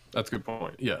 That's a good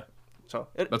point. Yeah. So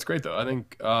that's great though. I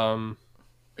think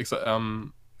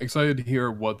excited to hear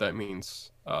what that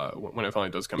means when it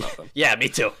finally does come out. Then. Yeah, me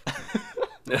too.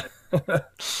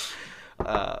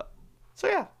 So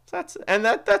yeah, that's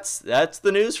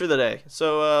the news for the day.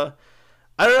 So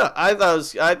I don't know.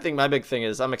 I think my big thing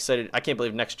is I'm excited. I can't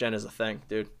believe next gen is a thing,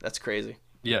 dude. That's crazy.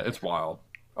 Yeah, it's wild.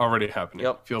 Already happening.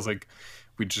 Yep. Feels like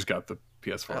we just got the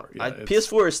PS4. Yeah,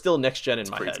 PS4 is still next gen in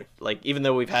my crazy. head. Like even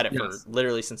though we've had it for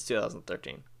literally since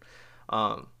 2013.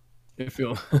 It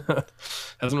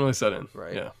hasn't really set in.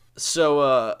 Right. Yeah.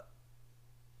 So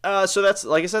so that's,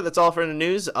 like I said, that's all for the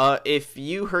news. If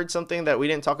you heard something that we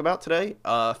didn't talk about today,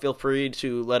 feel free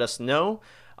to let us know.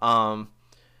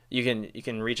 You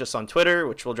can reach us on Twitter,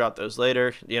 which we'll drop those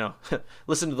later.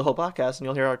 Listen to the whole podcast and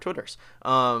you'll hear our Twitters.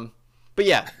 But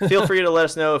yeah, feel free to let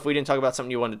us know if we didn't talk about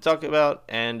something you wanted to talk about,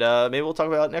 and maybe we'll talk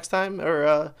about it next time,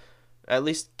 or at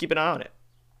least keep an eye on it.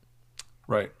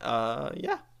 Right.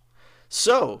 Yeah.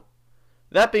 So,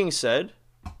 that being said,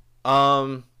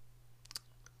 Brandon.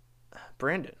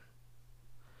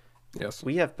 Yes.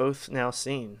 We have both now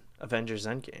seen Avengers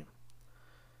Endgame.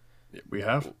 We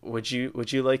have. Would you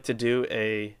like to do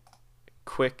a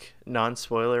quick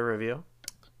non-spoiler review?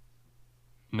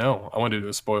 No, I want to do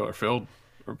a spoiler-filled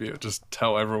review. Just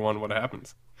tell everyone what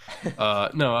happens.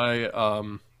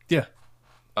 No,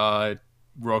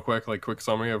 real quick, like quick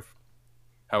summary of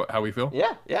how we feel.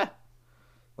 Yeah.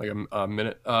 Like a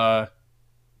minute.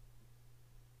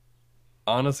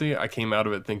 Honestly, I came out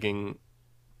of it thinking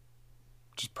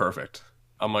just perfect.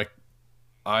 I'm like,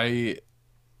 the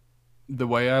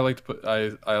way I like to put,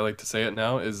 I like to say it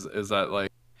now is that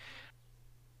like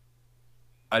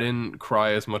I didn't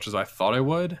cry as much as I thought I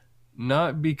would,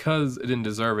 not because it didn't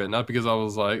deserve it, not because I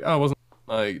was like, oh, it wasn't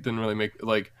like didn't really make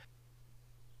like.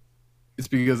 It's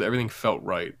because everything felt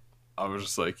right. I was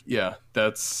just like, yeah,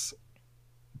 this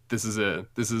is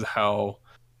it. This is how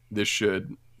this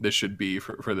should be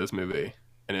for this movie,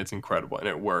 and it's incredible and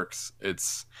it works.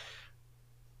 It's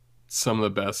some of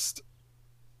the best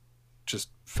just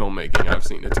filmmaking I've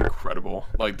seen. It's incredible.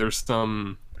 Like there's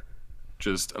some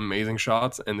just amazing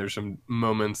shots, and there's some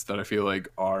moments that I feel like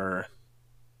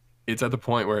it's at the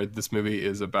point where this movie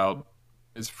is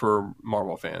for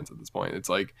Marvel fans at this point. It's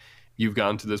like you've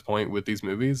gotten to this point with these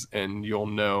movies and you'll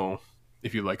know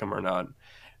if you like them or not.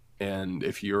 And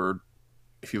if you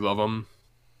love them,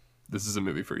 this is a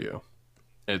movie for you.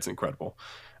 It's incredible.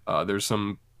 There's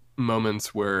some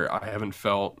moments where I haven't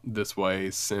felt this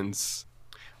way since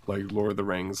like Lord of the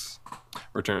Rings,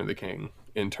 Return of the King,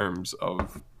 in terms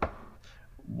of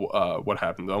what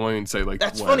happened. I won't even say like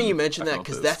that's funny you mentioned that,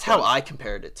 because that's how I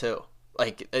compared it too.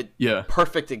 Like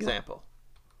perfect example.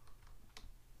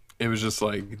 It was just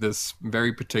like this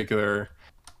very particular,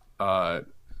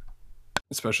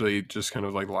 especially just kind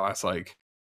of like last like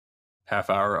half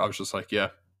hour. I was just like, yeah,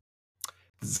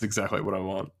 this is exactly what I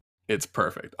want. It's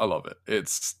perfect. I love it.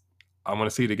 I want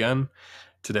to see it again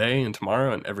today and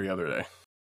tomorrow and every other day.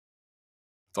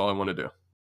 That's all I want to do.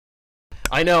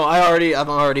 I know. I'm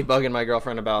already bugging my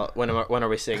girlfriend about when are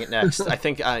we seeing it next. I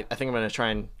think I'm gonna try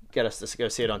and get us to go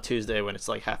see it on Tuesday when it's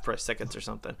like half price tickets or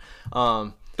something.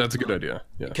 That's a good idea.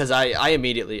 Yeah. Because I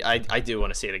immediately do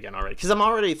want to see it again already, because I'm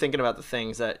already thinking about the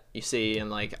things that you see, and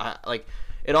like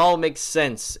it all makes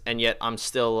sense, and yet I'm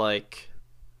still like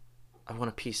I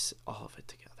want to piece all of it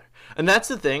together. And that's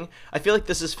the thing. I feel like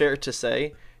this is fair to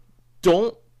say.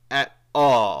 Don't at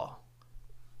all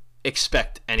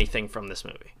expect anything from this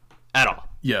movie at all.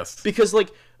 Yes. Because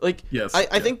like yes.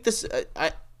 I think this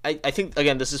I think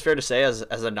again this is fair to say as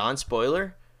a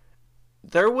non-spoiler.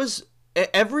 There was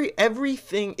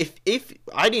everything. If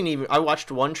I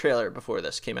watched one trailer before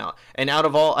this came out, and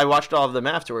I watched all of them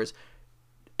afterwards.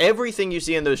 Everything you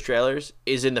see in those trailers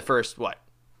is in the first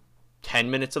 10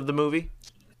 minutes of the movie.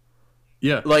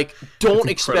 Yeah. Like, don't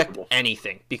expect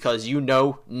anything, because you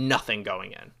know nothing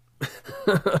going in.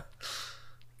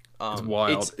 It's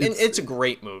wild. It's a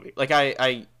great movie. Like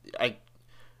I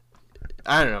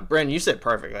don't know, Brandon, you said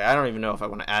perfectly. I don't even know if I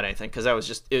want to add anything, because it was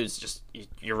just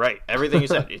you're right. Everything you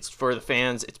said, it's for the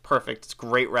fans. It's perfect. It's a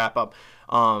great wrap up.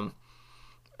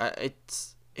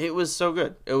 It was so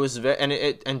good. It was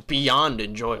and beyond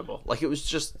enjoyable. Like it was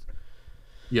just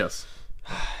yes.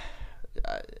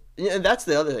 And that's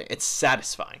the other thing. It's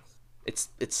satisfying. It's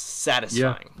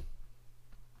satisfying.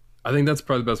 I think that's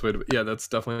probably the best way to. Yeah, that's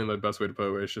definitely the best way to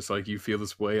put it. It's just like you feel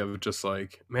this way of just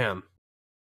like, man,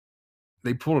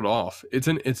 they pulled it off. It's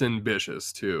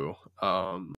ambitious too.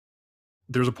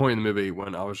 There's a point in the movie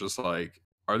when I was just like,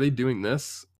 are they doing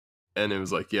this? And it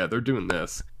was like, yeah, they're doing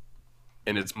this,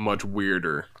 and it's much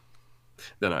weirder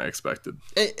than I expected.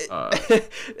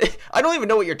 I don't even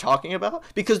know what you're talking about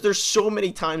because there's so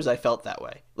many times I felt that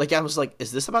way. Like I was like,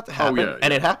 is this about to happen? Yeah.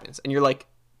 And it happens, and you're like,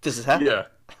 this is happening. Yeah,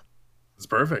 it's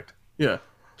perfect. Yeah.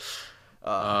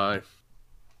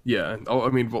 Yeah. Oh, I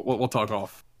mean, we'll talk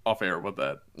off air what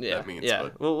that means. Yeah.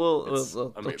 But we'll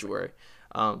don't you worry.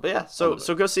 But yeah, so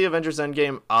go see Avengers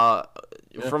Endgame.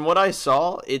 From what I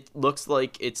saw, it looks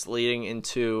like it's leading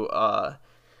into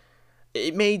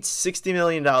it made $60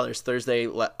 million Thursday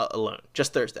alone,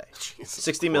 just Thursday.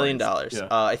 $60 million. Yeah.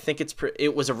 I think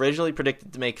it was originally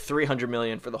predicted to make $300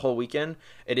 million for the whole weekend.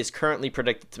 It is currently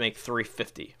predicted to make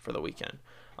 $350 for the weekend.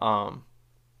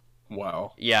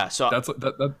 Wow. Yeah, so that's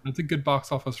a good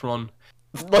box office run.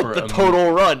 Like the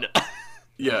total run.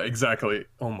 Yeah, exactly.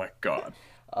 Oh my god.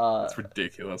 That's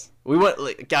ridiculous. We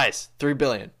went, guys, $3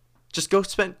 billion. Just go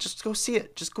see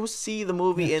it. Just go see the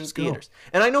movie in theaters.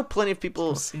 And I know plenty of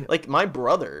people, like my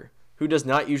brother, who does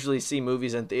not usually see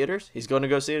movies in theaters. He's going to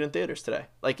go see it in theaters today.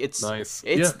 Like it's nice.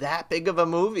 It's that big of a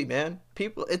movie, man.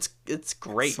 People, it's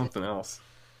great. It's something else.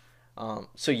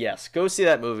 So yes, go see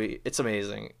that movie. It's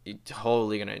amazing. You're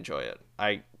totally gonna enjoy it.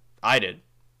 I did.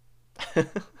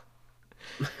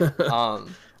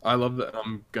 I love that.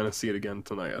 I'm gonna see it again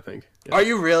tonight, I think. Yeah. Are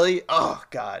you really? Oh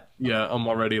god. Yeah, I'm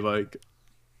already like,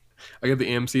 I got the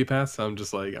AMC pass, so I'm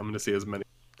just like, I'm gonna see as many.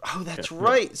 Oh, that's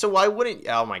right. So why wouldn't?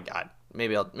 Oh my god.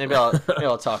 Maybe I'll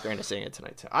talk her into seeing it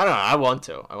tonight too. I don't know.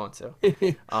 I want to.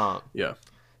 Yeah.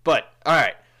 But all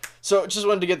right. So just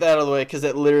wanted to get that out of the way because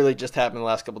it literally just happened the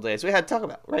last couple of days. We had to talk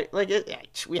about it, right? Like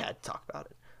we had to talk about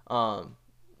it.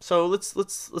 So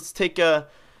let's take a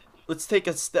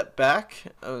step back.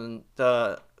 And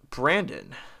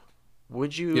Brandon,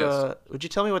 would you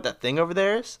tell me what that thing over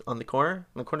there is in the corner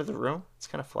of the room? It's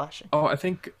kind of flashing. Oh, I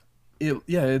think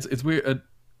it's weird.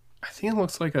 I think it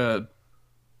looks like it's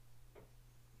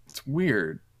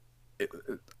weird. I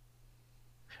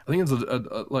think it's I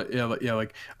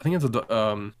think it's a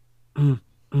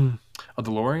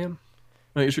DeLorean.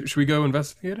 Wait, should we go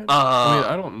investigate it?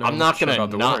 I don't know. I'm not gonna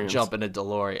not jump into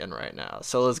DeLorean right now.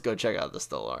 So let's go check out this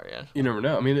DeLorean. You never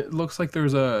know. I mean, it looks like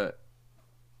there's is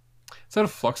that a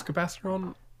flux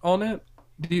capacitor on it?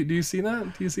 Do you see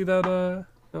that? Do you see that?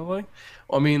 Like, well,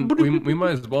 I mean, we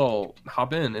might as well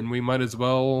hop in and we might as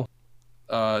well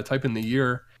type in the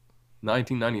year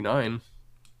 1999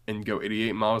 and go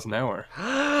 88 miles an hour.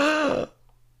 I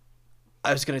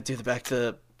was gonna do the Back to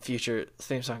the Future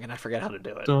theme song and I forgot how to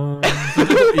do it.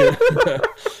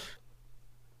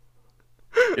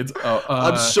 It's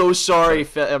I'm so sorry,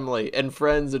 family and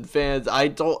friends and fans.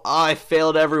 I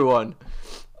failed everyone.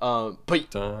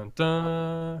 But dun,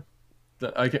 dun,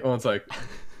 dun, I can't. Well, it's like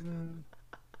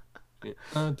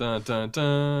dun, dun, dun, dun,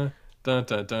 dun,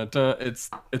 dun, dun, dun.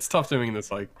 It's tough doing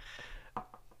this like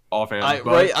offhand.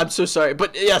 Right, I'm so sorry,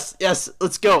 but yes,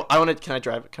 let's go. Can I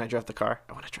drive the car?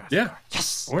 I want to drive the car.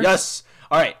 Yes.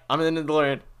 All right, I'm in the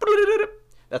DeLorean.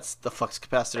 That's the flux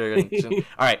capacitor.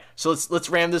 All right, so let's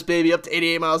ram this baby up to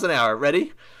 88 miles an hour.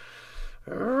 Ready?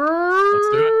 Let's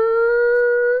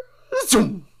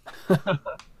do it.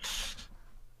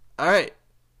 All right.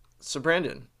 So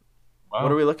Brandon,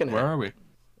 what are we looking at? Where are we?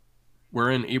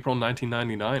 We're in April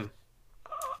 1999.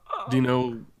 Do you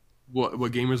know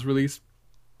what game was released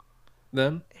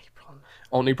then?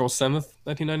 On April 7th,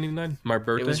 1999, my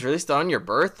birthday. It was released on your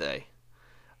birthday.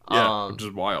 Yeah, which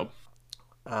is wild.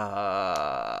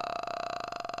 Was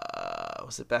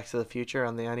it Back to the Future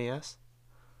on the NES?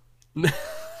 Not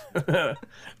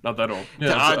that old.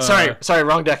 Yeah, sorry,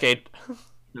 wrong decade.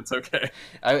 It's okay.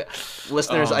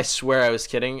 Listeners, I swear I was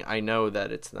kidding. I know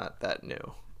that it's not that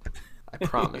new. I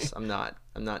promise. I'm not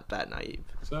that naive.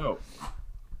 So,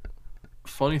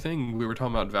 funny thing, we were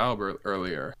talking about Valve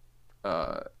earlier.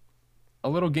 A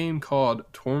little game called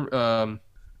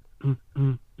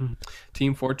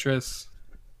Team Fortress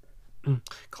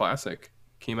Classic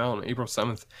came out on April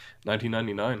 7th,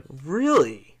 1999.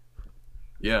 Really?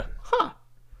 Yeah. Huh.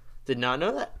 Did not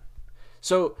know that.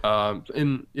 So.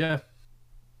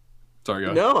 Sorry,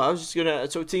 guys. No, I was just gonna.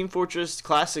 So, Team Fortress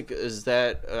Classic, is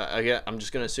that? I'm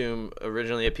just gonna assume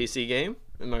originally a PC game.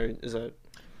 Is that?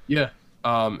 Yeah.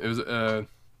 It was a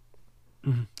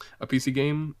PC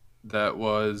game that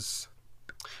was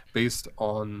based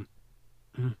on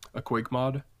a Quake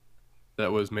mod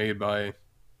that was made by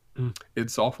id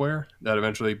Software that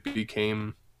eventually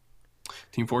became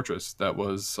Team Fortress. That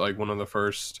was like one of the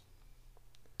first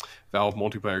Valve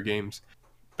multiplayer games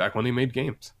back when they made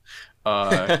games.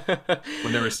 Uh,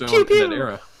 when they were still Pew in that pew.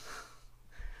 era.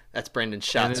 That's Brandon's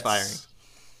And shots firing.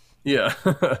 Yeah.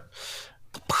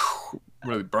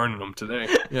 Really burning them today.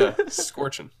 Yeah,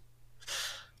 scorching.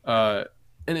 And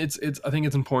it's I think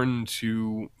it's important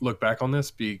to look back on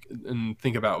this and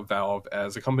think about Valve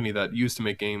as a company that used to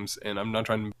make games, and I'm not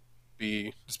trying to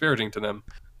be disparaging to them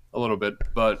a little bit,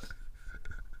 but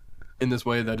in this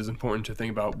way that is important to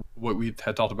think about what we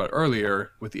had talked about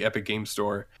earlier with the Epic Game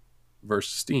Store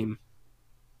versus Steam,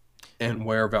 and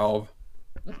where Valve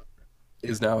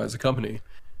is now as a company,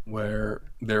 where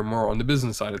they're more on the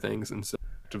business side of things instead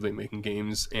of actively making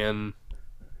games, and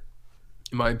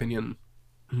in my opinion,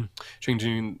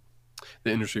 changing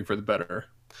the industry for the better.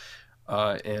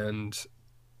 And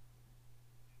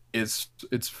it's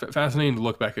fascinating to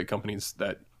look back at companies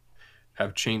that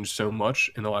have changed so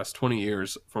much in the last 20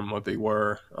 years from what they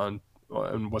were on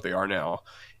and what they are now,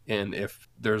 and if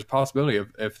there's a possibility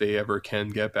of if they ever can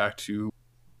get back to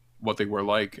what they were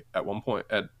like at one point,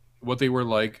 at what they were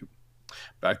like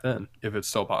back then, if it's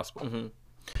still possible. Mm-hmm.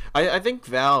 I think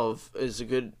Valve is a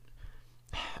good.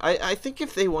 I think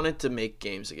if they wanted to make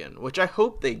games again, which I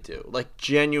hope they do, like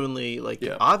genuinely, like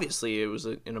obviously it was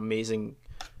an amazing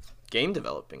game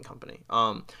developing company.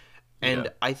 And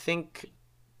I think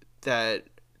that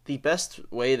the best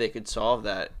way they could solve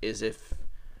that is if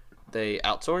they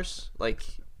outsource, like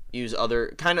use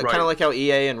other kind of like how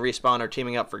EA and Respawn are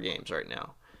teaming up for games right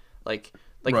now. Like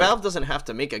Valve doesn't have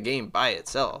to make a game by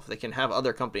itself. They can have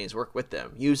other companies work with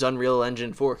them. Use Unreal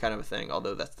Engine 4 kind of a thing,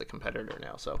 although that's the competitor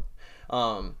now. So,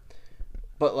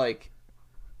 but like,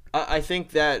 I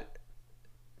think that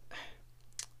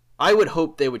I would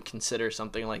hope they would consider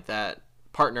something like that,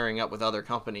 partnering up with other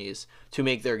companies to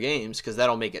make their games, because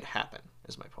that'll make it happen,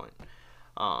 is my point.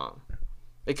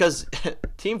 Because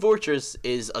Team Fortress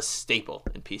is a staple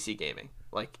in PC gaming.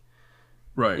 Like,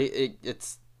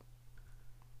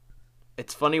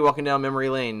 it's funny walking down memory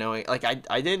lane knowing, like,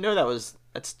 I didn't know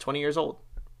that's 20 years old,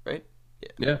 right?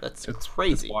 Yeah, that's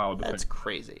crazy. It's wild. That's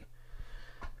crazy.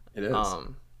 It is.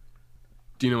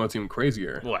 Do you know what's even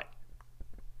crazier? What?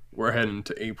 We're heading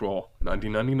to April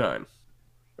 1999,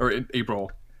 or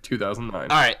April 2009.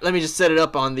 All right, let me just set it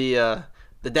up on the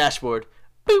dashboard.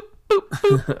 Boop boop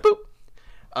boop boop.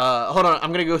 Hold on,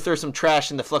 I'm gonna go throw some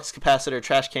trash in the flux capacitor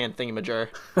trash can thingamajar.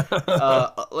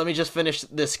 Let me just finish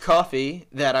this coffee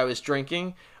that I was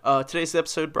drinking. Today's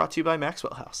episode brought to you by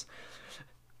Maxwell House.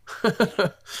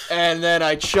 And then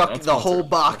I chucked the whole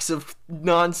box of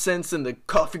nonsense in the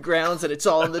coffee grounds, and it's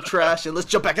all in the trash. And let's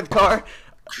jump back in the car.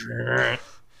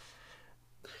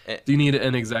 Do you need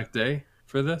an exact day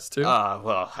for this too?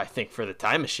 Well, I think for the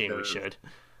time machine we should.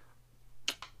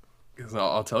 Because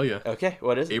I'll tell you. Okay,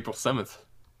 what is it? April 7th,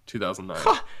 2009.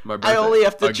 My I birthday. only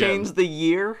have to change the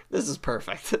year. This is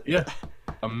perfect. Yeah,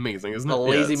 amazing, isn't it? The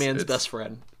lazy man's best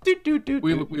friend.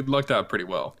 We lucked out pretty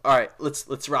well. All right,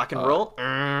 let's rock and roll.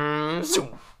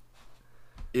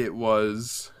 It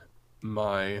was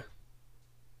my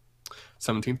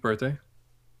 17th birthday.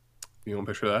 You want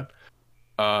to picture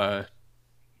that?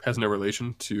 Has no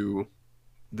relation to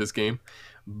this game,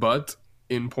 but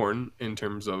important in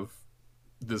terms of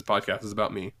this podcast is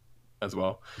about me as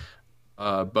well.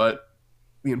 But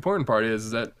the important part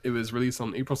is that it was released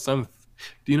on April 7th.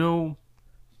 Do you know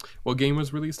what game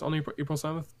was released on April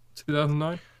 7th,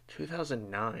 2009?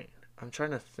 2009. I'm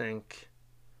trying to think.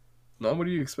 No, what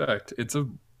do you expect?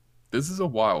 This is a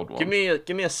wild one. Give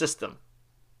me a system.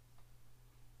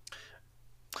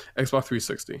 Xbox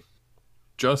 360.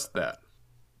 Just that.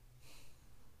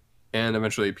 And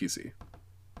eventually a PC.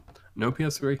 No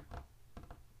PS3.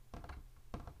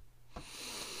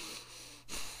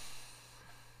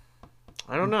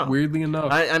 I don't know. Weirdly enough.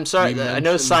 I'm sorry. I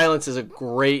know silence is a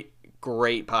great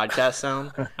podcast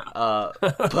sound.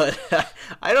 But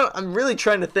I'm really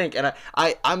trying to think, and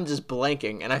I'm just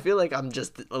blanking, and I feel like I'm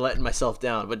just letting myself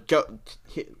down. But go.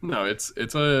 No, it's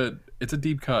a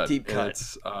deep cut. Deep cut.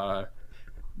 It's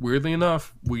weirdly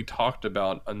enough, we talked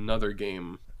about another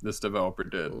game this developer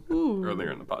did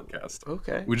earlier in the podcast.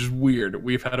 Okay. Which is weird.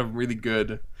 We've had a really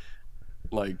good,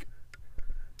 like,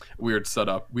 weird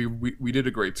setup. We did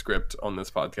a great script on this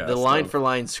podcast. The line for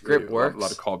line script works. A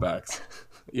lot of callbacks.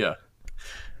 Yeah.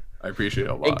 I appreciate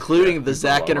it a lot. Including the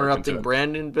Zach interrupting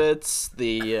Brandon bits.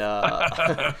 The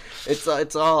it's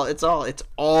all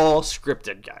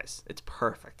scripted, guys. It's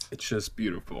perfect. It's just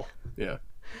beautiful. Yeah.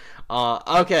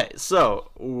 Okay,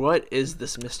 so what is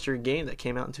this mystery game that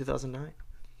came out in 2009?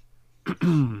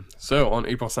 So on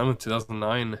April 7th,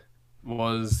 2009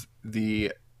 was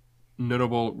the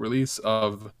notable release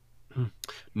of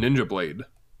Ninja Blade.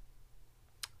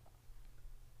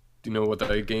 Do you know what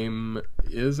that game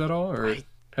is at all, or I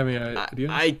have any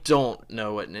ideas? I don't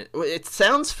know what it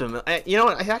sounds familiar. You know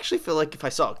what? I actually feel like if I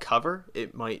saw a cover,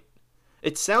 it might.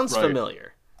 It sounds Right.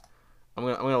 familiar. I'm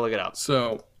gonna look it up.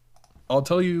 So I'll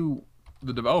tell you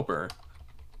the developer,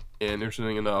 and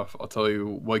interesting enough, I'll tell you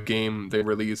what game they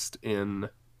released in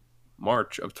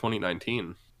March of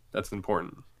 2019. That's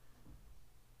important.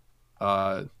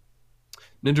 Uh,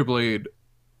 Ninja Blade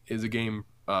is a game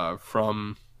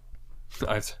from.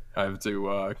 I have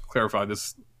to clarify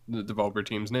the developer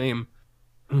team's name.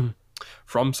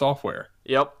 From Software.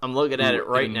 Yep, I'm looking at it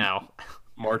right in now.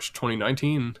 March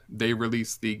 2019, they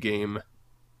released the game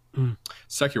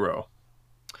Sekiro: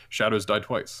 Shadows Die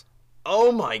Twice.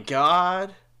 Oh my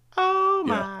god! Oh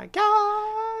Yeah. my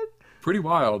god! Pretty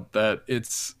wild that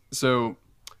it's so.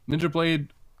 Ninja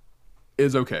Blade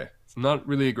is okay. It's not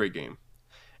really a great game.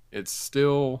 It's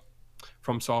still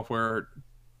From Software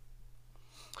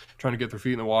trying to get their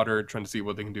feet in the water, trying to see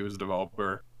what they can do as a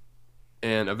developer.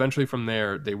 And eventually from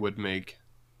there, they would make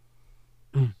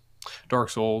Dark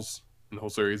Souls and the whole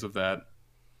series of that,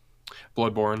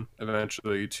 Bloodborne,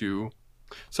 eventually to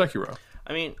Sekiro.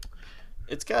 I mean,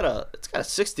 it's got a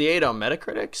 68 on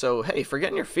Metacritic. So hey, for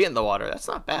getting your feet in the water, that's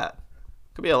not bad.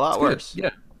 Could be a lot worse. Yeah.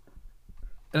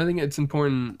 And I think it's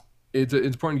important. It's an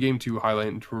important game to highlight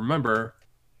and to remember,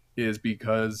 is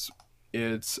because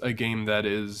it's a game that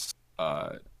is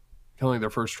kind of like their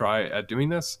first try at doing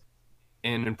this,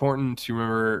 and important to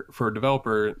remember for a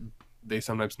developer, they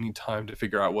sometimes need time to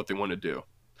figure out what they want to do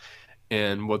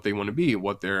and what they want to be,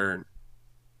 what their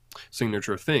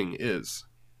signature thing is.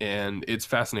 And it's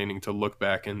fascinating to look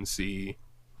back and see,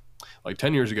 like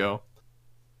 10 years ago,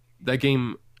 that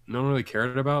game no one really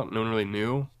cared about, no one really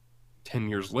knew. 10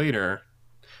 years later,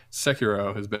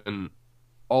 Sekiro has been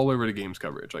all over the games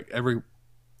coverage. Like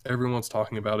everyone's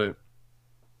talking about it.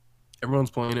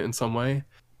 Everyone's playing it in some way.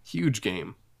 Huge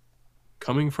game.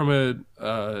 Coming from a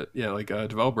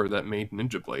developer that made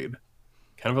Ninja Blade.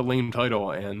 Kind of a lame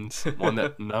title and one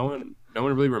that no one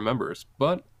really remembers,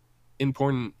 but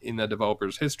important in that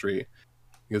developer's history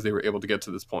because they were able to get to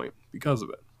this point because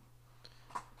of it.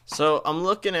 So I'm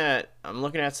looking at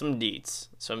some deets.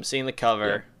 So I'm seeing the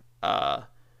cover. I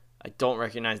don't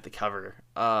recognize the cover.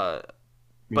 But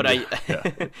yeah,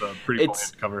 it's a pretty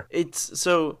bland cover. It's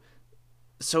so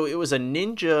it was a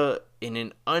ninja in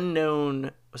an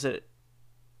unknown.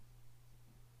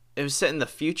 It was set in the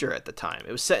future at the time.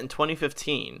 It was set in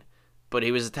 2015, but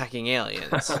he was attacking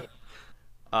aliens.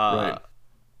 Right.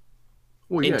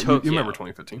 Well, in yeah, Tokyo. you remember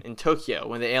 2015. In Tokyo,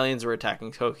 when the aliens were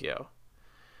attacking Tokyo.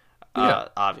 Yeah.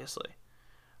 Obviously.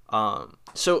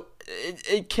 So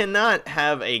it cannot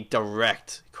have a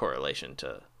direct correlation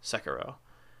to Sekiro.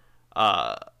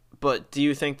 But do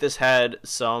you think this had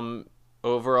some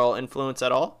overall influence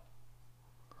at all?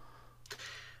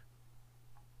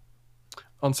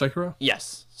 On Sekiro?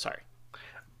 Yes. Sorry.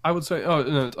 I would say, oh,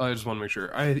 no, I just want to make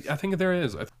sure. I think there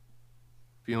is a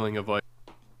feeling of like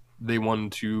they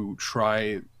wanted to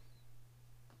try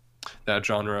that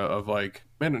genre of like,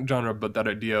 not genre, but that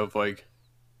idea of like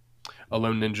a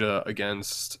lone ninja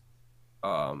against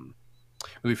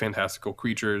really fantastical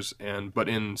creatures, but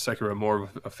in Sekiro more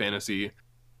of a fantasy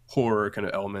horror kind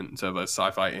of element instead of a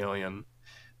sci-fi alien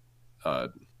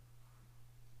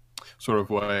sort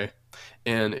of way.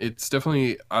 And it's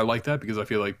definitely, I like that because I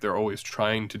feel like they're always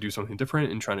trying to do something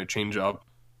different and trying to change up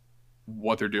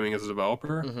what they're doing as a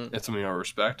developer. Mm-hmm. It's something I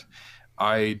respect.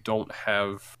 I don't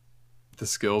have the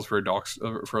skills for a Dark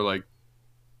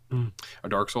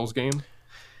Souls game.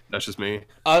 That's just me.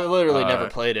 I've literally never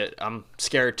played it. I'm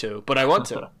scared to, but I want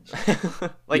to.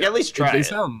 At least try it.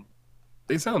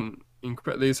 They sound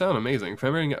amazing. From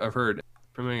everything I've heard,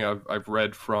 from everything I've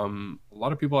read from a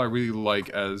lot of people I really like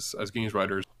as games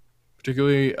writers,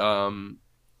 particularly Austin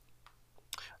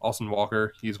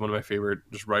Walker. He's one of my favorite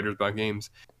just writers about games.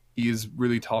 He's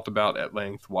really talked about at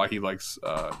length why he likes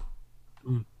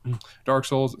Dark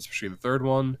Souls, especially the third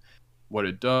one, what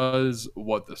it does,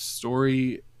 what the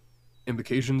story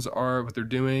implications are, what they're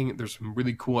doing. There's some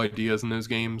really cool ideas in those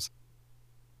games.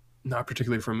 Not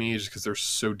particularly for me, just because they're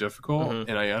so difficult,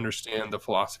 and I understand the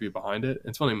philosophy behind it.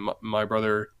 It's funny, my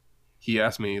brother, he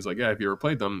asked me, he's like, yeah, have you ever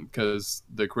played them? Because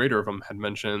the creator of them had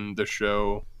mentioned the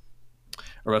show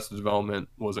Arrested Development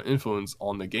was an influence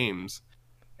on the games.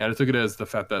 And I took it as the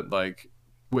fact that, like,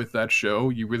 with that show,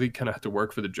 you really kind of have to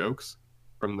work for the jokes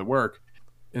from the work.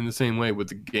 In the same way with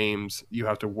the games, you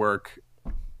have to work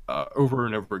over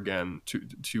and over again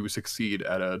to succeed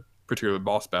at a particular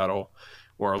boss battle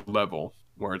or a level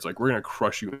where it's like, we're going to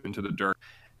crush you into the dirt.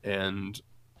 And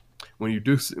when you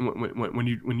do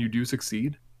when you do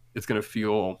succeed, it's gonna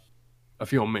feel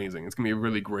amazing. It's gonna be a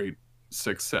really great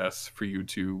success for you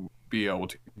to be able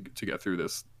to get through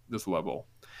this level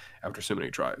after so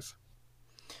many tries.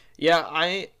 Yeah,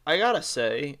 I gotta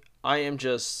say, I am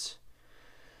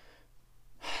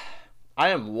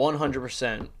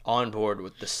 100% on board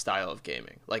with this style of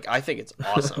gaming. Like, I think it's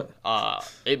awesome. Yeah.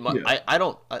 I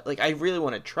don't like. I really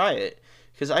want to try it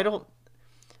because I don't.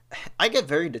 I get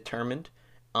very determined,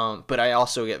 but I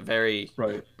also get very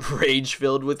Right. rage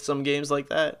filled with some games like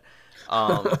that.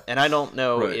 And I don't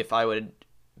know Right. if I would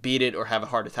beat it or have a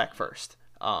heart attack first.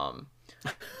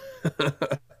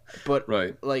 But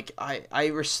Right. like I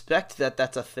respect that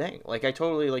that's a thing. Like I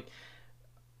totally like.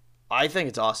 I think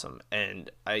it's awesome, and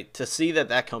I to see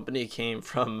that company came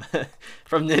from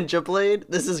from Ninja Blade.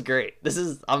 This is great. This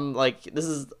is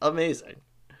amazing.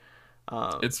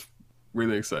 It's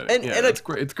really exciting. And Yeah, and it's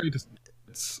great. It's great.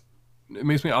 It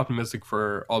makes me optimistic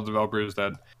for all developers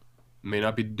that may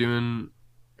not be doing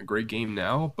a great game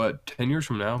now, but 10 years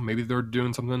from now, maybe they're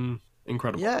doing something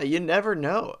incredible. yeah, you never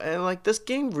know. And like this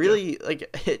game Yeah. really like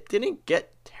it didn't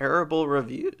get terrible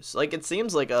reviews. Like it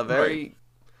seems like a very Right.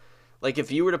 like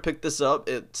if you were to pick this up,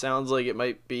 it sounds like it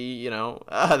might be,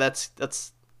 that's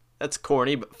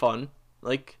corny but fun.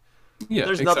 Like Yeah.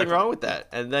 there's nothing Exactly. wrong with that.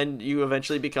 And then you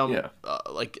eventually become Yeah.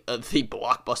 the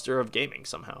blockbuster of gaming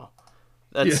somehow.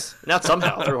 Yeah. That's not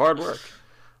somehow through hard work.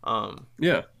 Um,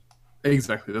 Yeah.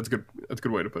 Exactly. That's good. That's a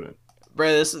good way to put it.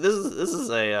 Brad, this is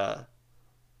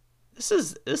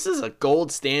a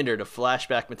gold standard of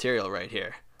flashback material right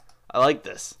here. I like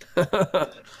this.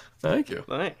 Thank you.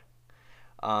 All right.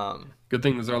 Good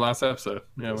thing this is our last episode.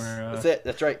 Yeah, That's it.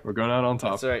 That's right. we're going out on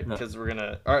top. That's right. Yeah. Because we're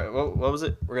gonna. All right. What was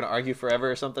it? We're gonna argue forever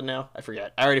or something now. I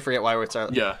forget. I already forget why we're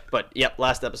starting. Yeah. But yep,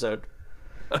 last episode.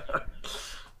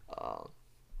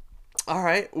 All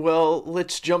right. Well,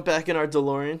 let's jump back in our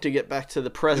DeLorean to get back to the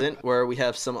present, where we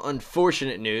have some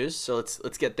unfortunate news. So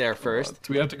let's get there first.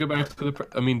 Do we have to go back to the?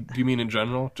 I mean, do you mean in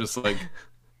general, just like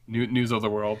news of the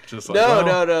world, just like No,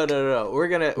 well, no. We're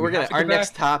gonna have to our go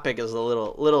next back? topic is a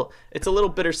little. It's a little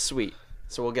bittersweet.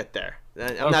 So we'll get there.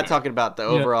 I'm not Okay. talking about the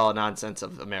overall nonsense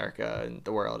of America and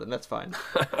the world, and that's fine.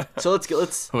 So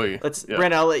let's Oy, yeah.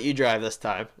 Brent, I'll let you drive this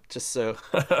time, just so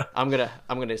I'm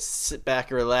gonna sit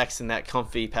back and relax in that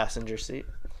comfy passenger seat.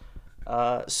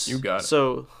 You got it.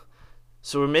 So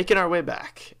we're making our way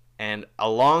back, and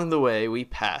along the way we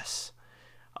pass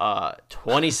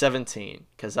 2017,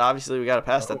 because obviously we got to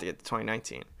pass that to get to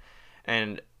 2019.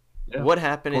 And Yeah, what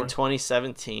happened in course.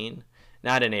 2017?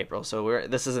 Not in April, so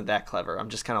this isn't that clever. I'm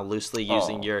just kind of loosely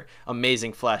using Aw. your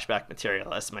amazing flashback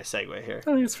material as my segue here.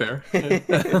 I think it's fair.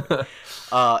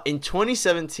 In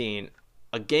 2017,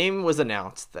 a game was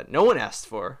announced that no one asked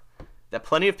for, that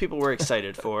plenty of people were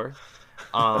excited for,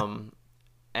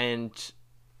 and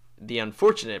the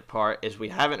unfortunate part is we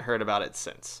haven't heard about it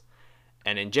since.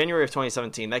 And in January of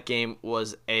 2017, that game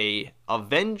was a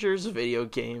Avengers video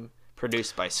game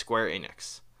produced by Square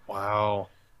Enix. Wow.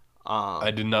 I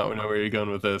did not know where you're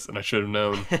going with this, and I should have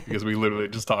known because we literally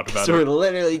just talked about So we're it.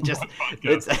 literally just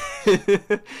it's,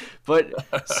 but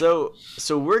so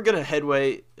we're gonna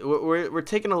we're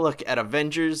taking a look at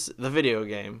Avengers the video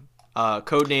game,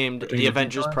 codenamed taking the a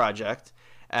Avengers deep dive? Project,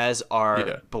 as our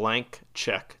Yeah. blank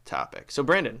check topic. So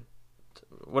Brandon,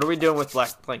 what are we doing with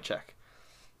blank check?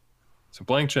 So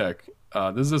blank check.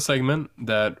 This is a segment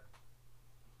that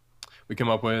we came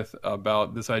up with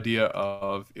about this idea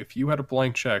of if you had a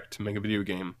blank check to make a video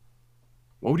game,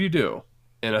 what would you do?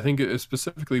 And I think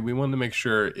specifically we wanted to make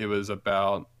sure it was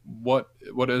about what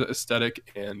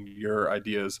aesthetic and your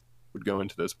ideas would go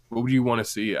into this. What would you want to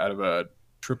see out of a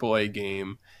AAA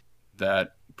game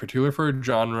that particular for a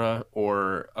genre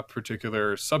or a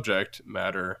particular subject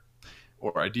matter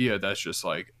or idea that's just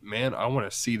like, man, I want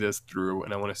to see this through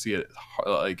and I want to see it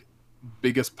like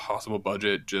biggest possible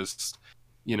budget, just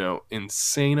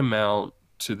insane amount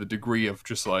to the degree of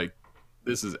just like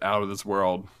this is out of this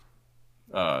world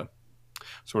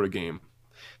sort of game.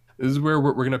 This is where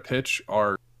we're going to pitch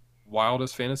our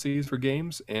wildest fantasies for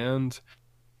games and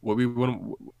what we would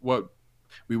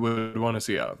want to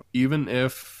see out of them. Even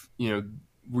if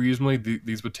reasonably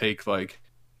these would take like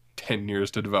 10 years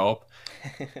to develop.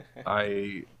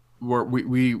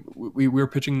 We're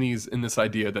pitching these in this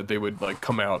idea that they would like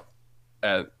come out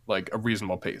at like a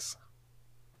reasonable pace.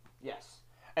 Yes.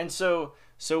 And so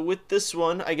with this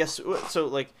one, I guess so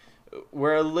like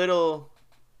we're a little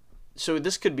so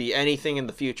this could be anything in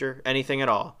the future, anything at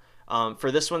all.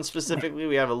 For this one specifically,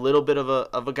 we have a little bit of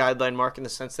a guideline mark in the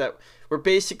sense that we're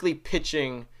basically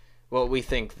pitching what we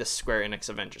think the Square Enix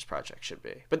Avengers project should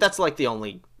be. But that's like the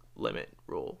only limit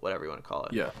rule, whatever you want to call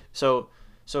it. Yeah. So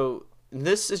So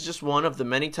this is just one of the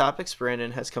many topics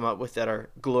Brandon has come up with that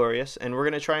are glorious, and we're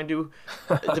gonna try and do,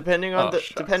 depending on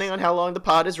depending on how long the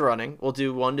pod is running, we'll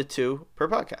do 1 to 2 per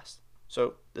podcast.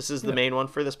 So this is the main one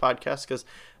for this podcast because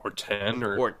or 10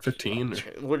 or 15.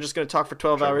 We're just gonna talk for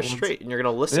 12 hours straight, and you're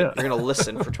gonna listen. Yeah. You're gonna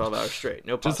listen for 12 hours straight.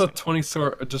 No pausing.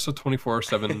 Just a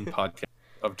 24/7 podcast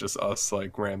of just us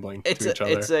like rambling to each other.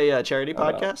 It's a charity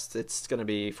podcast. It's gonna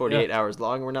be 48 hours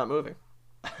long. We're not moving.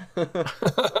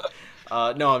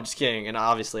 No, I'm just kidding, and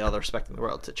obviously all the respect in the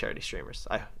world to charity streamers.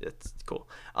 It's cool.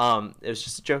 It was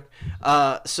just a joke.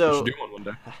 So we should do one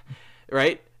day,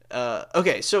 right?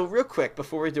 Okay, so real quick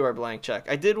before we do our blank check,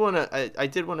 I did want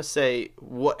to say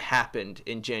what happened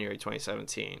in January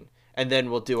 2017, and then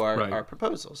we'll do our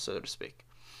proposals, so to speak.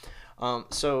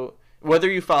 So whether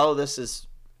you follow this is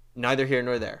neither here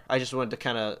nor there. I just wanted to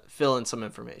kind of fill in some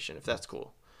information, if that's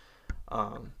cool.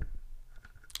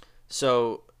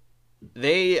 So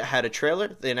they had a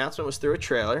trailer. The announcement was through a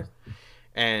trailer,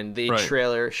 and the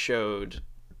trailer showed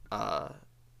a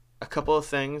couple of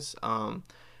things.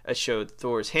 It showed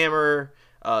Thor's hammer.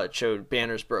 It showed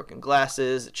Banner's broken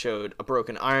glasses. It showed a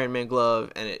broken Iron Man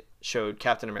glove, and it showed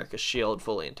Captain America's shield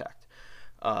fully intact.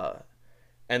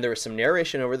 And there was some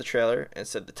narration over the trailer, and it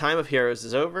said, "The time of heroes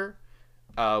is over.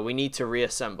 We need to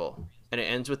reassemble." And it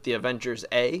ends with the Avengers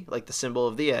A, like the symbol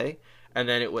of the A, and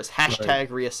then it was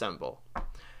hashtag reassemble.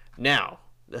 Now,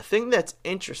 the thing that's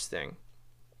interesting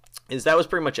is that was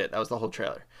pretty much it. That was the whole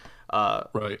trailer.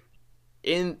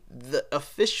 In the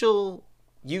official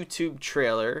YouTube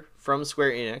trailer from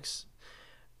Square Enix,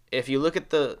 if you look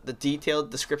at the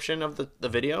detailed description of the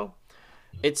video,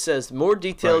 it says more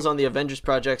details on the Avengers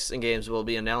projects and games will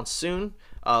be announced soon.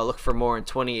 Look for more in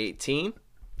 2018.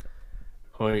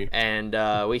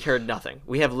 And we heard nothing.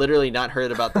 We have literally not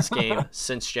heard about this game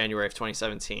since January of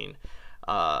 2017.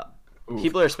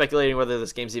 People are speculating whether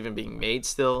this game's even being made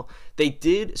still. They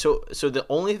did so the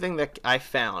only thing that I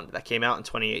found that came out in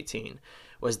 2018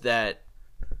 was that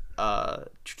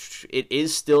it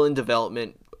is still in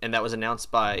development, and that was announced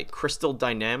by Crystal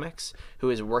Dynamics, who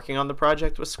is working on the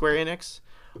project with Square Enix,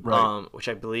 which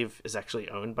I believe is actually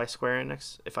owned by Square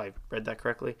Enix, if I read that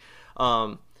correctly.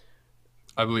 I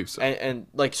believe so. And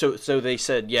like so they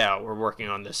said, yeah, we're working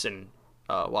on this in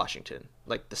Washington,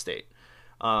 like the state.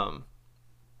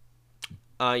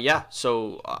 Yeah,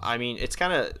 so I mean, it's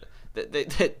kind of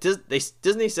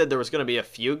Disney said there was going to be a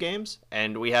few games,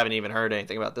 and we haven't even heard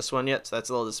anything about this one yet, so that's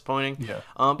a little disappointing. Yeah.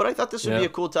 But I thought this would be a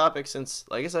cool topic since,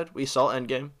 like I said, we saw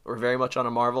Endgame. We're very much on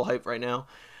a Marvel hype right now.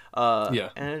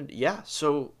 And yeah,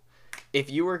 so if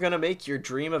you were going to make your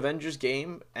dream Avengers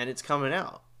game and it's coming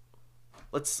out,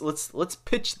 let's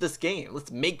pitch this game. Let's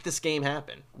make this game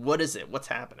happen. What is it? What's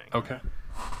happening? Okay.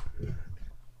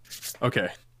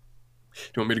 Do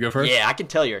you want me to go first? Yeah, I can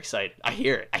tell you're excited. I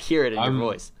hear it. I hear it in your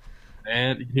voice.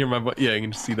 And you can hear my voice. Yeah, you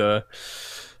can just see the.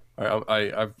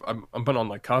 I'm putting on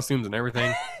like costumes and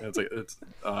everything.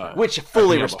 Which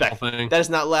fully respect. That is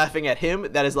not laughing at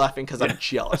him. That is laughing because I'm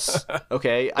jealous.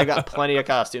 Okay, I got plenty of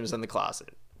costumes in the closet.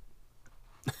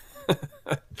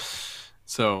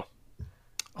 So,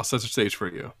 I'll set the stage for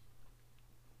you.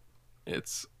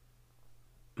 It's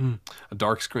a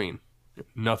dark screen,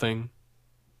 nothing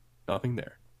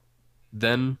there.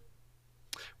 Then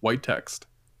white text,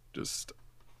 just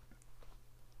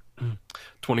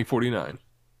 2049.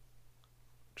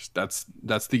 Just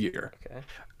that's the year. Okay.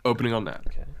 Opening on that.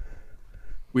 Okay.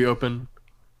 We open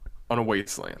on a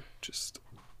wasteland. Just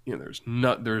there's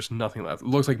nothing left. It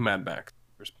looks like Mad Max.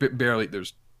 There's barely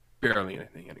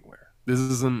anything anywhere. This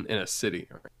isn't in a city.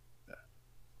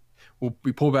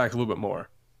 We pull back a little bit more.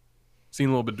 Seeing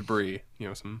a little bit of debris.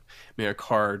 Maybe a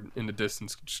car in the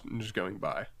distance just going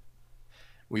by.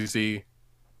 We see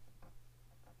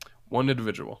one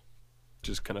individual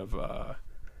just kind of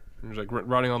just like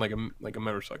riding on like a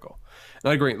motorcycle.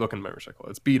 Not a great looking motorcycle.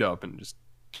 It's beat up and just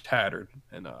tattered.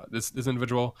 And this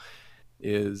individual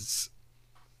is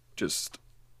just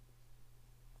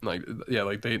like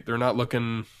they're not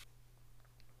looking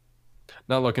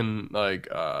like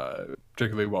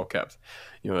particularly well kept.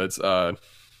 It's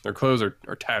their clothes are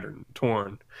tattered and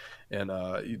torn, and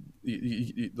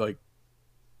you like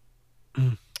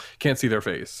can't see their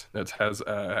face. That has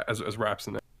as wraps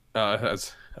in it.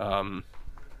 Has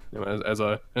as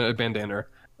a bandana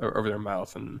over their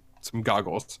mouth and some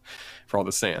goggles for all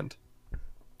the sand.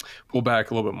 Pull back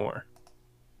a little bit more.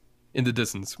 In the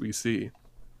distance, we see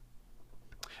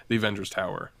the Avengers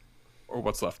Tower, or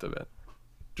what's left of it,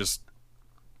 just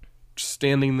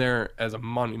standing there as a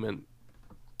monument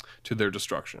to their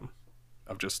destruction.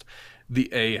 Of just the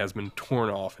A has been torn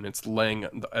off and it's laying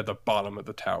at the bottom of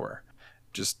the tower,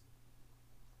 just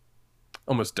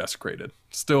almost desecrated.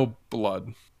 Still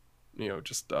blood,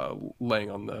 just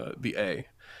laying on the A.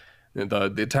 And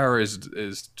the tower is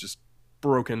just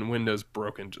broken, windows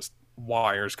broken, just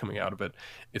wires coming out of it.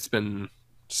 It's been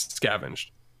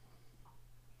scavenged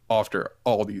after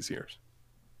all these years.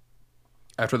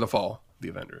 After the fall of the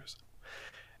Avengers.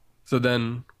 So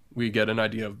then we get an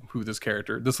idea of who this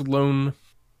lone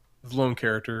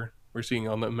character we're seeing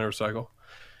on the motorcycle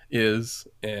is,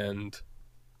 and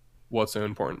what's so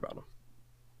important about him.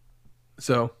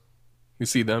 So we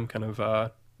see them kind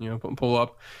of pull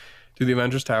up to the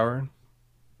Avengers Tower,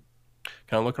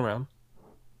 kind of look around,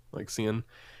 like seeing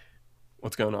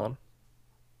what's going on,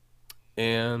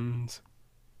 and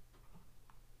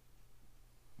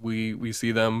we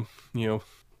see them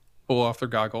pull off their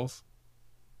goggles,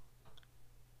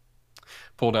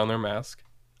 pull down their mask,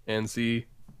 and see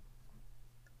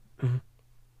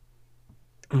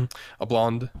a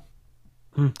blonde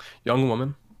young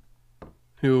woman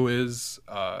who is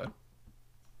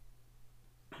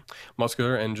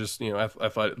muscular and just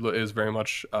athletic, is very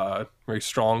much very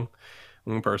strong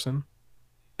looking person,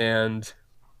 and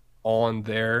on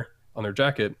their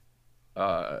jacket,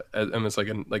 and it's like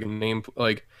a name,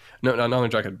 like no, not on their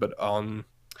jacket, but on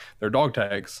their dog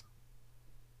tags,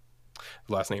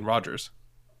 last name Rogers,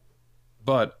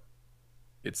 but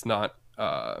it's not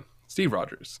Steve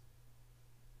Rogers.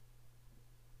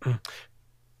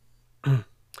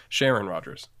 Sharon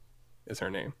Rogers is her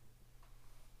name.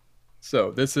 So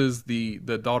this is the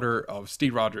daughter of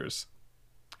Steve Rogers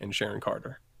and Sharon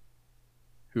Carter,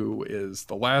 who is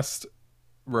the last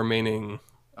remaining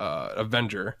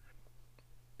Avenger,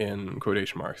 in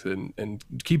quotation marks, and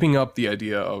keeping up the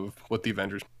idea of what the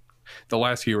Avengers, the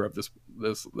last hero of this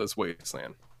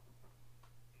wasteland.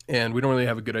 And we don't really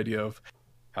have a good idea of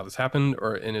how this happened,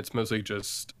 and it's mostly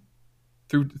just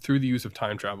through the use of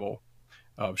time travel.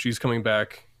 She's coming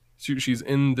back. She's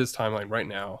in this timeline right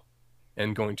now,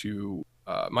 and going to.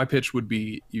 My pitch would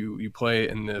be you play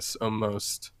in this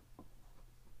almost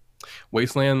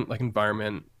wasteland like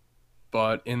environment,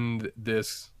 but in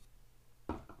this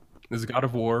God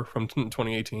of War from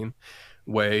 2018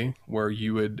 way, where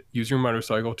you would use your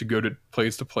motorcycle to go to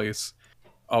place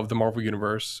of the Marvel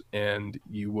Universe, and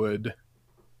you would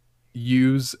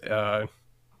use trying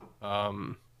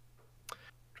to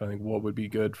think what would be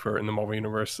good for in the Marvel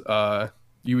Universe.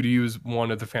 You would use one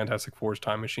of the Fantastic Four's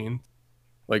time machines,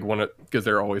 like because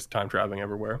they're always time traveling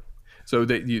everywhere. So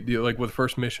that you like, with the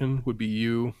first mission would be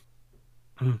you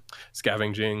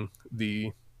scavenging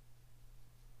the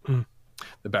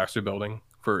Baxter Building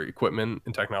for equipment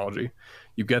and technology.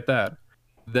 You get that.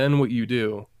 Then what you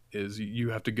do is you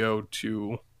have to go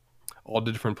to all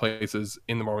the different places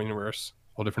in the Marvel Universe,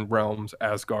 all different realms,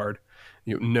 Asgard,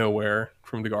 nowhere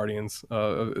from the Guardians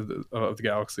of the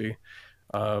Galaxy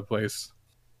place,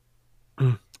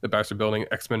 the Baxter Building,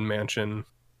 X-Men Mansion,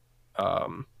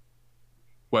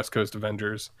 West Coast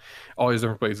Avengers, all these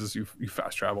different places. You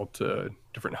fast travel to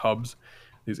different hubs,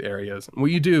 these areas. And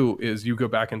what you do is you go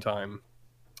back in time,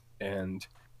 and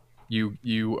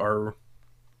you are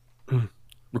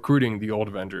recruiting the old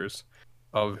Avengers,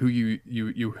 of who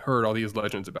you heard all these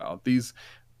legends about, these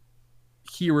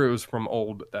heroes from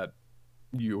old that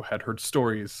you had heard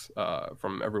stories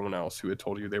from everyone else who had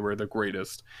told you they were the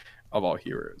greatest of all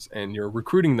heroes, and you're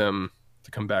recruiting them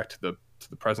to come back to the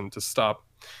present to stop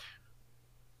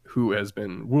who has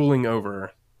been ruling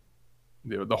over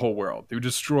the whole world, who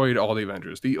destroyed all the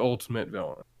Avengers, the ultimate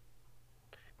villain.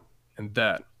 And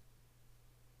that,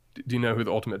 do you know who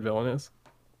the ultimate villain is?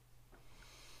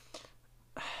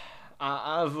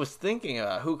 I was thinking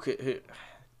about who.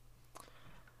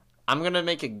 I'm gonna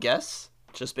make a guess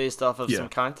just based off of some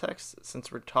context.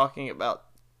 Since we're talking about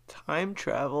time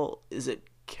travel, is it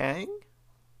Kang?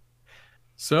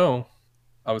 So,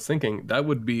 I was thinking that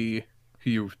would be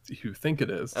who you think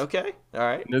it is. Okay, all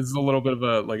right. And this is a little bit of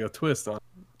a twist on.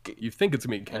 You think it's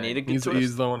me, Kang. I need a good twist.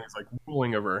 He's the one who's like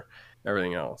ruling over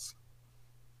everything else.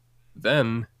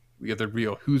 Then we get the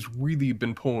reveal who's really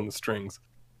been pulling the strings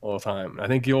all the time. I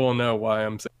think you'll know why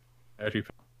I'm saying I actually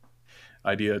put the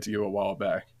idea to you a while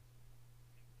back.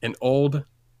 An old,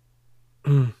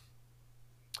 very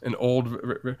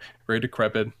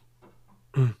decrepit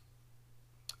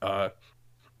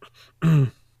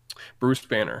Bruce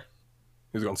Banner,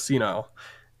 who's gone senile.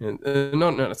 And, no,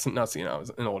 it's not senile. It's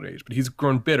in old age, but he's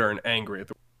grown bitter and angry at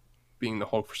being the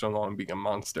Hulk for so long and being a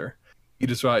monster. He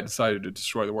decided to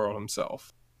destroy the world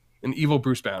himself. An evil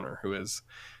Bruce Banner who has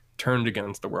turned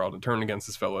against the world and turned against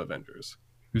his fellow Avengers,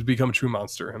 who's become a true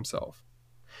monster himself.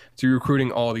 So you're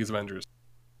recruiting all these Avengers.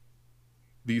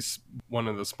 These one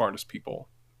of the smartest people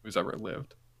who's ever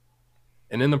lived.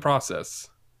 And in the process,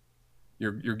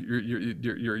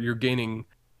 you're gaining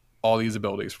all these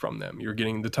abilities from them. You're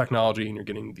getting the technology and you're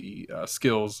getting the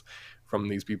skills from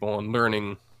these people and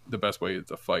learning the best way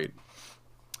to fight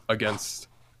against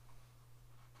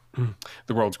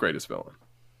the world's greatest villain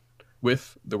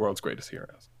with the world's greatest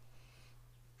heroes.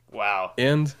 Wow.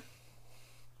 And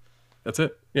that's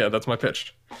it. Yeah, that's my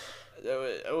pitch.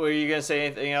 Were you gonna say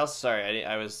anything else? Sorry,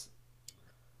 I was.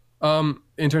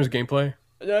 In terms of gameplay.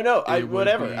 No,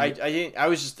 whatever. Be... I didn't.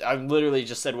 I literally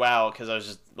just said wow because I was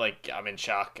just like I'm in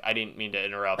shock. I didn't mean to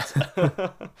interrupt.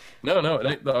 No.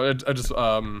 I just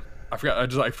I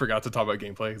forgot to talk about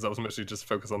gameplay because I was mostly just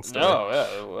focused on story. No,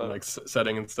 yeah, well. And, like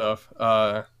setting and stuff.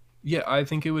 Yeah, I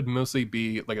think it would mostly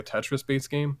be like a Tetris based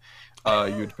game.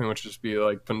 You would pretty much just be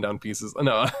like putting down pieces.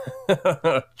 No.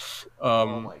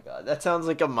 Oh my god, that sounds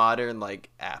like a modern like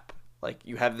app. Like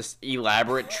you have this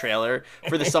elaborate trailer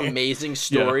for this amazing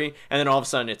story, yeah. And then all of a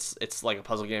sudden it's like a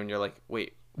puzzle game, and you're like,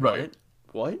 wait, right?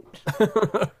 What?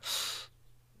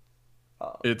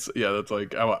 It's that's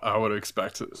like I would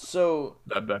expect. So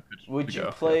that would you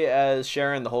play as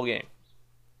Sharon the whole game?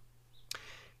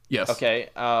 Yes. Okay.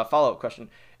 Follow-up question: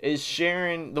 is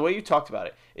Sharon, the way you talked about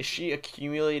it, is she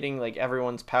accumulating like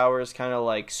everyone's powers, kind of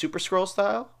like Super Scroll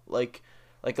style, like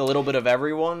a little bit of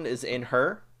everyone is in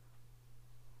her?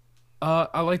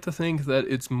 I like to think that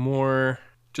it's more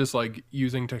just like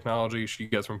using technology she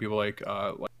gets from people like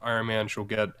Iron Man. She'll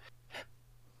get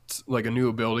like a new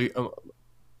ability,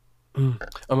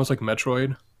 almost like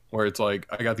Metroid, where it's like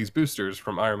I got these boosters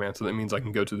from Iron Man, so that means I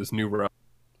can go to this new realm.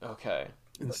 Okay.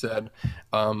 Instead,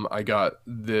 I got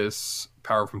this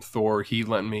power from Thor. He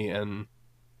lent me an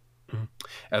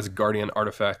as a guardian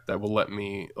artifact that will let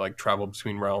me like travel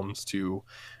between realms to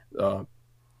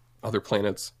other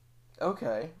planets.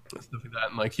 Okay. Stuff like that,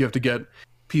 and like you have to get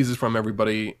pieces from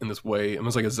everybody in this way,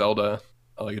 almost like a Zelda,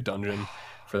 like a dungeon.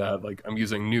 For that, like I'm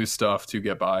using new stuff to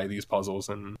get by these puzzles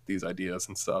and these ideas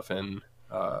and stuff, and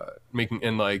making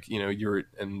and like you're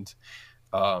and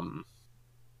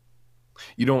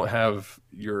you don't have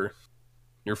your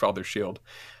father's shield,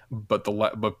 but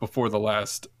but before the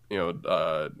last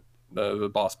the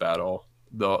boss battle,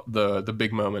 the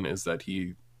big moment is that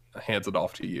he hands it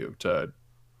off to you to.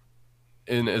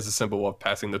 And as a symbol of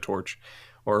passing the torch,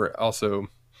 or also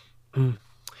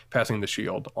passing the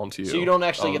shield onto you. So you don't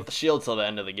actually get the shield till the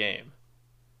end of the game.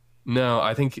 No,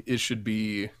 I think it should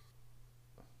be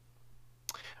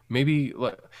maybe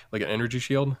like an energy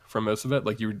shield for most of it.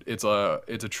 Like it's a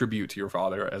tribute to your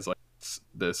father as like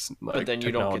this like but then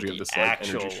you don't get the this,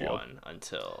 actual like, one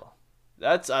until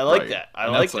I like that. I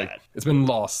like that. Like, it's been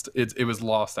lost. It was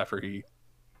lost after he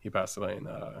passed away,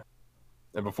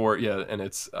 and before and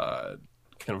it's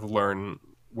kind of learn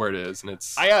where it is, and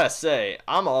it's. I gotta say,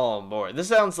 I'm all on board. This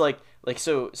sounds like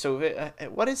so.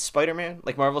 What is Spider-Man?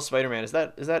 Like Marvel Spider-Man? Is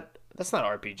that that's not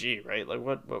RPG, right? Like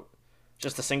what?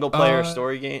 Just a single player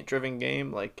story game driven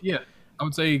game? Like I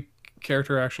would say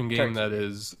character action game that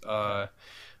is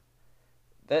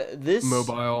this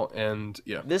mobile and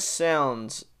This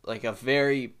sounds like a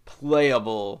very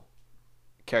playable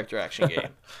character action game,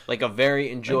 like a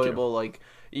very enjoyable like.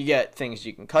 You get things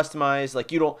you can customize.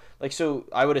 Like you don't like. So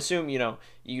I would assume you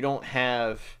don't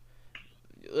have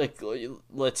like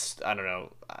I don't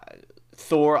know,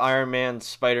 Thor, Iron Man,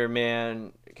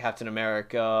 Spider-Man, Captain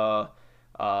America,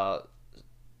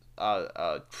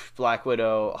 Black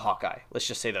Widow, Hawkeye. Let's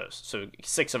just say those. So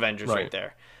 6 Avengers right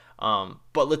there.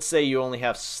 But let's say you only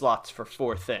have slots for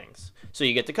 4 things, so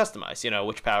you get to customize.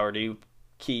 Which power do you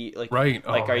key right?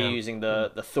 Are you using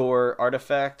the Thor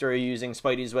artifact, or are you using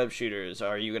Spidey's web shooters?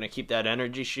 Are you gonna keep that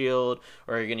energy shield,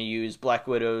 or are you gonna use Black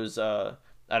Widow's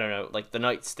I don't know, like the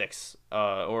nightsticks,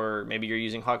 or maybe you're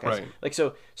using Hawkeye's. Right. Like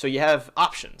so you have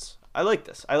options. I like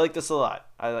this a lot.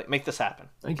 Make this happen.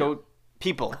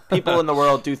 People in the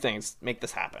world do things, make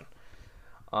this happen.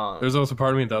 There's also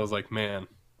part of me that was like, man,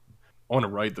 I want to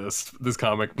write this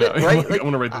comic now. Right? I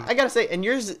want to write this. I gotta say, and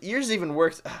yours even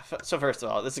works. So first of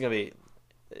all, this is gonna be.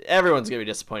 Everyone's gonna be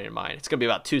disappointed in mine. It's gonna be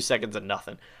about 2 seconds of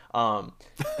nothing.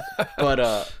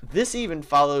 But this even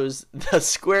follows the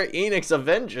Square Enix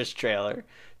Avengers trailer,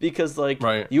 because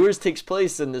yours takes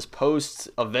place in this post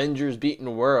Avengers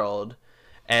beaten world,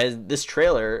 and this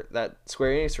trailer that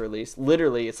Square Enix released,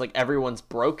 literally it's like everyone's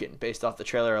broken based off the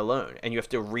trailer alone, and you have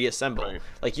to reassemble. Right.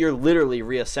 Like you're literally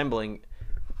reassembling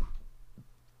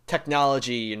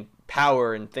technology and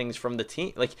power and things from the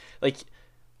team. Like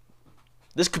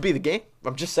this could be the game.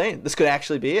 I'm just saying, this could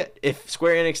actually be it. If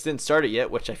Square Enix didn't start it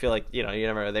yet, which I feel like you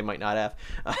never know, they might not have.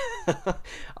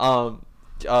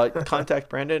 Contact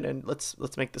Brandon and let's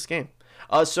make this game.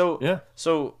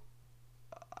 So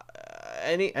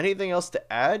anything else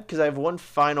to add? Because I have one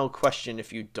final question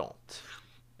if you don't.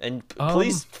 And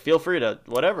please Um, feel free to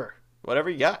whatever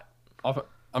you got.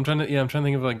 I'm trying to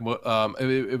think of like what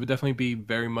it would definitely be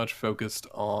very much focused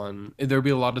on. There'd be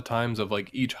a lot of times of like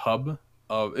each hub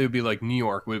of it would be like New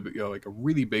York would be like a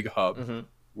really big hub Hmm.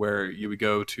 where you would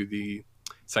go to the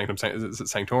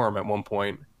Sanctorum at one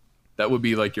point. That would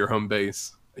be like your home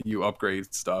base. You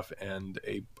upgrade stuff and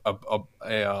a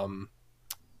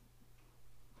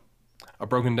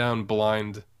broken down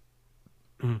blind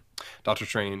Doctor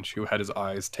Strange who had his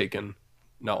eyes taken.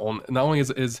 Not only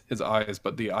his eyes,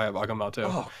 but the eye of Agamotto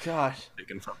Oh God,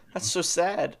 taken from that's him. so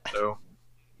sad. So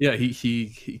yeah,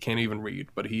 he can't even read,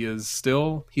 but he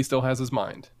still has his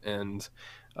mind, and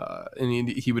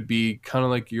he would be kind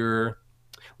of like your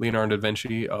Leonardo da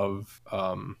Vinci of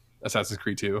Assassin's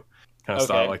Creed 2, kind of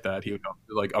style Okay. like that. He would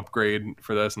like upgrade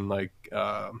for this, and like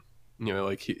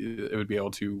like it would be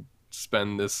able to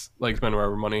spend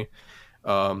whatever money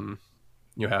um,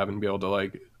 you have, and be able to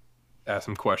like ask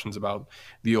him questions about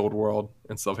the old world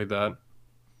and stuff like that.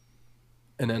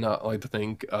 And then I like to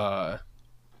think and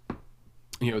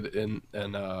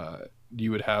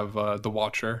you would have the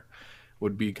Watcher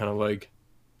would be kind of like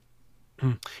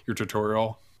your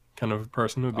tutorial kind of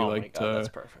person would be Oh my like God, that's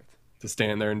perfect. to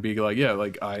stand there and be like, yeah,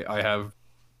 like I have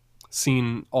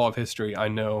seen all of history. I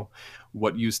know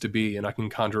what used to be, and I can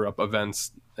conjure up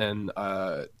events and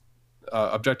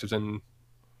objectives and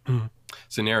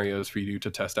scenarios for you to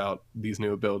test out these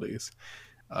new abilities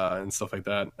and stuff like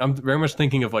that. I'm very much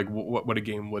thinking of like what a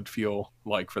game would feel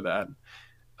like for that,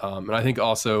 and I think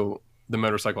also the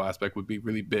motorcycle aspect would be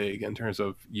really big in terms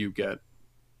of you get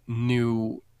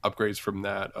new upgrades from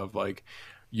that of like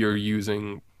you're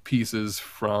using pieces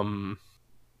from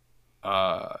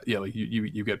like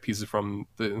you get pieces from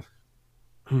the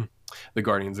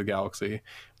Guardians of the Galaxy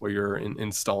where you're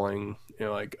installing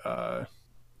like the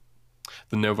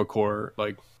Nova Core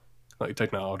like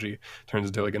technology turns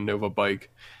into like a Nova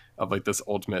bike of like this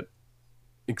ultimate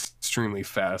extremely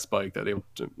fast bike that able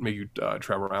to make you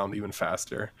travel around even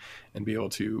faster and be able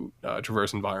to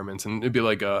traverse environments, and it'd be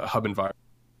like a hub environment.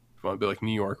 It'd be like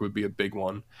New York would be a big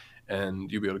one,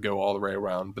 and you'd be able to go all the way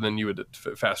around, but then you would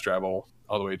fast travel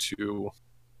all the way to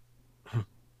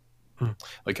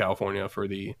like California for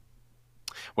the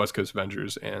West Coast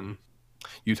Avengers and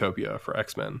Utopia for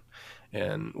X-Men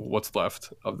and what's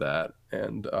left of that,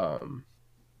 and the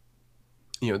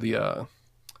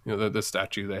the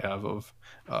statue they have of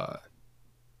uh,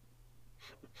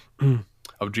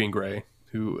 of Jean Grey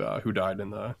who died in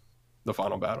the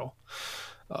final battle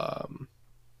um,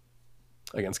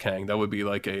 against Kang. That would be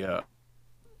like a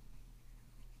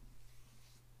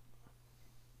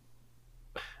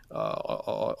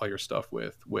all your stuff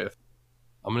with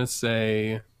I'm gonna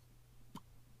say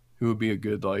who would be a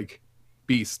good like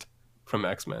Beast from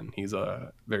X-Men. He's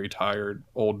a very tired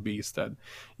old Beast that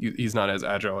he's not as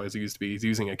agile as he used to be. He's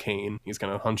using a cane. He's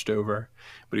kind of hunched over,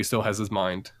 but he still has his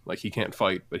mind. Like he can't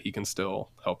fight, but he can still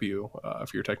help you for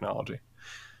your technology.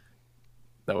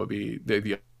 That would be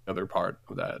the other part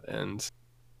of that. And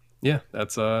yeah,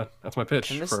 that's my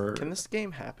pitch for. Can this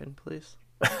game happen, please?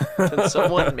 Can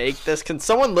someone make this? Can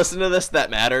someone listen to this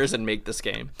that matters and make this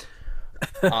game?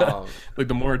 Um, Like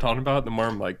the more we're talking about it, the more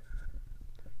I'm like,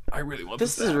 I really want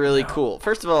this this to is happen really now. cool.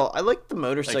 First of all, I like the Thank you.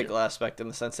 motorcycle aspect in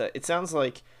the sense that it sounds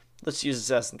like, let's use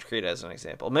Assassin's Creed as an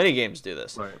example. Many games do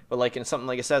this, Right. but like in something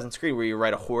like Assassin's Creed where you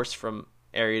ride a horse from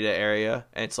area to area,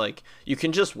 and it's like you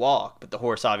can just walk, but the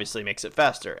horse obviously makes it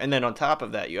faster. And then on top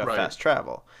of that, you have Right. fast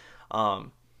travel.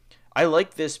 Um, I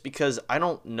like this because I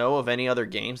don't know of any other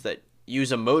games that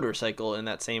use a motorcycle in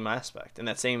that same aspect, in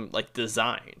that same like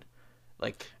design.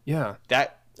 Like Yeah,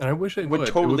 that and I wish it would would.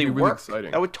 It would totally be really work.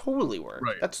 exciting. That would totally work.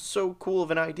 Right. That's so cool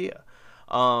of an idea.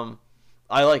 Um,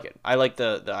 I like it. I like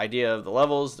the idea of the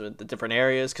levels, the different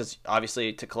areas, because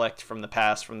obviously to collect from the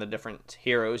past from the different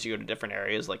heroes, you go to different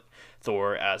areas like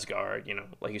Thor, Asgard.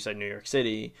 Like you said, New York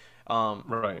City.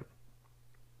 Right.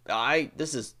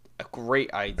 This is a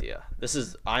great idea.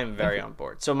 I'm very on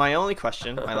board. So my only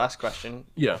question, my last question,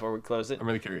 Yeah. before we close it, I'm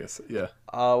really curious. Yeah.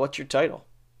 what's your title?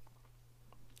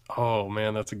 Oh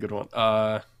man, that's a good one.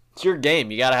 It's your game.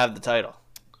 You gotta have the title.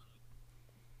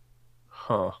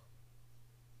 Huh.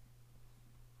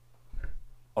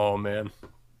 Oh man,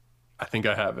 I think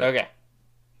I have it. Okay.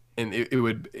 And it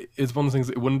would. It's one of those things.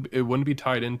 It wouldn't be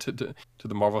tied into to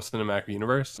the Marvel Cinematic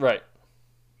Universe, Right.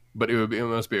 but it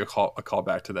must be a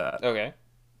callback to that. Okay.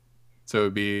 So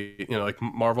it'd be like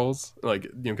Marvel's like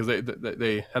because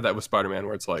they have that with Spider-Man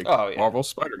where it's like Oh yeah. Marvel's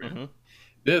Spider-Man. Hmm.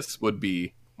 This would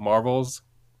be Marvel's.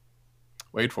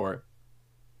 Wait for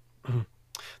it.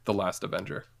 The Last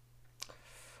Avenger.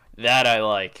 That I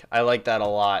like. I like that a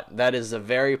lot. That is a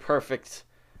very perfect,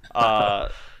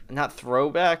 not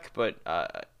throwback, but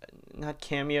not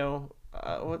cameo.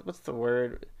 What's the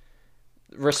word?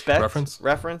 Respect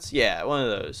reference. Yeah, one of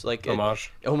those. Like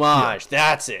Homage. Homage. Yeah.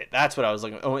 That's it. That's what I was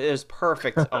looking. Oh, it was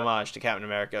perfect homage to Captain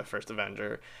America: First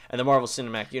Avenger and the Marvel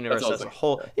Cinematic Universe as a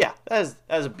whole. Yeah, I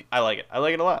like it. I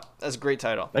like it a lot. That's a great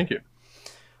title. Thank you.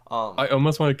 I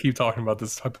almost want to keep talking about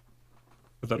this type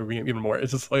of that even more.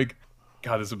 It's just like,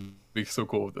 God, this would be so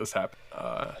cool if this happened.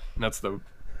 And that's the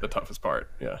toughest part.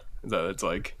 Yeah, is that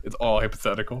it's all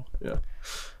hypothetical. Yeah.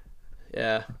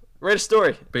 Yeah. Write a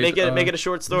story. Make it a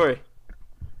short story.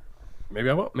 Maybe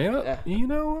I will. Maybe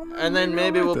and then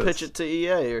maybe we'll pitch it to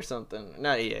EA or something.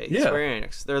 Not EA. Yeah. Square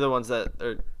Enix. They're the ones that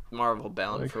are Marvel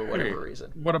bound for whatever reason.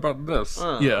 What about this?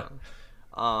 Yeah.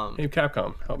 Hey,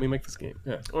 Capcom, help me make this game.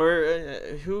 Yeah. Or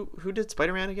who did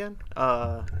Spider-Man again?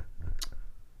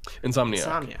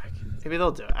 Insomniac. Maybe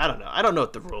they'll do it. I don't know. I don't know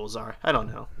what the rules are. I don't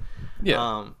know.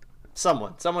 Yeah.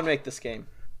 Someone make this game.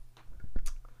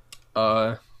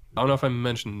 I don't know if I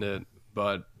mentioned it,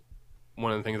 but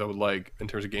one of the things I would like in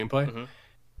terms of gameplay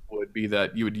would be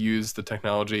that you would use the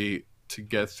technology to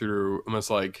get through almost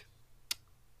like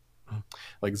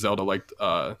Zelda, like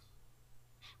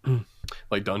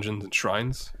dungeons and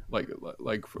shrines, like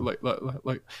from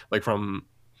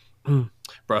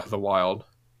Breath of the Wild,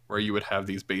 where you would have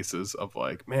these bases of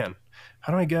like, man,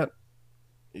 how do I get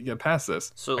past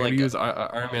this? So I use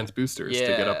Iron Man's boosters to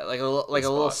get up. like a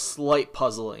little slight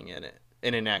puzzling in it.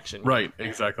 In an action. Right,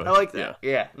 exactly. I like that.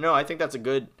 Yeah. No, I think that's a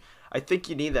good. I think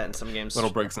you need that in some games.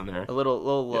 Little breaks in there. A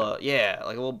little, like a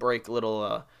little break,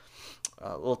 little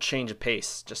change of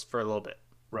pace, just for a little bit.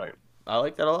 Right. I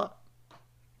like that a lot.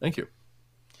 Thank you.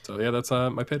 So yeah, that's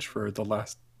my pitch for the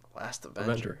Last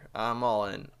Avenger. I'm all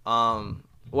in.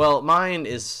 Well, mine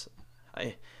is,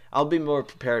 I'll be more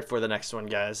prepared for the next one,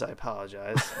 guys. I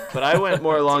apologize, but I went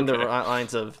more along the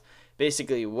lines of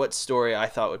basically what story I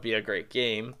thought would be a great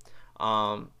game.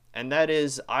 And that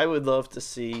is, I would love to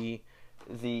see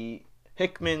the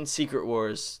Hickman Secret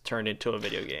Wars turned into a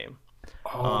video game.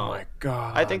 Oh my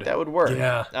god! I think that would work.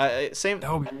 Yeah, same.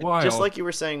 That would be wild. Just like you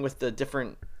were saying with the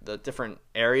different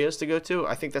areas to go to.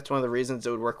 I think that's one of the reasons it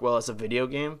would work well as a video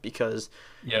game, because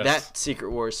that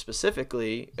Secret Wars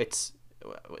specifically,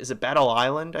 is it Battle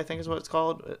Island? I think is what it's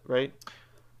called, right?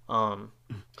 I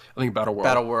think Battle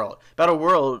World. Battle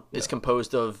World is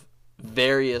composed of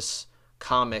various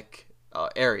comic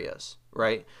areas,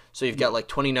 right? So you've got like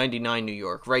 2099 New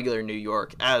York, regular New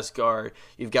York, Asgard.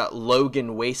 You've got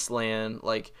Logan Wasteland,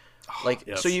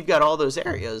 so you've got all those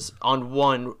areas on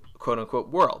one quote unquote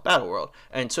world, Battle World,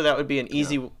 and so that would be an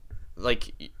easy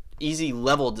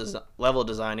level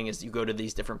designing as you go to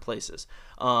these different places.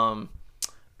 What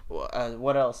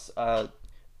else?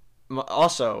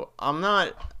 Also, I'm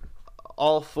not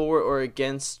all for or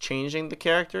against changing the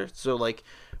character. So like.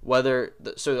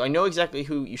 So I know exactly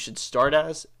who you should start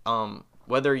as.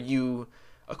 Whether you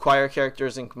acquire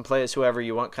characters and can play as whoever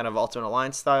you want, kind of Ultimate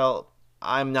Alliance style,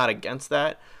 I'm not against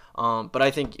that. But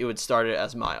I think it would start it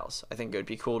as Miles. I think it would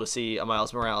be cool to see a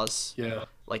Miles Morales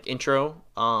intro.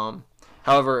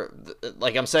 However,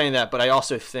 like I'm saying that, but I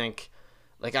also think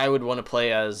like I would want to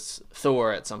play as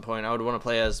Thor at some point. I would want to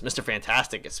play as Mr.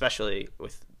 Fantastic, especially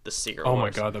with the Secret Wars. Oh my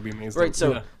god, that'd be amazing. Right,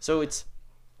 so it's.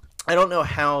 I don't know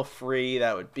how free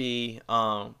that would be.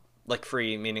 Like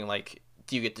free meaning like,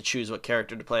 do you get to choose what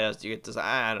character to play as? Do you get to?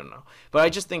 I don't know. But I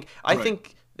just think I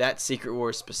think that Secret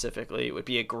Wars specifically would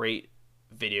be a great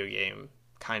video game.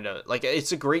 Kind of like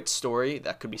it's a great story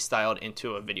that could be styled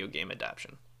into a video game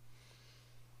adaptation.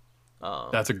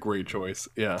 That's a great choice.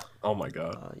 Yeah. Oh my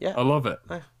god. Yeah. I love it.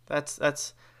 That's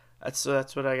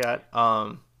what I got.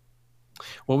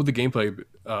 What would the gameplay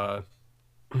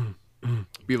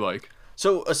be like?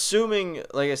 So assuming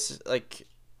like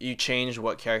you change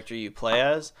what character you play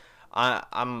as,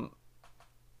 I'm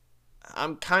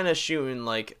kind of shooting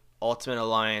like Ultimate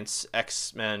Alliance,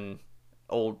 X-Men,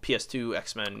 old PS2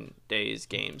 X-Men days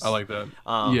games. I like that.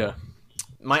 Yeah.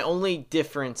 My only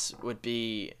difference would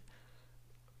be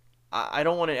I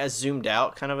don't want it as zoomed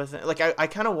out kind of a thing. Like I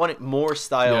kind of want it more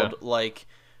styled like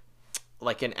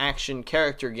an action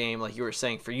character game, like you were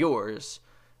saying for yours.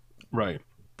 Right.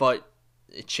 But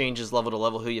it changes level to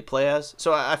level who you play as.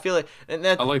 So I feel like, and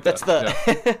I like that's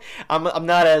the. I'm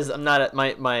not at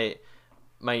my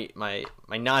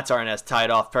knots aren't as tied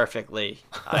off perfectly.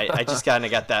 I just kind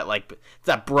of got that like it's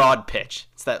that broad pitch.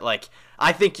 It's that like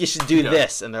I think you should do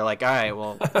this, and they're like, all right,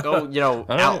 well, go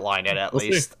outline it at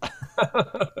least.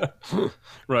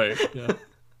 Right. Yeah.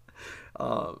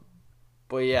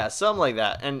 But yeah, something like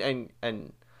that, and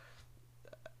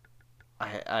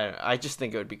I just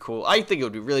think it would be cool. I think it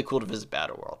would be really cool to visit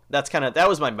Battleworld. That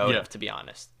was my motive, to be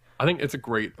honest. I think it's a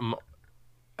great.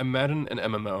 Imagine an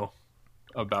MMO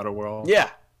of Battleworld. Yeah.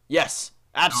 Yes.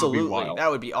 Absolutely. That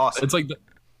would be awesome. It's like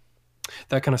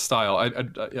that kind of style. I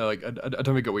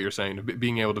don't get what you're saying.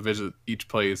 Being able to visit each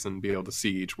place and be able to see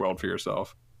each world for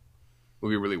yourself would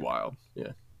be really wild.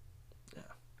 Yeah.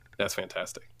 That's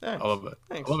fantastic. Thanks. I love it.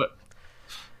 Thanks. I love it.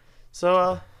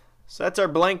 So that's our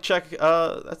blank check.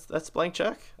 That's blank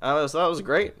check. So that was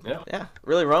great. Yeah.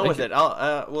 Really run with it.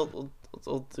 We'll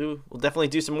definitely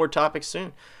do some more topics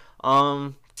soon.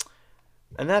 And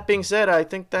that being said, I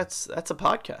think that's a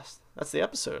podcast. That's the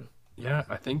episode. Yeah,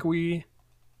 I think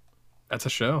that's a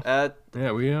show.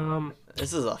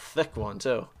 This is a thick one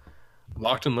too.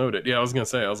 Locked and loaded. Yeah, I was gonna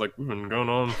say. I was like, we've been going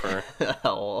on for. It's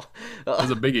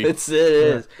a biggie. It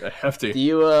is. Hefty. Do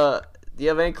you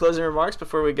have any closing remarks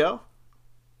before we go?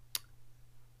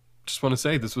 Just want to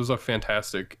say this was a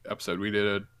fantastic episode. We did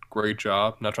a great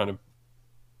job. Not trying to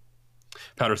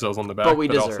pat ourselves on the back,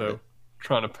 but also it.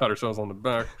 Trying to pat ourselves on the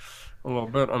back a little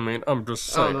bit. I mean, I'm just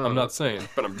saying. I'm not saying,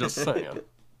 but I'm just saying.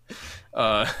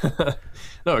 No,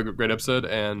 a great episode,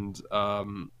 and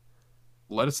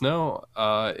let us know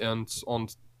and on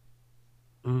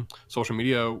social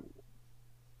media,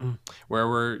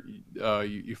 wherever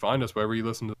you find us, wherever you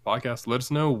listen to the podcast. Let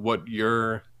us know what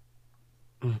your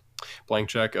blank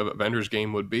check of Avengers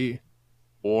game would be,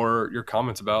 or your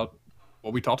comments about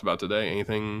what we talked about today.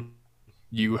 Anything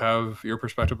you have your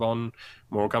perspective on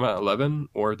Mortal Kombat 11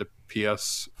 or the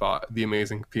PS5, the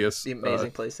amazing PlayStation. The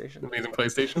amazing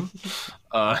PlayStation.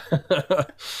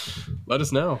 Let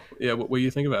us know. Yeah, what do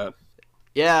you think about it?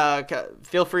 Yeah,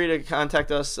 feel free to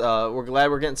contact us. We're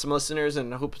glad we're getting some listeners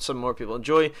and hope some more people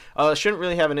enjoy. Shouldn't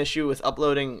really have an issue with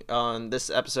uploading on this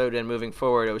episode and moving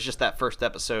forward. It was just that first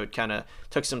episode kind of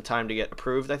took some time to get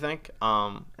approved, I think.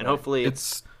 And hopefully it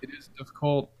is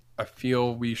difficult. I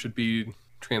feel we should be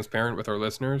transparent with our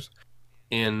listeners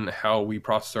in how we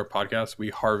process our podcast. We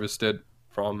harvest it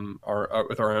from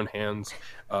with our own hands.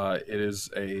 It is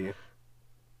a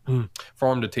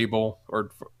farm to table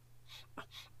or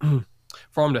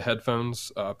farm to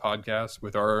headphones podcast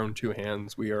with our own two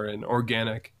hands. We are an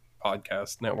organic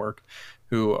podcast network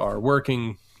who are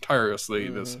working tirelessly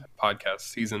this podcast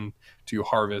season to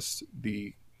harvest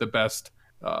the best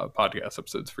podcast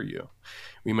episodes for you.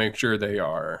 We make sure they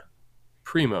are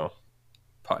primo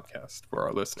podcast for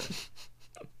our listeners.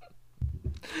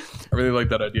 I really like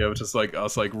that idea of just like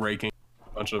us like raking a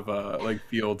bunch of like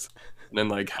fields and then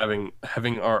like having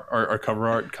our cover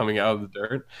art coming out of the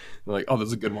dirt. And like, oh, this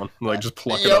is a good one. And, like just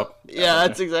pluck it up. Yeah,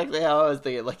 that's exactly how I was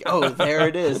thinking. Like, oh, there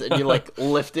it is, and you like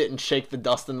lift it and shake the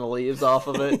dust and the leaves off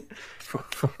of it.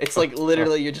 It's like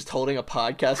literally you're just holding a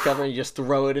podcast cover and you just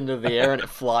throw it into the air and it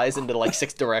flies into like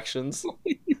 6 directions.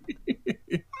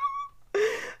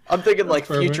 I'm thinking like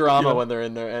Futurama when they're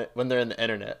in the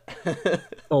internet.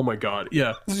 Oh my god,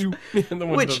 yeah.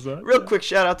 Which real quick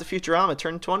shout out to Futurama,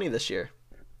 turned 20 this year.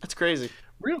 That's crazy.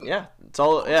 Really? Yeah. It's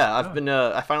all. Yeah. I've been.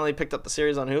 I finally picked up the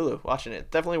series on Hulu. Watching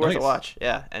it. Definitely worth a watch.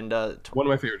 Yeah. And one of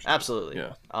my favorites. Absolutely.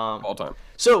 Yeah. All time.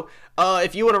 So,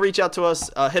 if you want to reach out to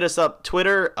us, hit us up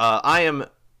Twitter. I am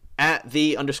at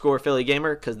 @the_Philly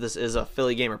Gamer because this is a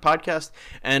Philly Gamer podcast,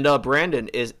 and Brandon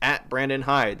is at Brandon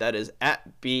Hyde. That is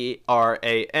at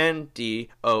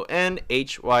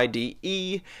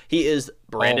BRANDONHYDE. He is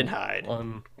Brandon Hyde.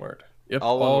 One word. Yep.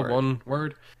 All one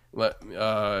word.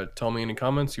 Tell me any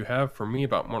comments you have for me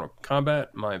about Mortal Kombat,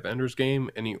 my Avengers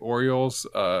game, any Orioles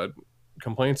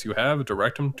complaints you have,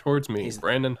 direct them towards me,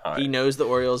 Brandon Hyde. He knows the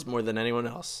Orioles more than anyone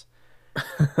else.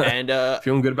 And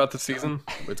feeling good about the season.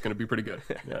 It's going to be pretty good.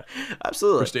 Yeah,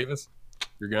 absolutely. Chris Davis,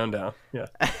 you're going down. Yeah.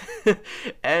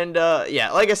 And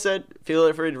yeah, like I said,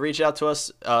 feel free to reach out to us.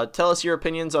 Tell us your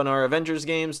opinions on our Avengers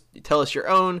games. Tell us your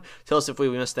own. Tell us if we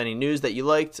missed any news that you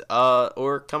liked,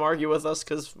 or come argue with us,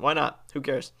 because why not? Who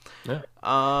cares? Yeah.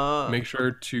 Make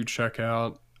sure to check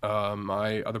out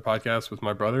my other podcast with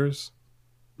my brothers,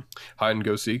 Hide and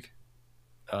Go Seek.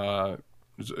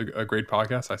 It's a great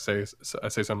podcast. I say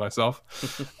so myself.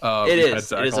 It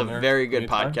is a very good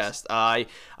podcast. I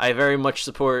very much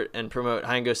support and promote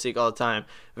Hide and Go Seek all the time.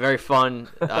 Very fun.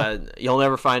 You'll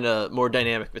never find a more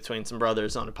dynamic between some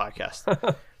brothers on a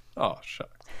podcast. Oh,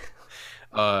 shucks.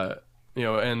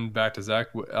 And back to Zach,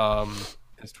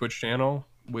 his Twitch channel,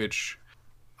 which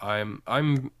I'm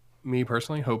me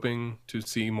personally hoping to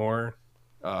see more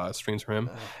streams from him.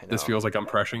 This feels like I'm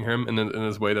pressuring him in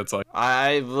this way that's like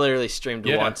I've literally streamed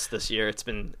once this year. It's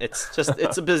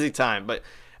a busy time, but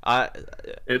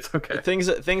it's okay.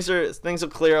 Things will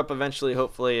clear up eventually,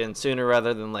 hopefully, and sooner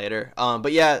rather than later.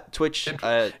 But yeah, Twitch.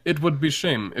 It would be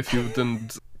shame if you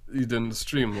didn't you didn't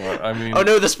stream more. I mean, oh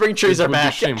no, the spring trees it are would be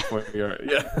back. shame for you.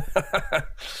 Yeah,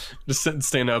 just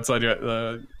staying outside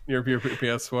your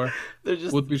PS4. They're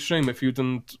just Would be shame if you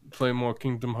didn't play more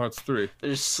Kingdom Hearts 3.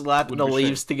 they're just slapping Would the be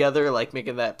leaves together, like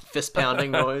making that fist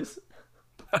pounding noise.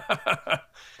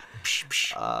 Psh,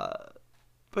 psh.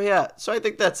 But yeah, so I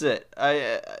think that's it.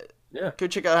 Yeah. Go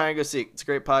check out Hide and Go Seek. It's a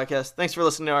great podcast. Thanks for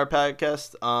listening to our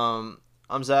podcast.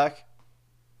 I'm Zach.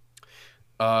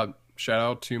 Shout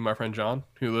out to my friend John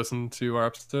who listened to our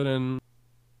episode, and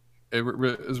it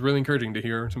was really encouraging to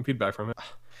hear some feedback from it.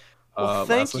 Well,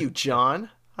 thank you, John.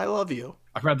 I love you.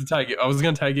 I forgot to tag you. I was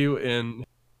gonna tag you in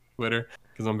Twitter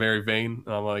because I'm very vain,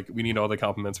 and I'm like, we need all the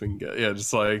compliments we can get. Yeah,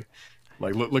 just like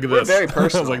look at We're this. very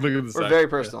personal. I was like, look at this. We're very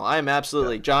personal. I am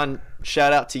absolutely John.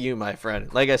 Shout out to you, my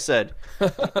friend. Like I said,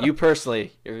 you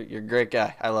personally, you're a great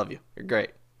guy. I love you. You're great.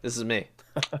 This is me.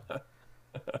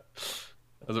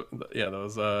 That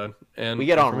was and we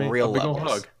get on for me, real a big levels. old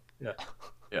hug.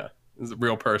 Yeah, it's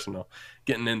real personal.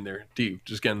 Getting in there deep,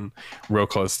 just getting real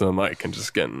close to the mic and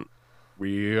just getting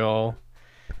real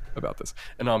about this.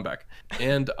 And I'm back,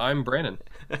 and I'm Brandon.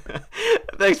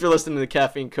 Thanks for listening to the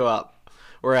Caffeine Co-op.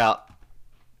 We're out.